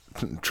matter.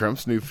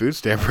 Trump's new food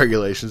stamp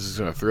regulations is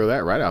going to throw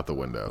that right out the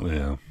window.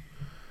 Yeah.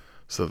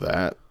 So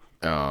that,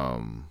 there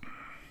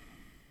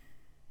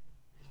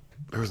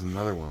was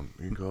another one.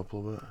 You can go up a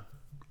little bit.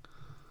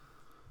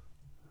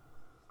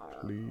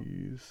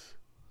 Please.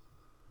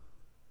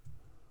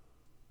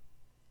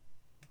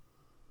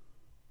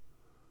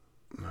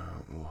 No,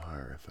 a little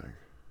higher, I think.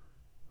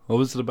 What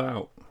was it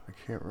about? I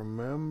can't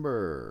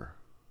remember.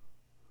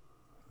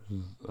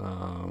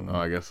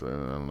 I guess I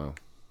don't know.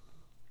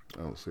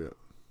 I don't see it.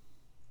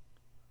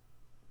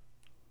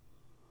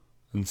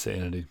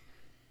 Insanity.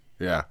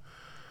 Yeah.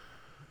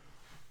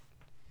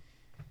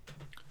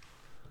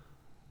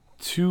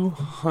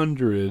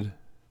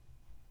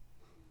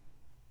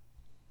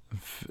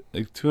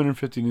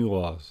 250 new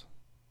laws.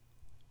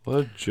 What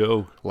a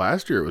joke.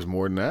 Last year it was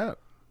more than that.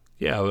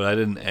 Yeah, but I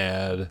didn't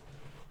add.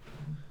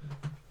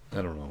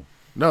 I don't know.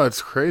 No,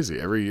 it's crazy.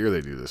 Every year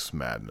they do this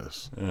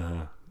madness.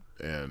 Uh-huh.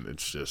 And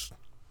it's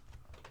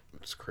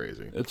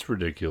crazy. It's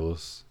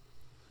ridiculous.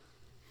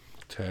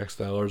 Tax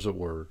dollars at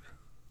work.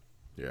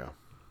 Yeah.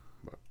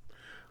 But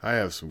I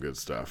have some good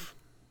stuff.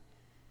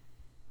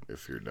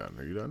 If you're done.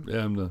 Are you done?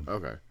 Yeah, I'm done.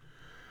 Okay.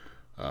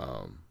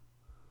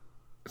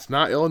 It's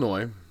not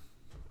Illinois,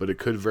 but it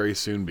could very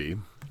soon be.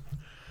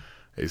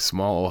 A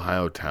small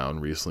Ohio town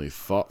recently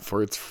fought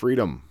for its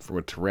freedom from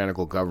a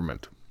tyrannical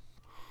government.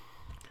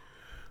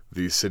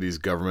 The city's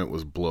government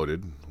was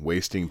bloated,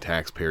 wasting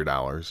taxpayer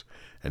dollars,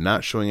 and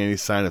not showing any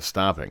sign of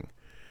stopping.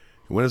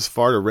 It went as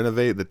far to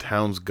renovate the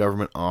town's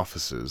government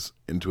offices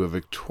into a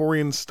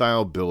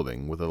Victorian-style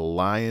building with a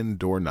lion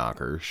door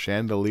knocker,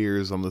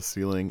 chandeliers on the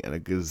ceiling, and a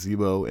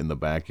gazebo in the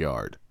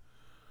backyard.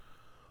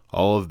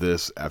 All of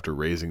this after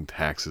raising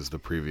taxes the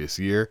previous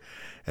year,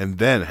 and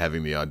then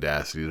having the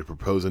audacity to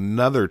propose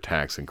another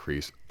tax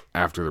increase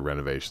after the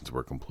renovations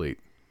were complete.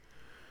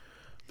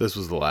 This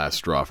was the last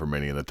straw for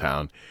many in the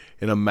town.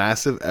 In a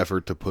massive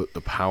effort to put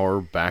the power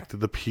back to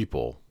the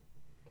people,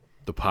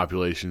 the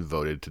population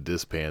voted to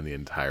disband the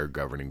entire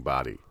governing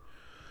body,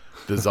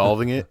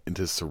 dissolving it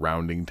into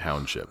surrounding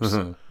townships.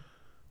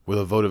 With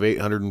a vote of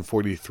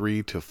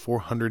 843 to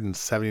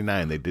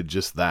 479, they did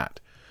just that,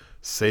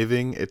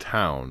 saving a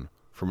town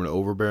from an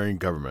overbearing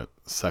government,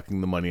 sucking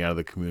the money out of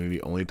the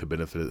community only to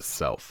benefit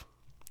itself.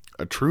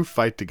 A true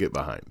fight to get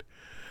behind.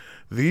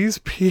 These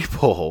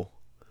people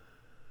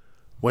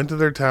went to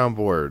their town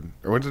board,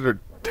 or went to their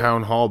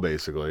town hall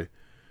basically,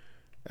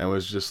 and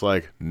was just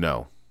like,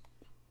 no.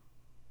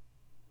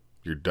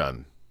 You're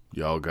done.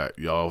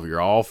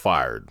 You're all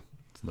fired.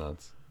 It's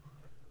nuts.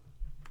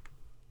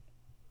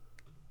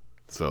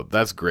 So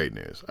that's great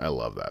news. I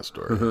love that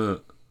story.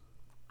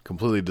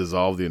 Completely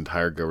dissolved the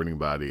entire governing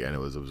body, and it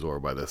was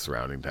absorbed by the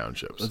surrounding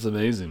townships. That's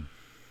amazing.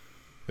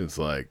 It's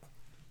like,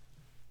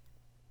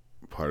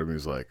 part of me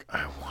is like,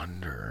 I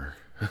wonder.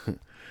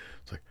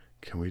 It's like,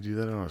 can we do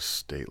that on a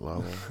state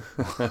level?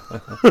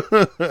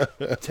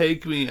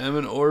 Take me. I'm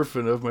an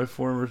orphan of my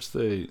former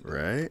state.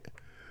 Right?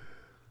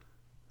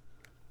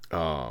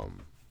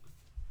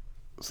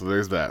 So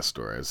there's that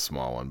story. It's a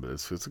small one, but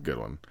it's a good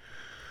one.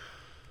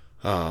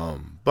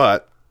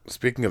 But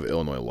speaking of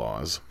Illinois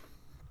laws,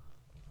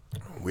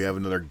 We have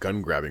another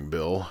gun-grabbing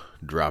bill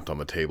dropped on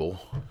the table.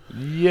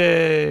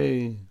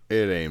 Yay!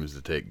 It aims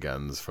to take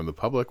guns from the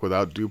public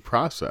without due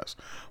process.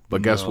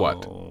 But guess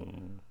what?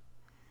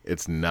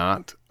 It's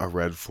not a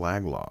red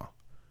flag law.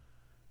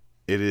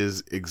 It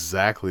is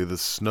exactly the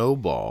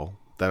snowball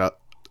that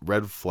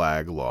red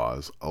flag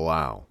laws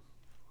allow.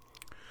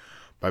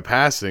 By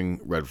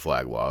passing red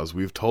flag laws,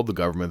 we've told the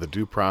government that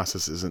due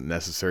process isn't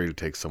necessary to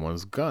take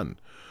someone's gun.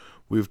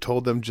 We've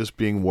told them just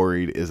being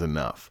worried is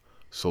enough.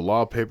 So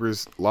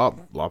lawmakers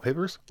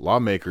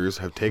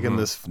have taken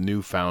this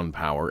newfound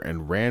power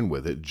and ran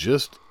with it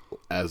just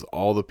as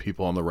all the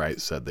people on the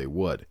right said they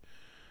would.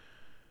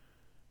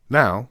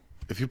 Now,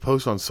 if you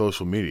post on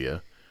social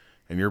media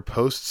and your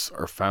posts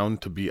are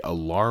found to be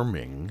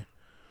alarming,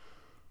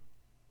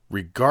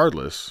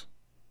 regardless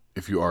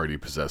if you already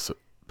passed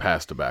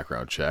a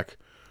background check,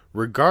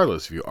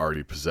 regardless if you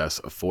already possess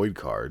a FOID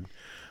card,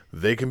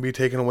 they can be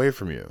taken away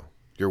from you,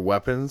 your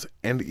weapons,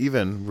 and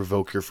even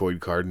revoke your FOID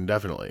card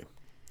indefinitely.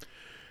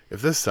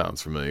 If this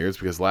sounds familiar, it's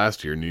because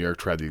last year New York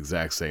tried the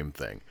exact same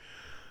thing.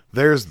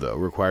 Theirs, though,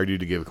 required you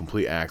to give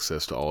complete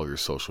access to all of your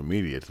social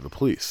media to the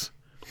police.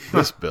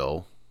 This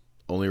bill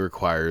only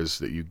requires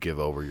that you give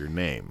over your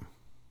name,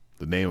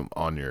 the name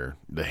on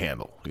the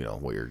handle,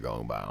 what you're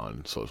going by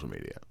on social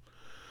media.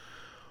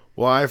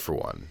 Well, I, for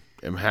one,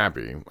 am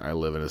happy I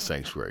live in a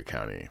sanctuary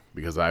county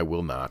because I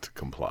will not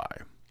comply.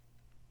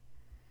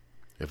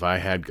 If I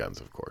had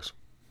guns, of course.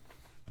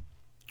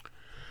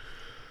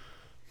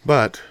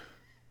 But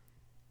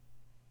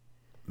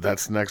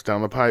that's next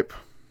down the pipe.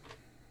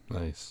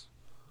 Nice.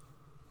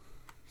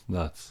 It's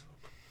nuts.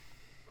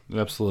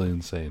 Absolutely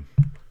insane.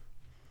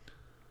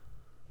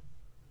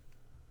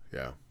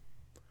 Yeah.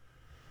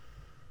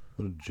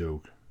 What a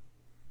joke.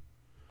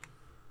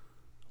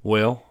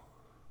 Well,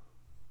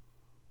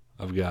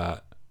 I've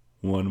got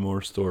one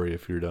more story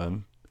if you're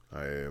done.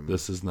 I am.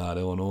 This is not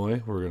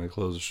Illinois. We're going to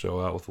close the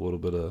show out with a little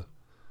bit of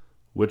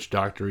witch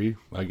doctory,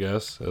 I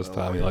guess, as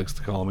Tommy likes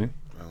to call me.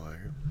 I like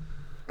it.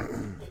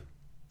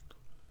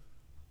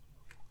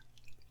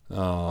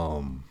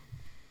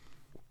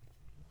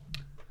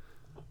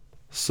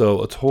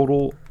 So a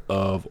total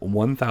of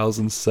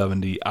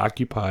 1,070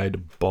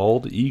 occupied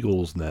bald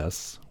eagles'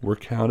 nests were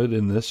counted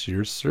in this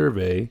year's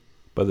survey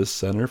by the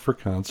Center for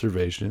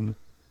Conservation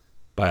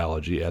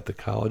Biology at the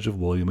College of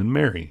William and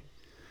Mary.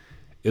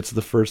 It's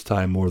the first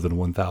time more than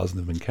 1,000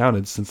 have been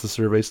counted since the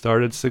survey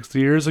started 60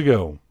 years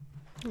ago.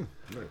 Nice.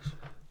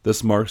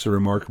 This marks a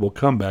remarkable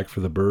comeback for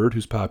the bird,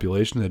 whose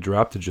population had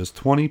dropped to just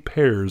 20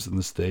 pairs in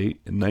the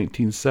state in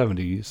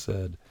 1970,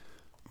 said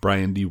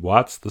Brian D.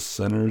 Watts, the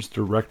center's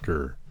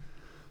director.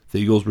 The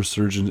eagle's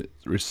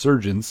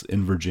resurgence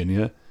in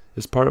Virginia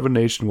is part of a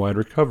nationwide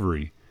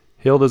recovery,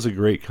 hailed as a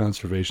great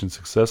conservation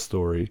success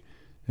story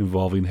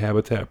involving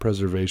habitat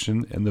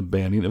preservation and the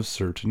banning of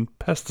certain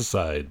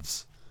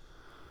pesticides.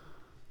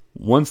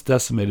 Once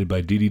decimated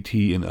by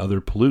DDT and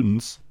other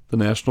pollutants, the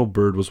national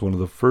bird was one of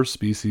the first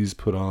species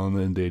put on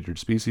the endangered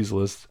species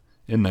list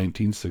in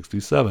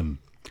 1967.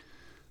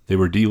 They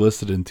were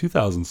delisted in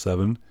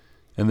 2007,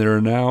 and there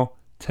are now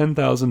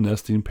 10,000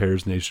 nesting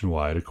pairs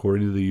nationwide,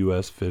 according to the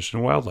U.S. Fish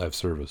and Wildlife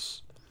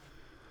Service.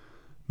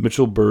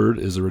 Mitchell Bird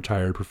is a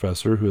retired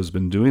professor who has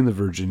been doing the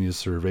Virginia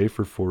survey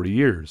for 40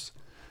 years.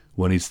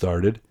 When he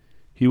started,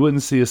 he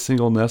wouldn't see a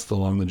single nest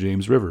along the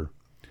James River.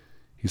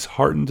 He's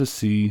heartened to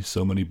see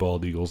so many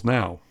bald eagles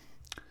now.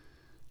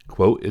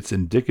 Quote, "It's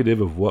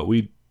indicative of what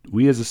we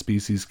as a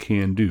species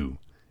can do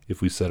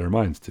if we set our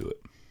minds to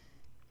it."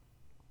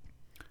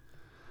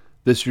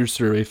 This year's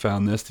survey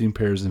found nesting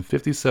pairs in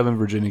 57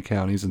 Virginia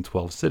counties and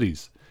 12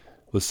 cities,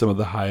 with some of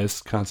the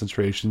highest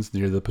concentrations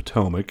near the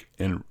Potomac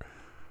and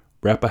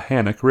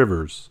Rappahannock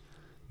rivers.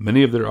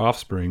 Many of their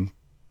offspring,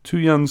 too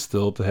young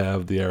still to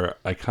have their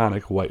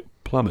iconic white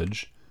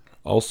plumage,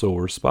 also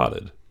were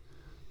spotted.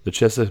 The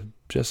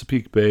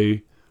Chesapeake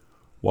Bay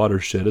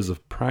watershed is a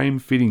prime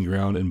feeding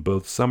ground in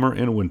both summer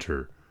and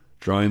winter,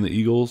 drawing the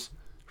eagles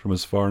from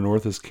as far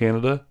north as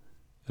Canada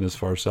and as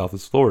far south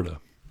as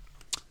Florida.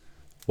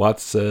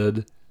 Watts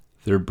said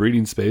their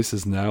breeding space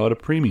is now at a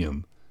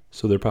premium,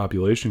 so their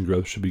population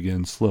growth should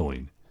begin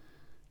slowing.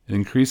 An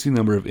increasing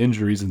number of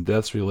injuries and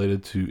deaths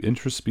related to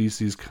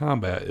intraspecies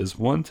combat is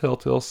one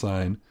telltale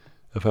sign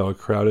of how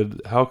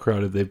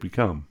crowded they've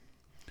become.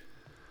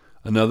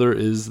 Another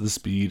is the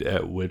speed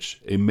at which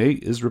a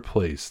mate is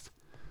replaced.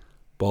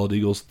 Bald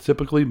eagles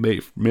typically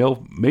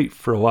mate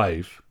for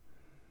life,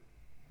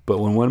 but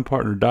when one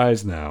partner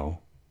dies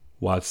now,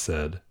 Watts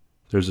said,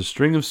 there's a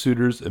string of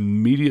suitors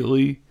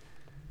immediately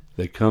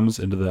that comes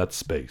into that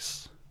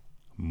space.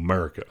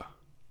 America.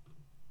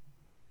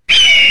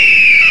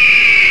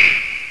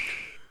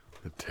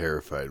 It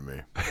terrified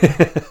me.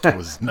 I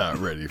was not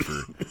ready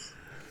for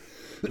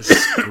the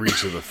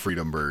screech of the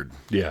freedom bird.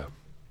 Yeah.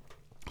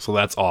 So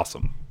that's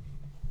awesome.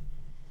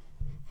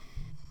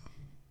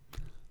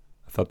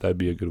 I thought that'd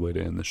be a good way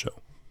to end the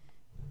show.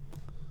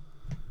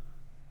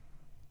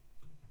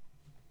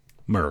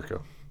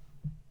 America.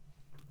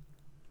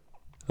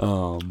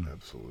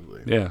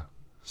 Absolutely. Yeah.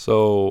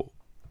 So,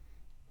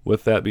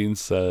 with that being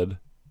said,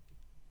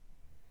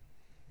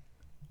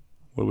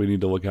 What do we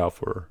need to look out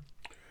for,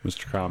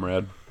 Mr.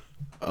 Comrade?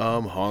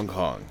 Hong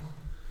Kong.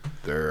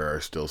 There are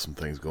still some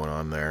things going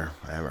on there.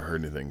 I haven't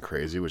heard anything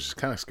crazy, which is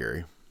kind of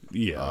scary.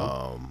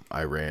 Yeah.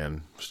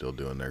 Iran still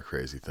doing their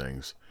crazy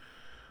things.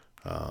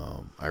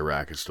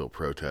 Iraq is still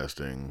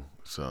protesting.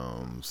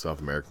 Some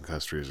South American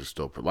countries are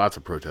still lots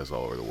of protests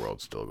all over the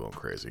world, still going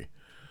crazy.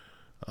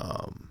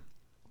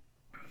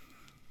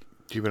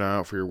 Keep an eye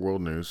out for your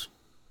world news,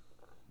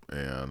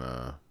 and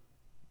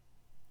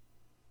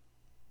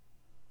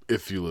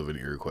if you live in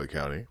Iroquois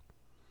County,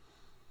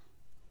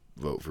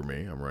 vote for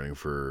me. I'm running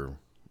for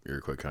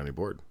Iroquois County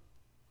Board.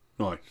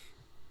 Nice.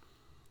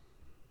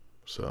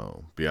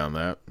 So beyond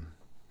that,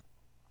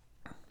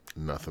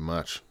 nothing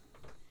much.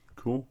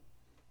 Cool.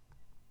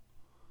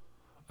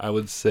 I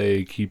would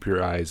say keep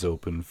your eyes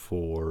open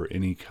for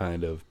any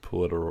kind of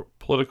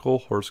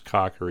political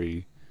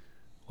horsecockery.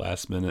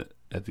 Last minute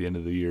at the end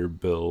of the year,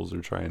 bills are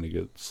trying to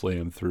get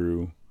slammed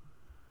through.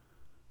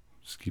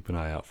 Just keep an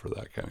eye out for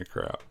that kind of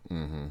crap.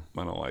 Mm-hmm.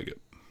 I don't like it.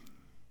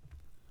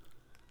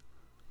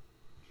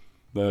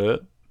 That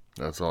it?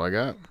 That's all I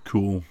got.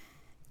 Cool.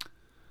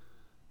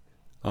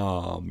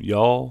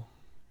 Y'all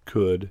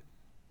could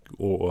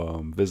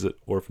visit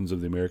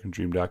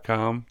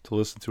orphansoftheamericandream.com to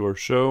listen to our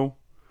show.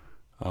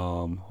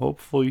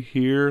 Hopefully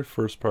here,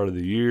 first part of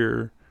the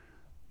year,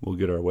 we'll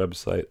get our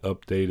website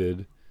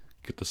updated,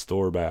 get the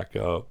store back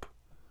up,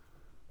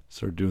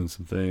 start doing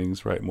some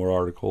things, write more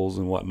articles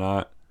and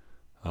whatnot.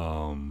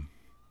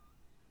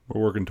 We're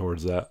working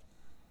towards that.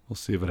 We'll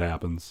see if it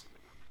happens.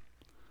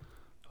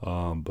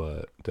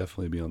 But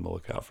definitely be on the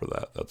lookout for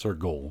that. That's our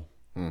goal.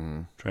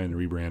 Mm-hmm. Trying to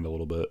rebrand a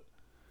little bit.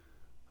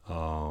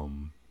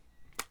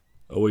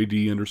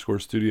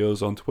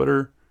 OAD_studios on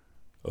Twitter.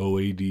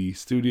 OAD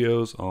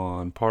Studios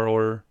on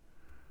Parler.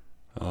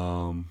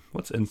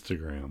 What's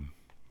Instagram?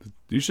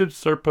 You should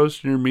start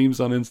posting your memes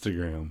on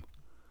Instagram.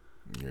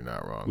 You're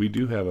not wrong. We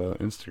do have an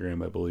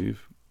Instagram, I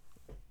believe.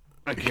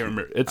 I can't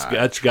remember.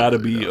 It's got to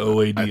be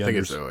OAD. I think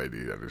it's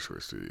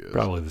OAD_studios.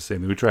 Probably the same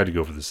thing. We tried to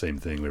go for the same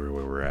thing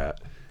everywhere we're at.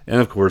 And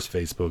of course,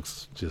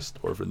 Facebook's just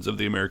Orphans of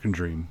the American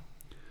Dream.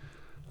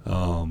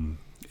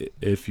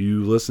 If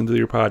you listen to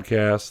your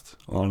podcast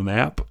on an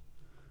app,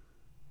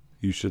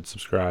 you should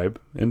subscribe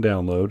and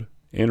download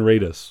and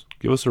rate us.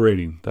 Give us a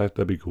rating.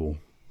 That'd be cool.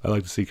 I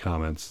like to see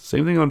comments.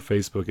 Same thing on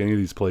Facebook, any of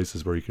these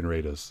places where you can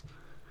rate us.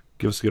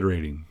 Give us a good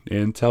rating.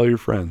 And tell your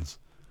friends.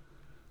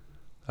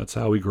 That's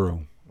how we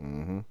grow.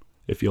 Mm-hmm.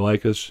 If you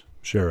like us,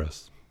 share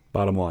us.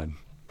 Bottom line.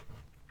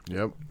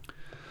 Yep.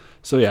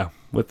 So yeah,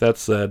 with that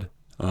said,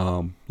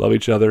 love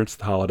each other. It's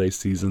the holiday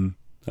season.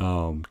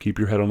 Keep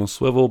your head on a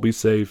swivel. Be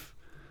safe.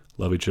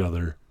 Love each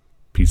other.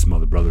 Peace,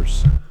 mother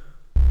brothers.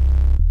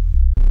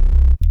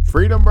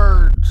 Freedom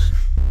birds.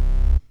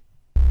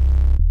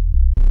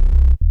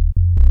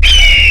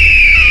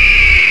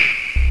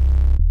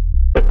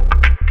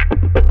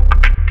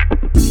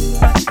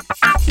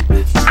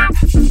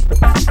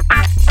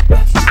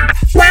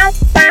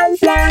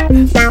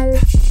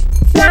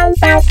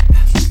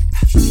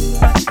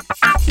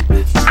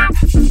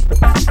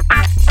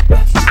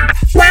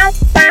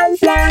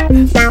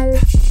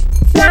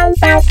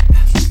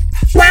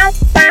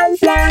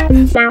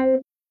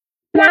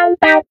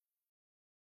 Wow.